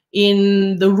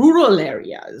in the rural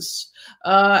areas,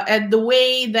 at the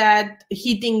way that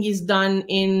heating is done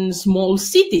in small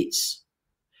cities,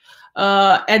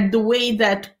 at the way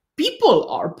that people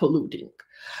are polluting.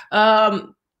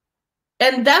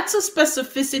 And that's a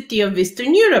specificity of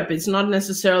Eastern Europe. It's not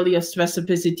necessarily a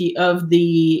specificity of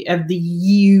the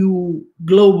EU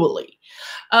globally.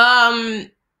 How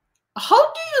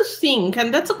do you think,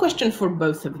 and that's a question for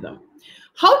both of them,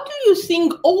 how do you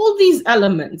think all these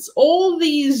elements, all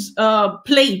these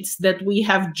plates that we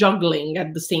have juggling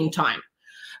at the same time,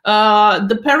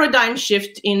 the paradigm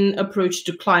shift in approach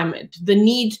to climate, the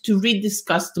need to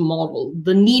rediscuss the model,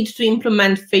 the need to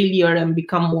implement failure and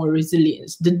become more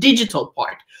resilient, the digital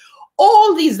part,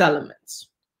 all these elements,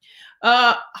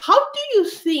 how do you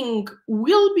think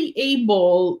we'll be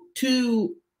able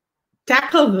to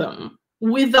tackle them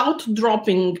without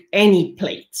dropping any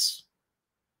plates?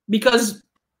 Because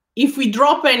if we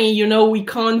drop any, you know, we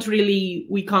can't really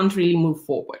move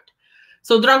forward.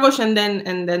 So Dragos and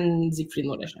then Siegfried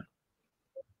Mureșan.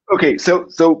 Okay,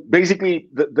 so basically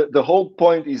the whole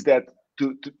point is that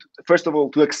to first of all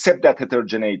to accept that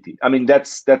heterogeneity. I mean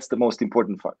that's the most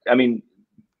important part. I mean,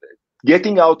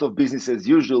 getting out of business as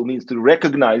usual means to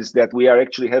recognize that we are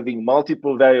actually having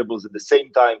multiple variables at the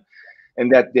same time,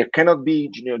 and that there cannot be,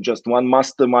 you know, just one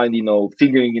mastermind, you know,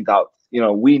 figuring it out. You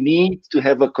know, we need to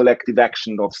have a collective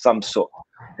action of some sort,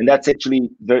 and that's actually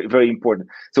very, very important.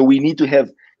 So we need to have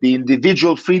the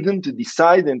individual freedom to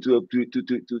decide and to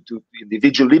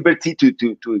individual liberty to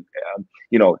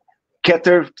you know,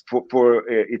 cater for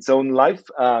its own life,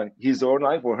 his own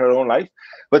life or her own life,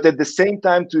 but at the same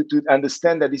time to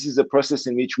understand that this is a process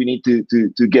in which we need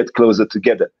to get closer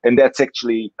together, and that's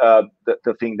actually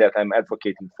the thing that I'm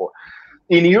advocating for.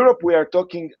 In Europe, we are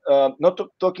talking not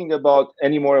talking about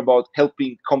anymore about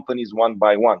helping companies one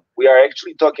by one. We are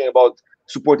actually talking about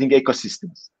supporting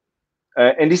ecosystems.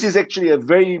 And this is actually a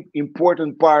very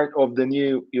important part of the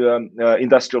new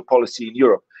industrial policy in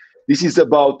Europe. This is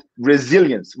about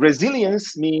resilience.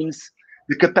 Resilience means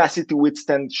the capacity to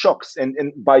withstand shocks, and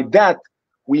by that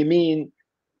we mean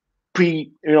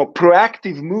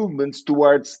proactive movements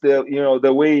towards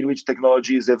the way in which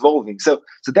technology is evolving. So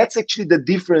that's actually the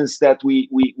difference that we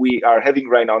are having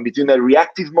right now between a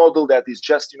reactive model that is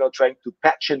just trying to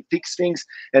patch and fix things,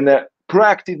 and a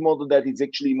proactive model that is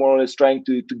actually more or less trying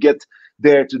to get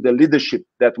there to the leadership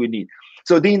that we need.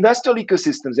 So the industrial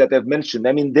ecosystems that I've mentioned,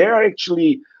 I mean, they are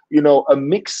actually a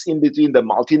mix in between the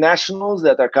multinationals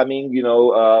that are coming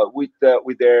with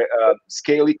their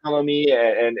scale economy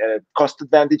and cost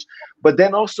advantage, but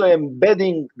then also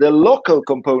embedding the local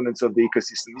components of the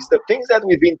ecosystem. It's the things that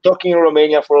we've been talking in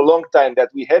Romania for a long time, that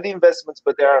we have investments,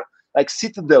 but they are like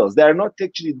citadels. They are not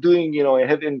actually doing,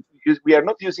 we are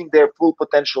not using their full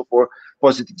potential for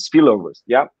positive spillovers.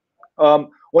 Yeah.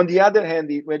 On the other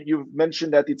hand, when you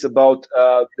mentioned that it's about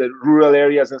the rural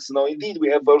areas and so on, indeed, we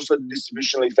have also a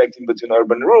distributional effect in between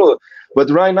urban and rural. But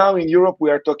right now in Europe, we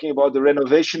are talking about the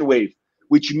renovation wave,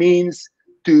 which means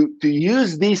to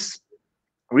use this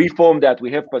reform that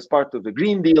we have as part of the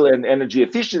Green Deal and energy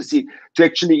efficiency to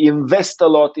actually invest a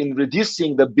lot in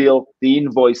reducing the bill, the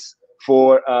invoice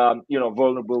for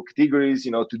vulnerable categories,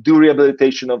 to do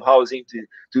rehabilitation of housing,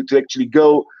 to actually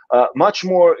go much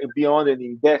more beyond and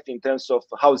in depth in terms of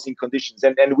housing conditions.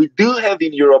 And we do have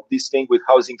in Europe this thing with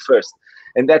housing first.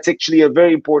 And that's actually a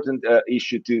very important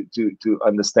issue to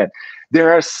understand.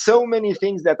 There are so many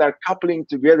things that are coupling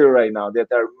together right now,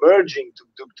 that are merging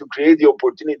to create the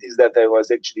opportunities that I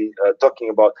was actually talking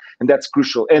about. And that's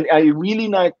crucial. And I really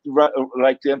like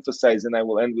to emphasize, and I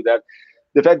will end with that,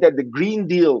 the fact that the Green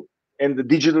Deal and the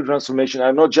digital transformation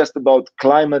are not just about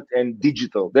climate and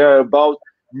digital. They are about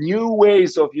new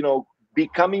ways of,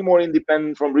 becoming more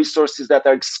independent from resources that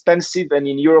are expensive, and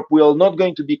in Europe we are not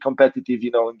going to be competitive,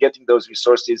 you know, in getting those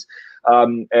resources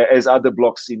as other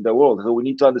blocks in the world. So we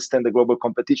need to understand the global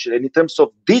competition. And in terms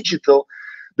of digital,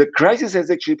 the crisis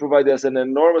has actually provided us an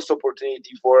enormous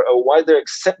opportunity for a wider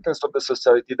acceptance of the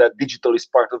society that digital is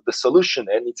part of the solution,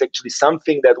 and it's actually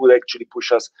something that will actually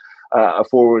push us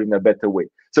forward in a better way.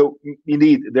 So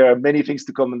indeed, there are many things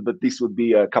to comment, but this would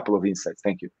be a couple of insights.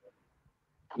 Thank you.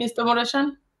 Mr.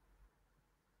 Mureșan?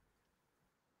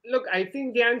 Look, I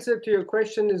think the answer to your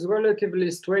question is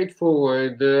relatively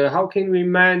straightforward. How can we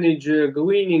manage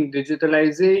greening,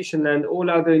 digitalization, and all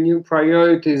other new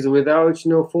priorities without, you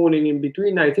know, falling in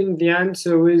between? I think the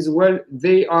answer is, well,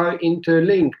 they are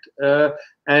interlinked,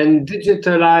 and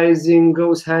digitalizing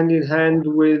goes hand in hand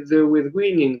with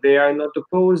greening. They are not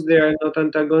opposed. They are not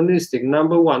antagonistic.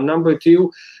 Number one. Number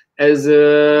two, as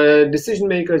decision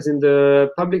makers in the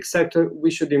public sector,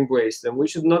 we should embrace them. We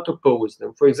should not oppose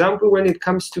them. For example, when it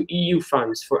comes to EU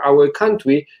funds for our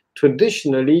country,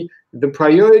 traditionally, the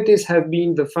priorities have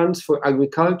been the funds for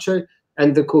agriculture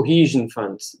and the cohesion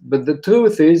funds. But the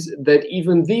truth is that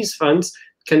even these funds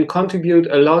can contribute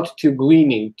a lot to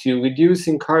greening, to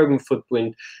reducing carbon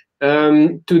footprint,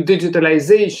 to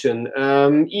digitalization,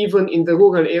 even in the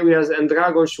rural areas, and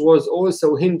Dragos was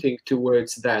also hinting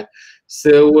towards that.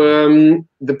 So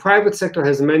the private sector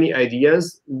has many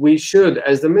ideas. We should,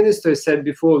 as the minister said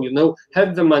before, you know,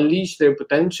 have them unleash their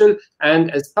potential.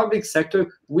 And as public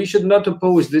sector, we should not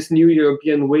oppose this new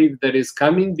European wave that is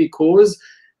coming, because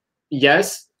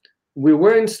yes, we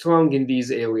weren't strong in these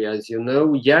areas, you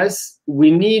know. Yes, we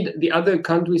need the other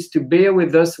countries to bear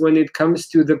with us when it comes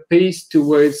to the pace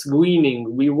towards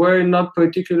greening. We were not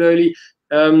particularly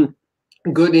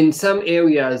good in some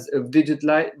areas of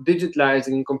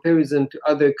digitalizing in comparison to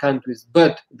other countries,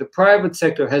 but the private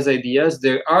sector has ideas,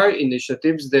 there are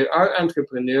initiatives, there are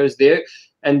entrepreneurs there,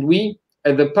 and we,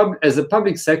 as a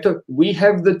public sector, we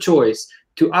have the choice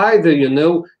to either, you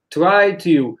know, try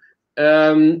to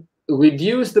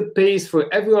reduce the pace for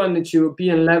everyone at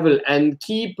European level and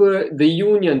keep the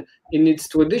Union in its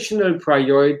traditional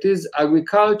priorities,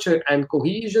 agriculture and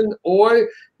cohesion, or,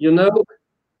 you know,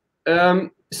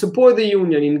 support the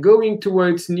Union in going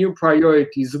towards new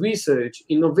priorities, research,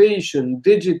 innovation,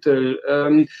 digital,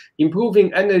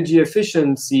 improving energy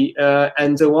efficiency,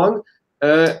 and so on.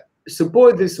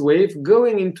 Support this wave,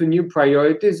 going into new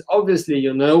priorities, obviously,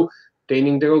 you know,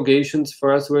 obtaining derogations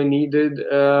for us where needed,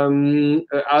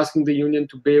 asking the Union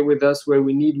to bear with us where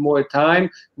we need more time.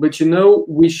 But, you know,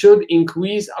 we should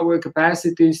increase our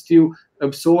capacities to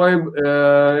absorb,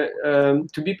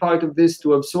 to be part of this,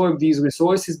 to absorb these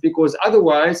resources, because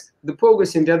otherwise the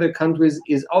progress in the other countries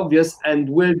is obvious and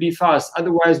will be fast.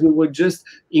 Otherwise, we would just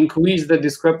increase the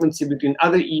discrepancy between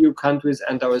other EU countries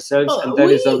and ourselves, and that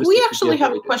is obviously we actually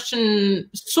have a question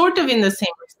sort of in the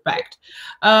same respect,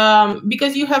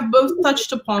 because you have both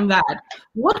touched upon that.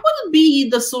 What would be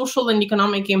the social and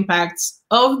economic impacts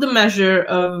of the measure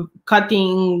of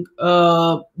cutting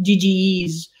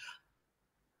GGEs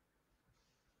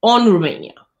on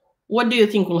Romania? What do you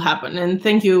think will happen? And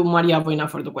thank you, Maria Voina,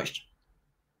 for the question.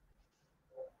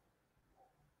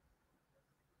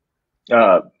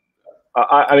 I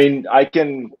mean, I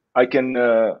can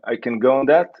go on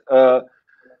that.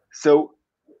 So,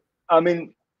 I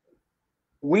mean,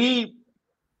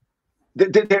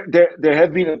 there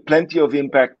have been plenty of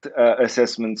impact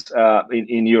assessments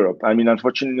in Europe. I mean,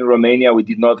 unfortunately, in Romania, we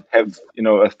did not have, you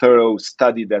know, a thorough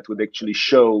study that would actually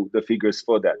show the figures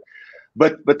for that.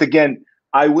 But again,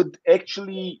 I would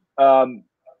actually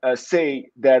say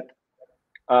that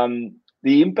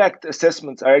the impact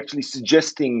assessments are actually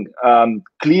suggesting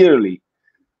clearly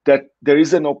that there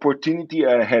is an opportunity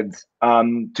ahead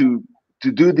to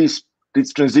do this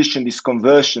transition, this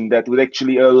conversion that would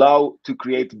actually allow to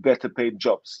create better paid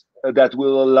jobs, that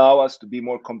will allow us to be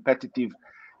more competitive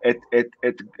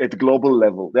at global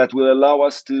level, that will allow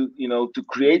us to, you know, to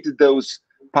create those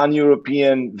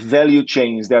pan-European value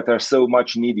chains that are so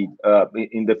much needed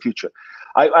in the future.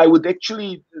 I would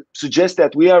actually suggest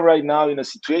that we are right now in a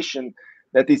situation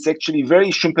that is actually very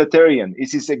Schumpeterian.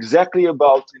 It is exactly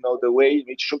about, you know, the way in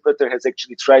which Schumpeter has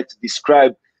actually tried to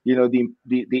describe, you know,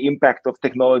 the impact of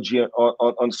technology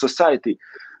on society.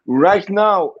 Right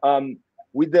now,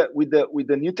 with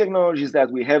the new technologies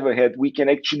that we have ahead, we can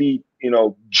actually, you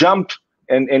know, jump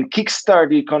and kickstart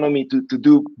the economy to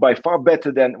do by far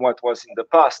better than what was in the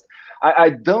past. I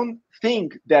don't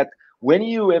think that when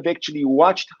you have actually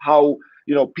watched how,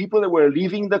 you know, people that were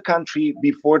leaving the country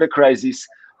before the crisis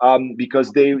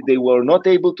because they were not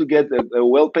able to get a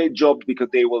well-paid job, because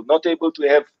they were not able to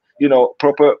have,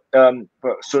 proper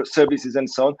services and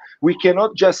so on, we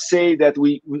cannot just say that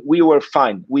we were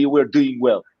fine, we were doing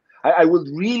well. I would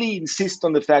really insist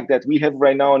on the fact that we have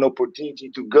right now an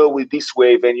opportunity to go with this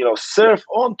wave and surf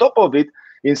on top of it,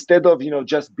 instead of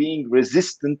just being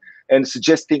resistant and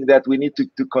suggesting that we need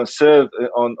to conserve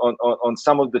on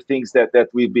some of the things that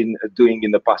we've been doing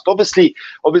in the past. Obviously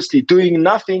doing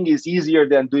nothing is easier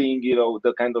than doing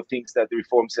the kind of things that the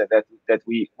reforms that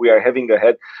we are having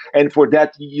ahead. And for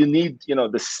that you need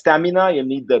the stamina, you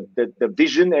need the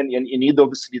vision, and you need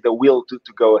obviously the will to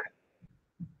go ahead.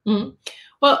 Mm-hmm.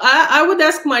 Well, I would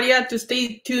ask Maria to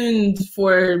stay tuned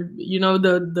for,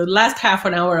 the last half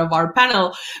an hour of our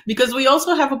panel, because we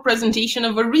also have a presentation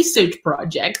of a research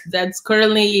project that's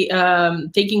currently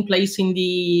taking place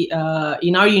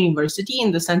in our university,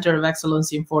 in the Center of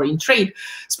Excellence in Foreign Trade,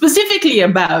 specifically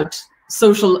about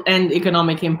social and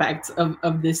economic impacts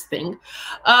of this thing.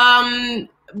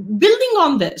 Building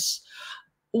on this,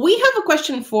 we have a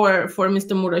question for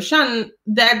Mr. Mureșan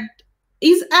that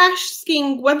is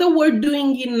asking whether we're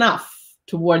doing enough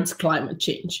towards climate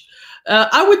change.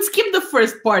 I would skip the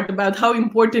first part about how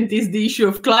important is the issue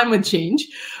of climate change,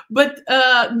 but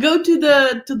go to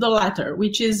the latter,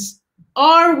 which is,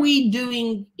 are we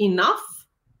doing enough,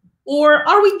 or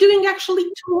are we doing actually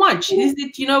too much? Is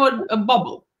it, a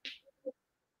bubble?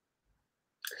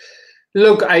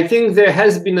 Look, I think there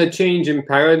has been a change in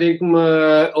paradigm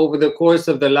over the course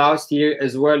of the last year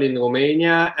as well in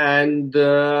Romania. And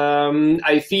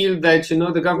I feel that,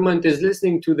 the government is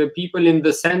listening to the people, in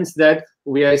the sense that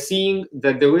we are seeing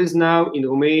that there is now in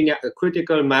Romania a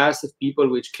critical mass of people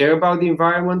which care about the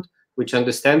environment, which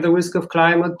understand the risk of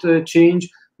climate change,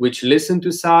 which listen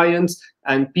to science,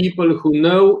 and people who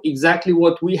know exactly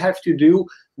what we have to do,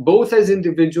 both as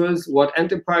individuals, what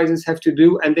enterprises have to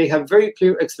do, and they have very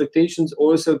clear expectations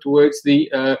also towards the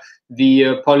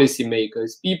policy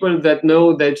makers. People that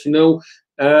know that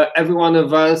every one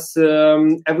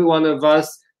of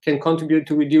us can contribute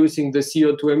to reducing the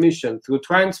CO2 emission through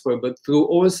transport, but through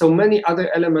also many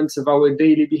other elements of our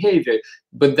daily behavior,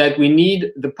 but that we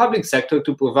need the public sector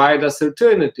to provide us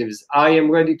alternatives. I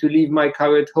am ready to leave my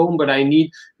car at home, but I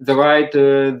need the right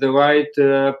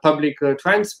public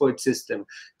transport system.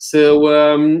 So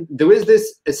there is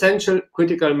this essential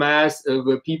critical mass of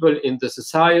people in the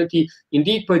society,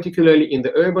 indeed particularly in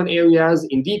the urban areas,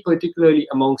 indeed particularly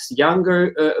amongst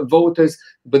younger voters,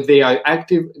 but they are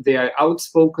active, they are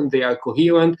outspoken, they are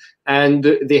coherent, and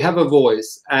they have a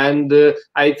voice. And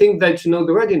I think that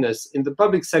the readiness in the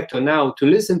public sector now to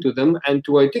listen to them and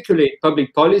to articulate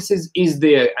public policies is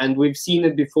there, and we've seen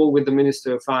it before with the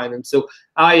Minister of Finance. So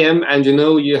I am, and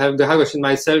you have the Harash and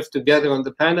myself together on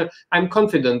the panel, I'm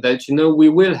confident that we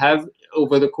will have,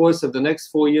 over the course of the next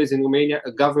 4 years in Romania,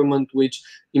 a government which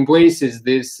embraces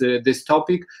this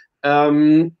topic.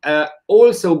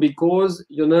 Also because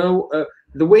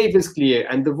the wave is clear,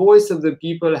 and the voice of the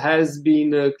people has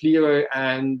been clearer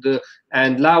and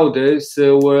louder.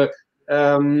 So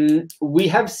we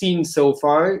have seen so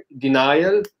far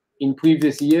denial in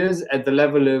previous years at the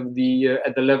level of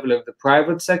the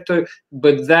private sector,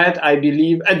 but that, I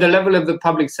believe, at the level of the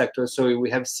public sector, sorry,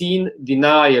 we have seen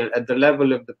denial at the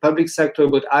level of the public sector,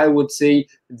 but I would say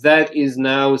that is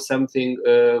now something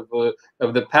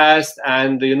of the past.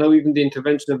 And even the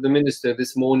intervention of the minister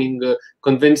this morning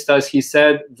convinced us. He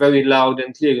said very loud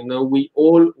and clear, we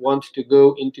all want to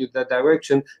go into that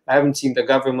direction. I haven't seen the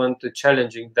government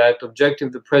challenging that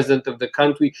objective. The president of the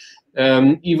country,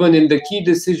 even in the key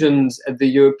decisions at the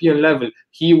European level,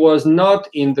 he was not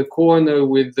in the corner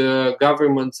with the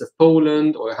governments of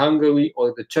Poland or Hungary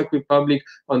or the Czech Republic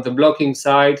on the blocking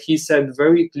side. He said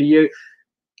very clear,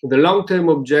 the long-term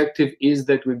objective is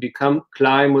that we become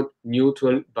climate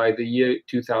neutral by the year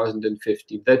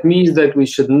 2050. That means that we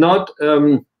should not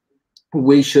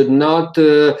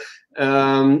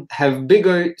have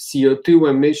bigger CO2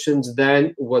 emissions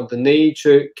than what the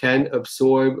nature can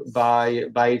absorb by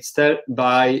itself.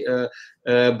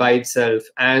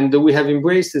 And we have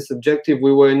embraced this objective.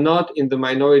 We were not in the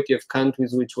minority of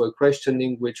countries which were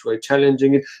questioning, which were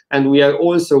challenging it, and we are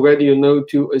also ready,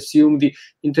 to assume the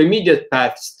intermediate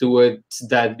paths towards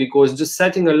that, because just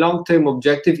setting a long-term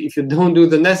objective, if you don't do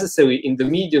the necessary in the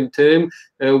medium term,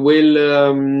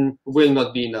 will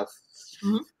not be enough.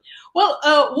 Mm-hmm. Well,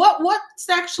 what's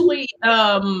actually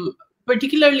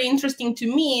particularly interesting to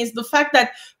me is the fact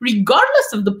that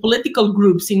regardless of the political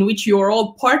groups in which you're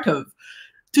all part of,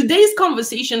 today's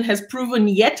conversation has proven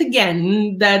yet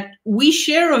again that we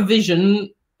share a vision,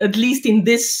 at least in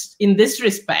this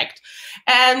respect.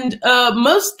 and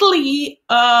mostly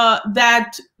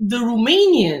that the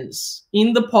Romanians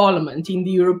in the parliament, in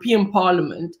the European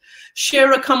Parliament,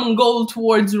 share a common goal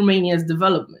towards Romania's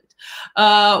development,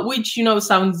 which, you know,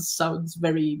 sounds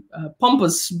very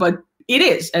pompous, but it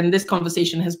is, and this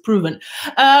conversation has proven.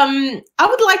 I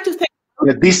would like to thank.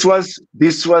 Yeah, this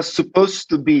was supposed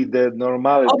to be the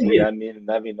normality. Obvious.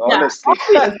 I mean, honestly,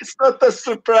 yeah, it's not a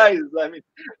surprise. I mean,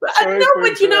 no,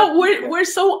 but you know, we're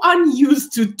so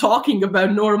unused to talking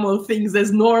about normal things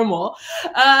as normal.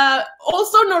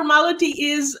 Also, normality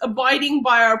is abiding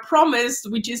by our promise,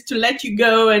 which is to let you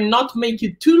go and not make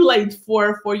you too late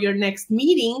for your next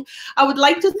meeting. I would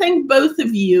like to thank both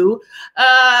of you.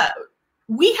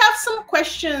 We have some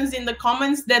questions in the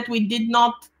comments that we did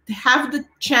not have the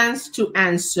chance to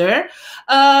answer.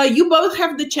 You both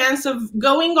have the chance of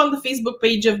going on the Facebook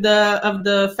page of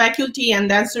the faculty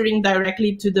and answering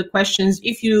directly to the questions.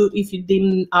 If you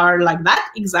deem are like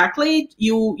that, exactly,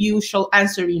 you shall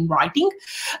answer in writing.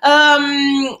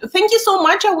 Thank you so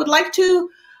much. I would like to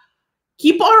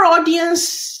keep our audience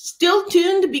still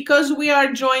tuned, because we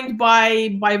are joined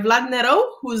by Vlad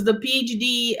Nero, who's the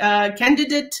PhD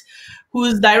candidate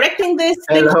who's directing this.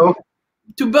 Hello.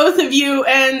 To both of you,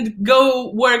 and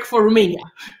go work for Romania.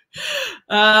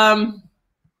 Vlad,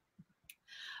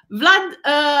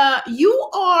 you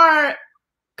are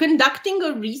conducting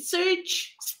a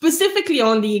research specifically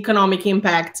on the economic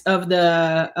impact of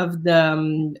the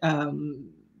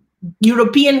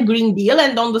European Green Deal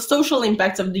and on the social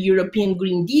impacts of the European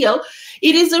Green Deal.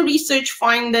 It is a research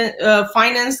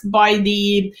financed by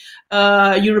the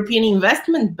European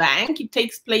Investment Bank. It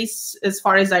takes place, as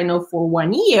far as I know, for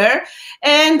 1 year.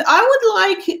 And I would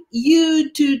like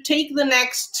you to take the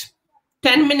next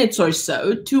 10 minutes or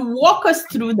so to walk us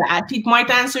through that. It might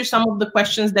answer some of the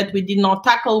questions that we did not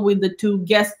tackle with the two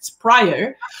guests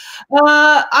prior.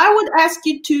 I would ask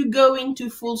you to go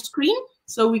into full screen,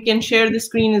 so we can share the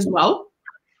screen as well.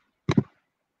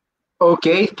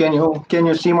 Okay, can you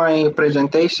see my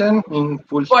presentation in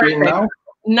full screen now?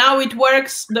 Now it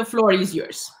works. The floor is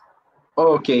yours.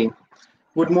 Okay.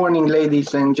 Good morning,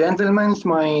 ladies and gentlemen.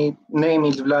 My name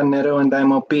is Vlad Nero, and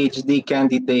I'm a PhD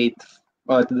candidate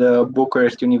at the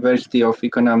Bucharest University of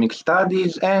Economic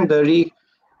Studies and a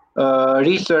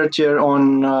researcher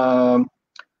on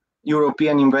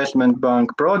European Investment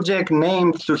Bank project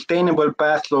named Sustainable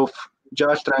Path of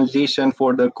Just Transition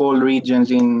for the Coal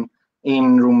Regions in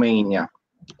Romania.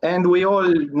 And we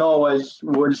all know, as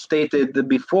was stated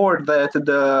before, that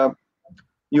the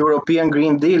European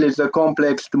Green Deal is a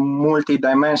complex,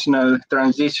 multidimensional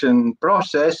transition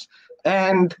process.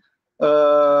 And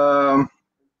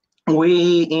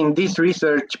we, in this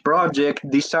research project,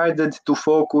 decided to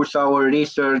focus our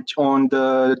research on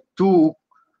the two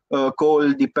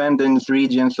coal-dependent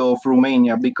regions of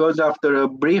Romania, because after a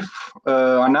brief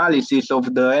analysis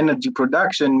of the energy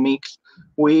production mix,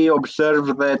 we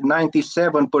observed that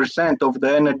 97% of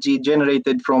the energy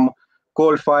generated from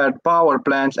coal-fired power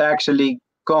plants actually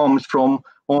comes from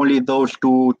only those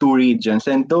two regions.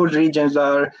 And those regions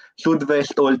are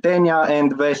Sud-Vest Oltenia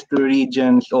and West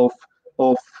regions of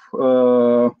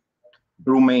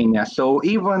Romania. So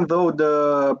even though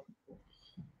the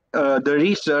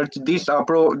research, this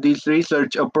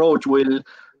research approach will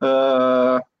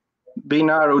be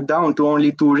narrowed down to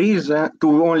only two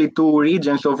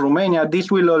regions of Romania,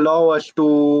 this will allow us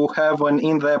to have an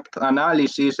in-depth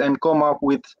analysis and come up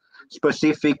with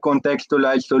specific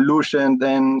contextualized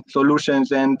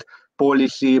solutions and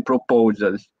policy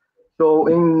proposals. So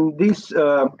in this,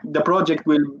 the project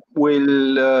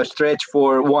will stretch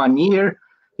for 1 year.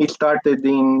 It started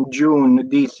in June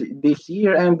this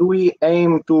year, and we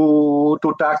aim to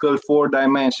tackle 4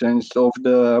 dimensions of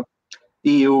the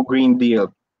EU Green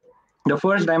Deal. The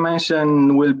first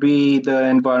dimension will be the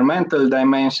environmental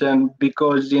dimension,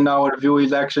 because in our view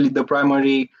is actually the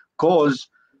primary cause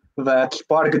that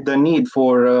sparked the need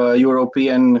for a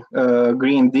European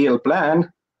Green Deal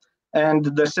plan. And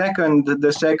the second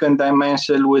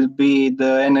dimension will be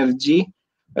the energy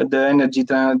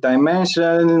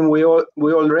dimension. We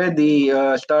already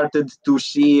started to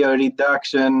see a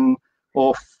reduction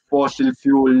of fossil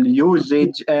fuel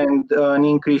usage and an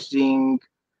increasing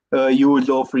use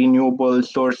of renewable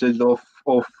sources of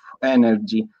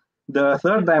energy. The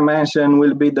third dimension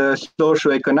will be the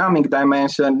socio-economic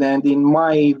dimension, and in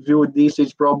my view, this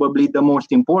is probably the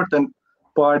most important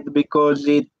part, because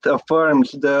it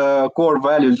affirms the core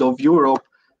values of Europe,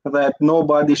 that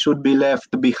nobody should be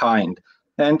left behind.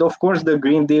 And of course, the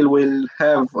Green Deal will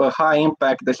have a high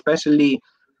impact, especially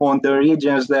on the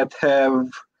regions that have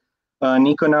an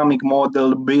economic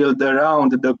model built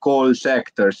around the coal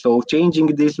sector. So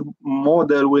changing this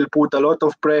model will put a lot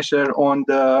of pressure on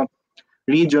the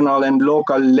regional and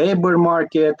local labor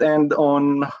market and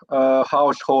on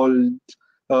household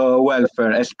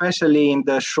welfare, especially in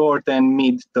the short and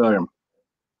mid-term.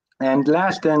 And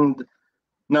last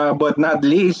but not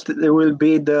least, there will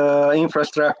be the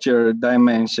infrastructure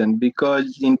dimension,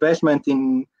 because investment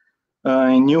in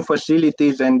new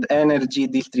facilities and energy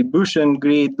distribution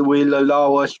grid will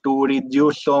allow us to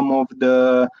reduce some of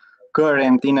the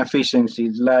current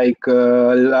inefficiencies, like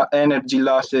energy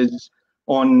losses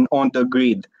on the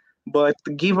grid. But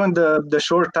given the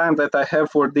short time that I have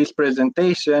for this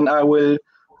presentation, I will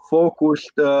focus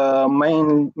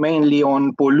mainly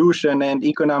on pollution and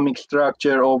economic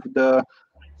structure of the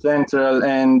Central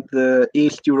and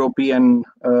East European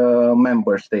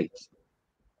member states.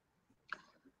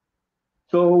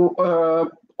 So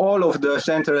all of the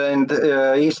Central and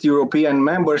East European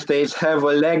member states have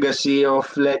a legacy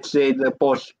of, let's say, the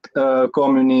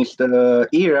post-communist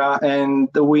era, and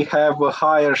we have a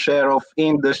higher share of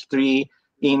industry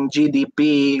in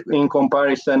GDP in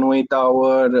comparison with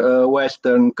our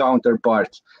Western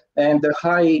counterparts. And the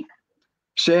high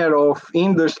share of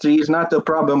industry is not a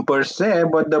problem per se,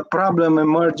 but the problem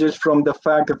emerges from the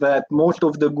fact that most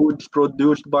of the goods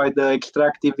produced by the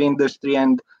extractive industry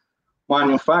and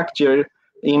manufacture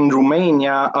in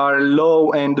Romania are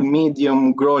low and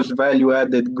medium gross value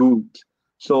added goods.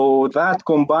 So that,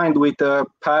 combined with a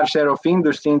higher share of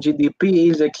industry in GDP,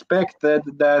 is expected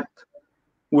that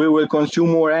we will consume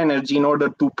more energy in order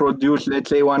to produce, let's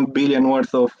say, 1 billion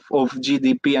worth of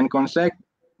GDP, and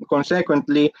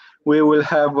consequently, we will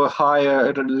have a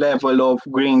higher level of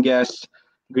green gas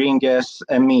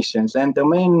emissions. And the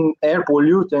main air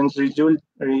pollutants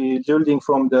resulting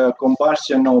from the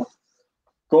combustion of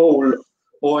coal,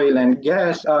 oil, and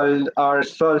gas are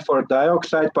sulfur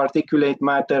dioxide, particulate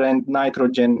matter, and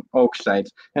nitrogen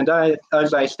oxides. And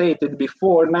as I stated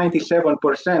before,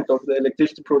 97% of the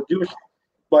electricity produced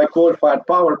by coal-fired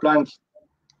power plants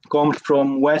comes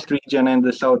from West region and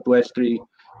the Southwest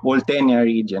Oltenia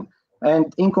region.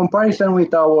 And in comparison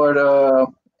with our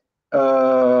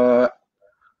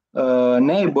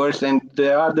neighbors and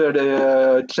the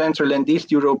other Central and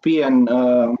East European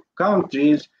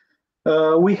countries,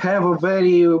 we have a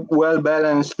very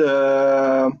well-balanced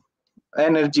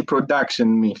energy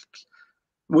production mix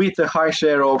with a high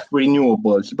share of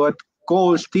renewables. But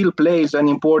coal still plays an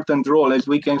important role. As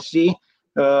we can see,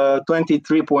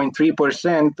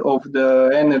 23.3% of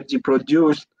the energy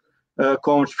produced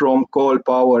comes from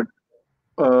coal-fired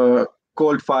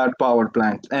power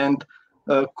plants. And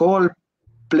coal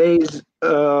plays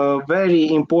a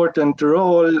very important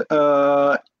role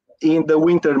in the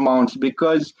winter months,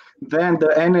 because then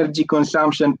the energy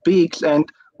consumption peaks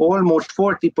and almost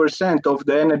 40% of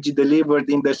the energy delivered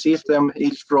in the system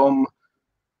is from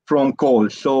coal.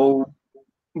 So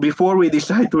before we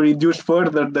decide to reduce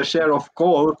further the share of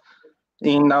coal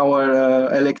in our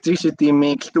electricity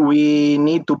mix, we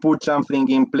need to put something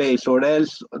in place, or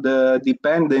else the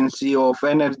dependency of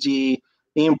energy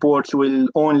imports will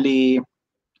only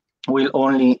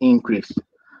increase.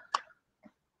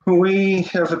 We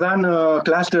have done a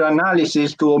cluster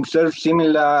analysis to observe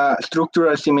similar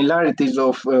structural similarities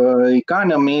of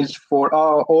economies for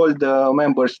all the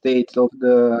member states of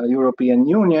the European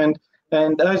Union.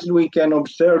 And as we can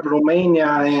observe, Romania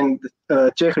and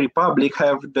Czech Republic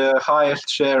have the highest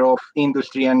share of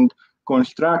industry and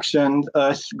construction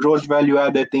as gross value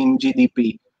added in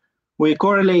GDP. We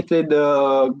correlated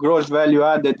gross value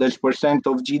added as percent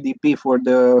of GDP for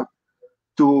the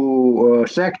two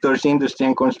sectors, industry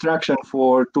and construction,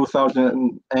 for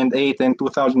 2008 and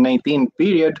 2018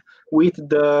 period with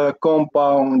the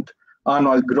compound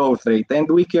annual growth rate.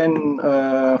 And we can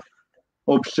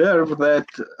observe that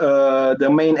the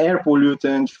main air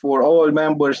pollutants for all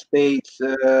member states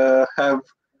have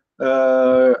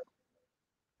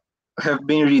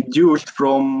been reduced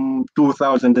from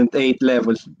 2008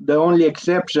 levels. The only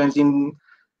exceptions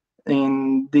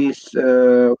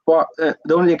the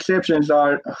only exceptions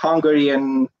are Hungary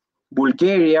and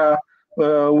Bulgaria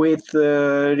with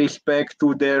respect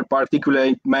to their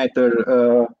particulate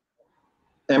matter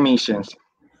emissions.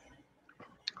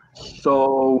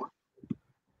 So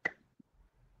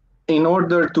in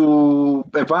order to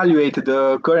evaluate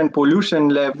the current pollution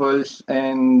levels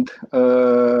and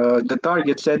the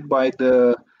targets set by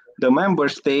the member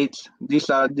states, these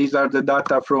are the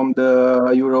data from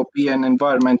the European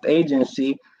Environment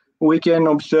Agency, we can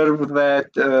observe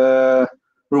that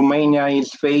Romania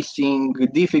is facing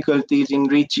difficulties in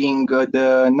reaching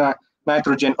the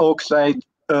nitrogen oxide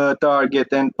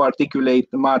target and particulate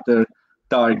matter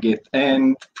target.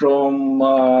 And from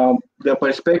the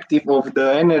perspective of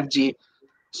the energy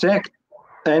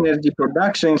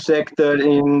production sector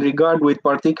in regard with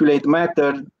particulate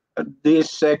matter, this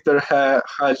sector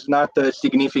has not a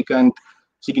significant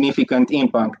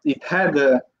impact. It had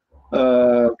a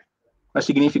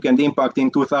significant impact in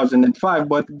 2005,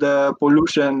 but the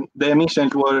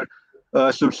emissions were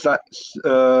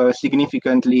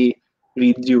significantly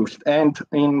reduced. And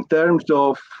in terms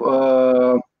of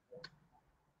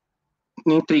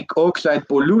nitric oxide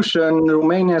pollution,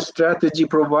 Romania's strategy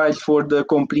provides for the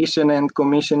completion and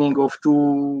commissioning of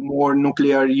 2 more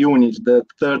nuclear units, the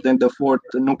 3rd and the 4th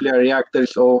nuclear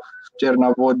reactors of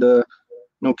Cernavoda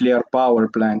nuclear power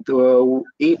plant,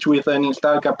 each with an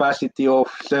installed capacity of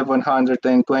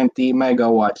 720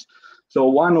 megawatts. So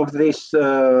one of these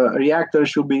reactors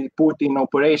should be put in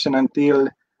operation until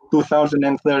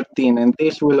 2013, and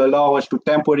this will allow us to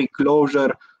temporary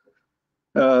closure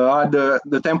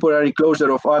the temporary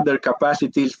closure of other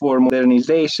capacities for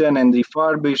modernization and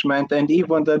refurbishment, and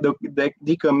even the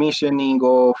decommissioning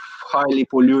of highly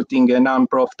polluting and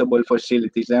unprofitable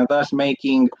facilities, and thus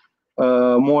making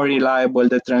more reliable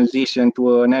the transition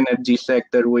to an energy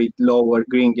sector with lower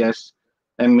green gas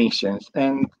emissions.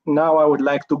 And now I would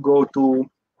like to go to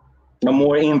a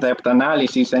more in-depth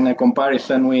analysis and a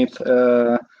comparison with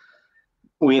the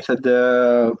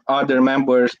other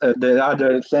members, the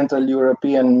other Central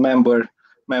European member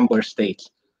states.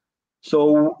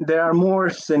 So there are more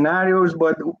scenarios,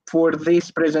 but for this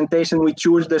presentation, we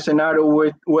choose the scenario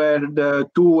where the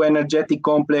 2 energetic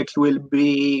complex will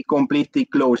be completely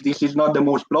closed. This is not the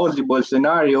most plausible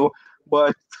scenario,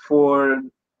 but for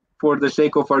the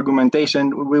sake of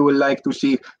argumentation, we would like to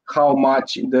see how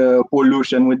much the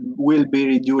pollution will be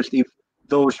reduced if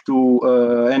those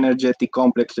 2 energetic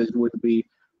complexes would be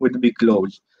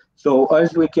closed. So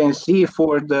as we can see,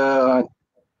 for the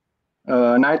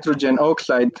nitrogen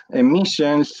oxide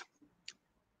emissions,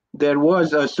 there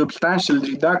was a substantial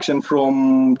reduction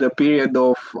from the period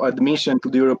of admission to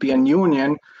the European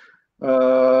Union,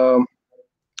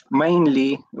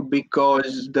 mainly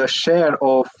because the share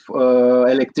of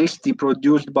electricity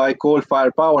produced by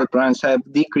coal-fired power plants have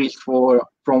decreased from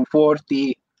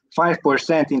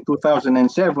 45% in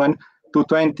 2007 to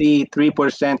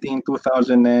 23% in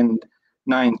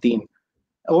 2019.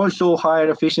 Also, higher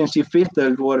efficiency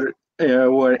filters were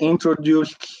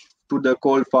introduced to the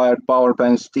coal-fired power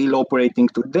plants still operating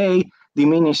today,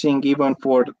 diminishing even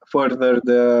further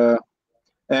the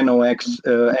NOx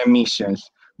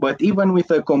emissions. But even with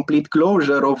a complete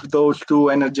closure of those 2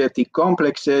 energetic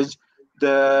complexes,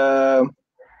 the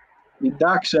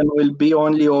reduction will be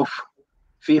only of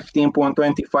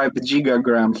 15.25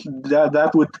 gigagrams.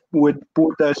 That would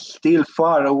put us still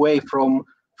far away from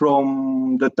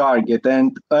the target.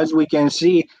 And as we can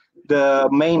see, the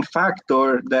main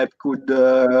factor that could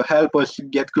help us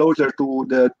get closer to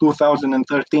the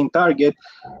 2013 target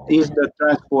is the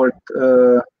transport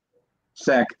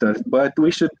sector. But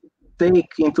we should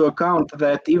take into account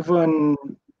that even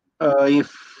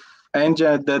if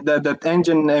that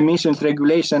engine emissions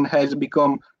regulation has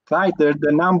become tighter,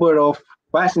 the number of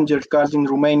passenger cars in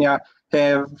Romania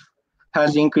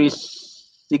has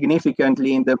increased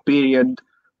significantly in the period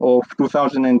of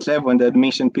 2007, the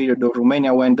admission period of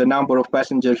Romania, when the number of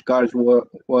passenger cars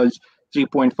was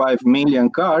 3.5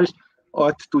 million cars.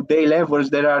 At today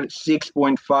levels, there are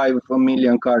 6.5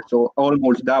 million cars, so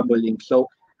almost doubling. So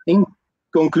in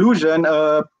conclusion,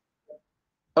 a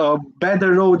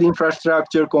better road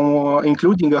infrastructure,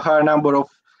 including a higher number of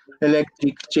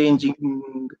electric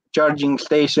charging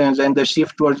stations, and the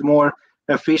shift towards more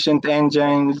efficient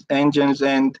engines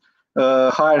and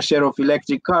higher share of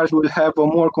electric cars will have a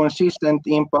more consistent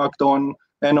impact on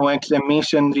NOx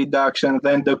emission reduction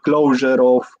than the closure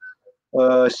of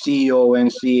CO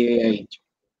and CAH.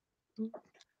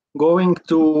 Going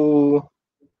to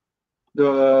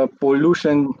the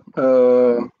pollution,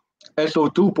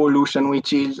 SO2 pollution,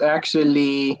 which is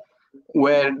actually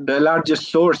where the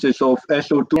largest sources of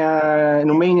SO2.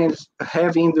 Romania's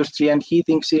heavy industry and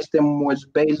heating system was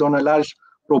based on a large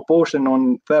proportion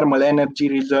on thermal energy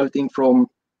resulting from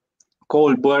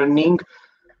coal burning,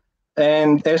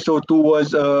 and SO2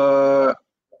 was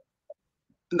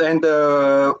and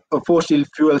the fossil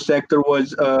fuel sector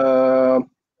was a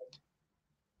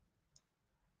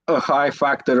high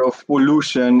factor of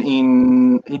pollution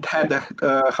it had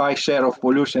a high share of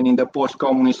pollution in the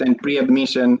post-communist and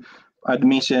pre-admission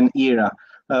era.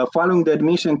 Following the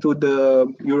admission to the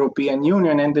European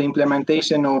Union and the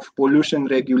implementation of pollution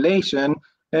regulation,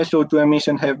 SO2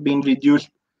 emissions have been reduced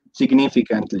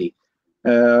significantly.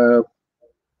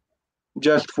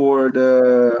 Just for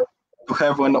to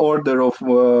have an order of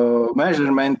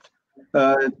measurement,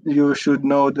 you should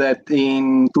know that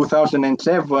in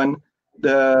 2007,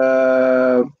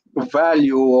 the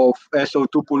value of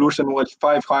SO2 pollution was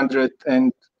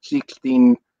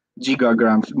 516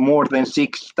 gigagrams, more than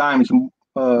 6 times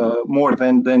more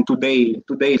than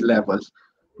today's levels.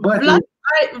 But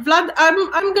Vlad,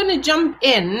 I'm going to jump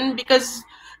in because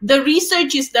the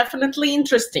research is definitely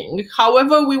interesting.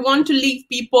 However, we want to leave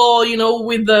people, you know,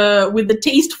 with the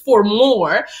taste for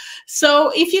more.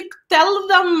 So if you tell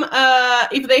them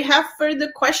if they have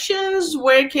further questions,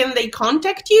 where can they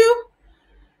contact you?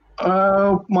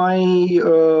 My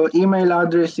email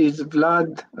address is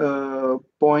Vlad.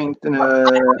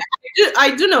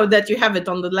 I do know that you have it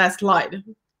on the last slide.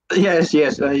 Yes.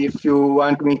 If you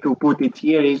want me to put it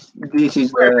here, this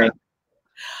is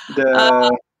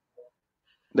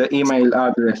the email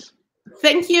address.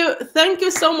 Thank you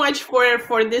so much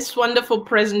for this wonderful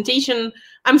presentation.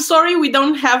 I'm sorry we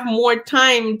don't have more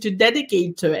time to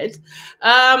dedicate to it.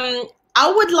 I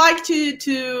would like to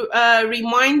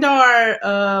remind our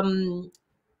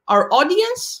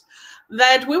audience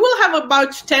that we will have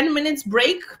about 10 minutes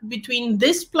break between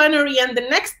this plenary and the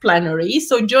next plenary.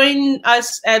 So join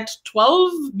us at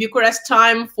 12 Bucharest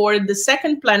time for the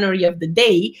second plenary of the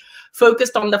day,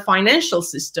 focused on the financial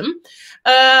system.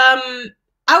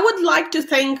 I would like to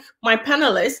thank my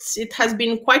panelists. It has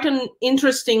been quite an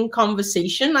interesting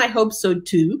conversation. I hope so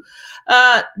too.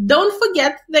 Don't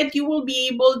forget that you will be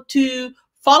able to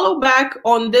follow back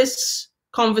on this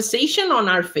conversation on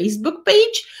our Facebook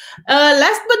page.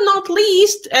 Last but not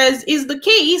least, as is the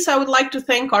case, I would like to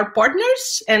thank our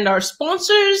partners and our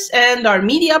sponsors and our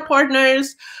media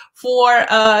partners for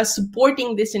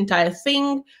supporting this entire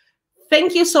thing.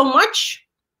 Thank you so much.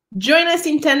 Join us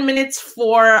in 10 minutes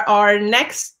for our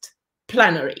next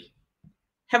plenary.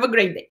 Have a great day.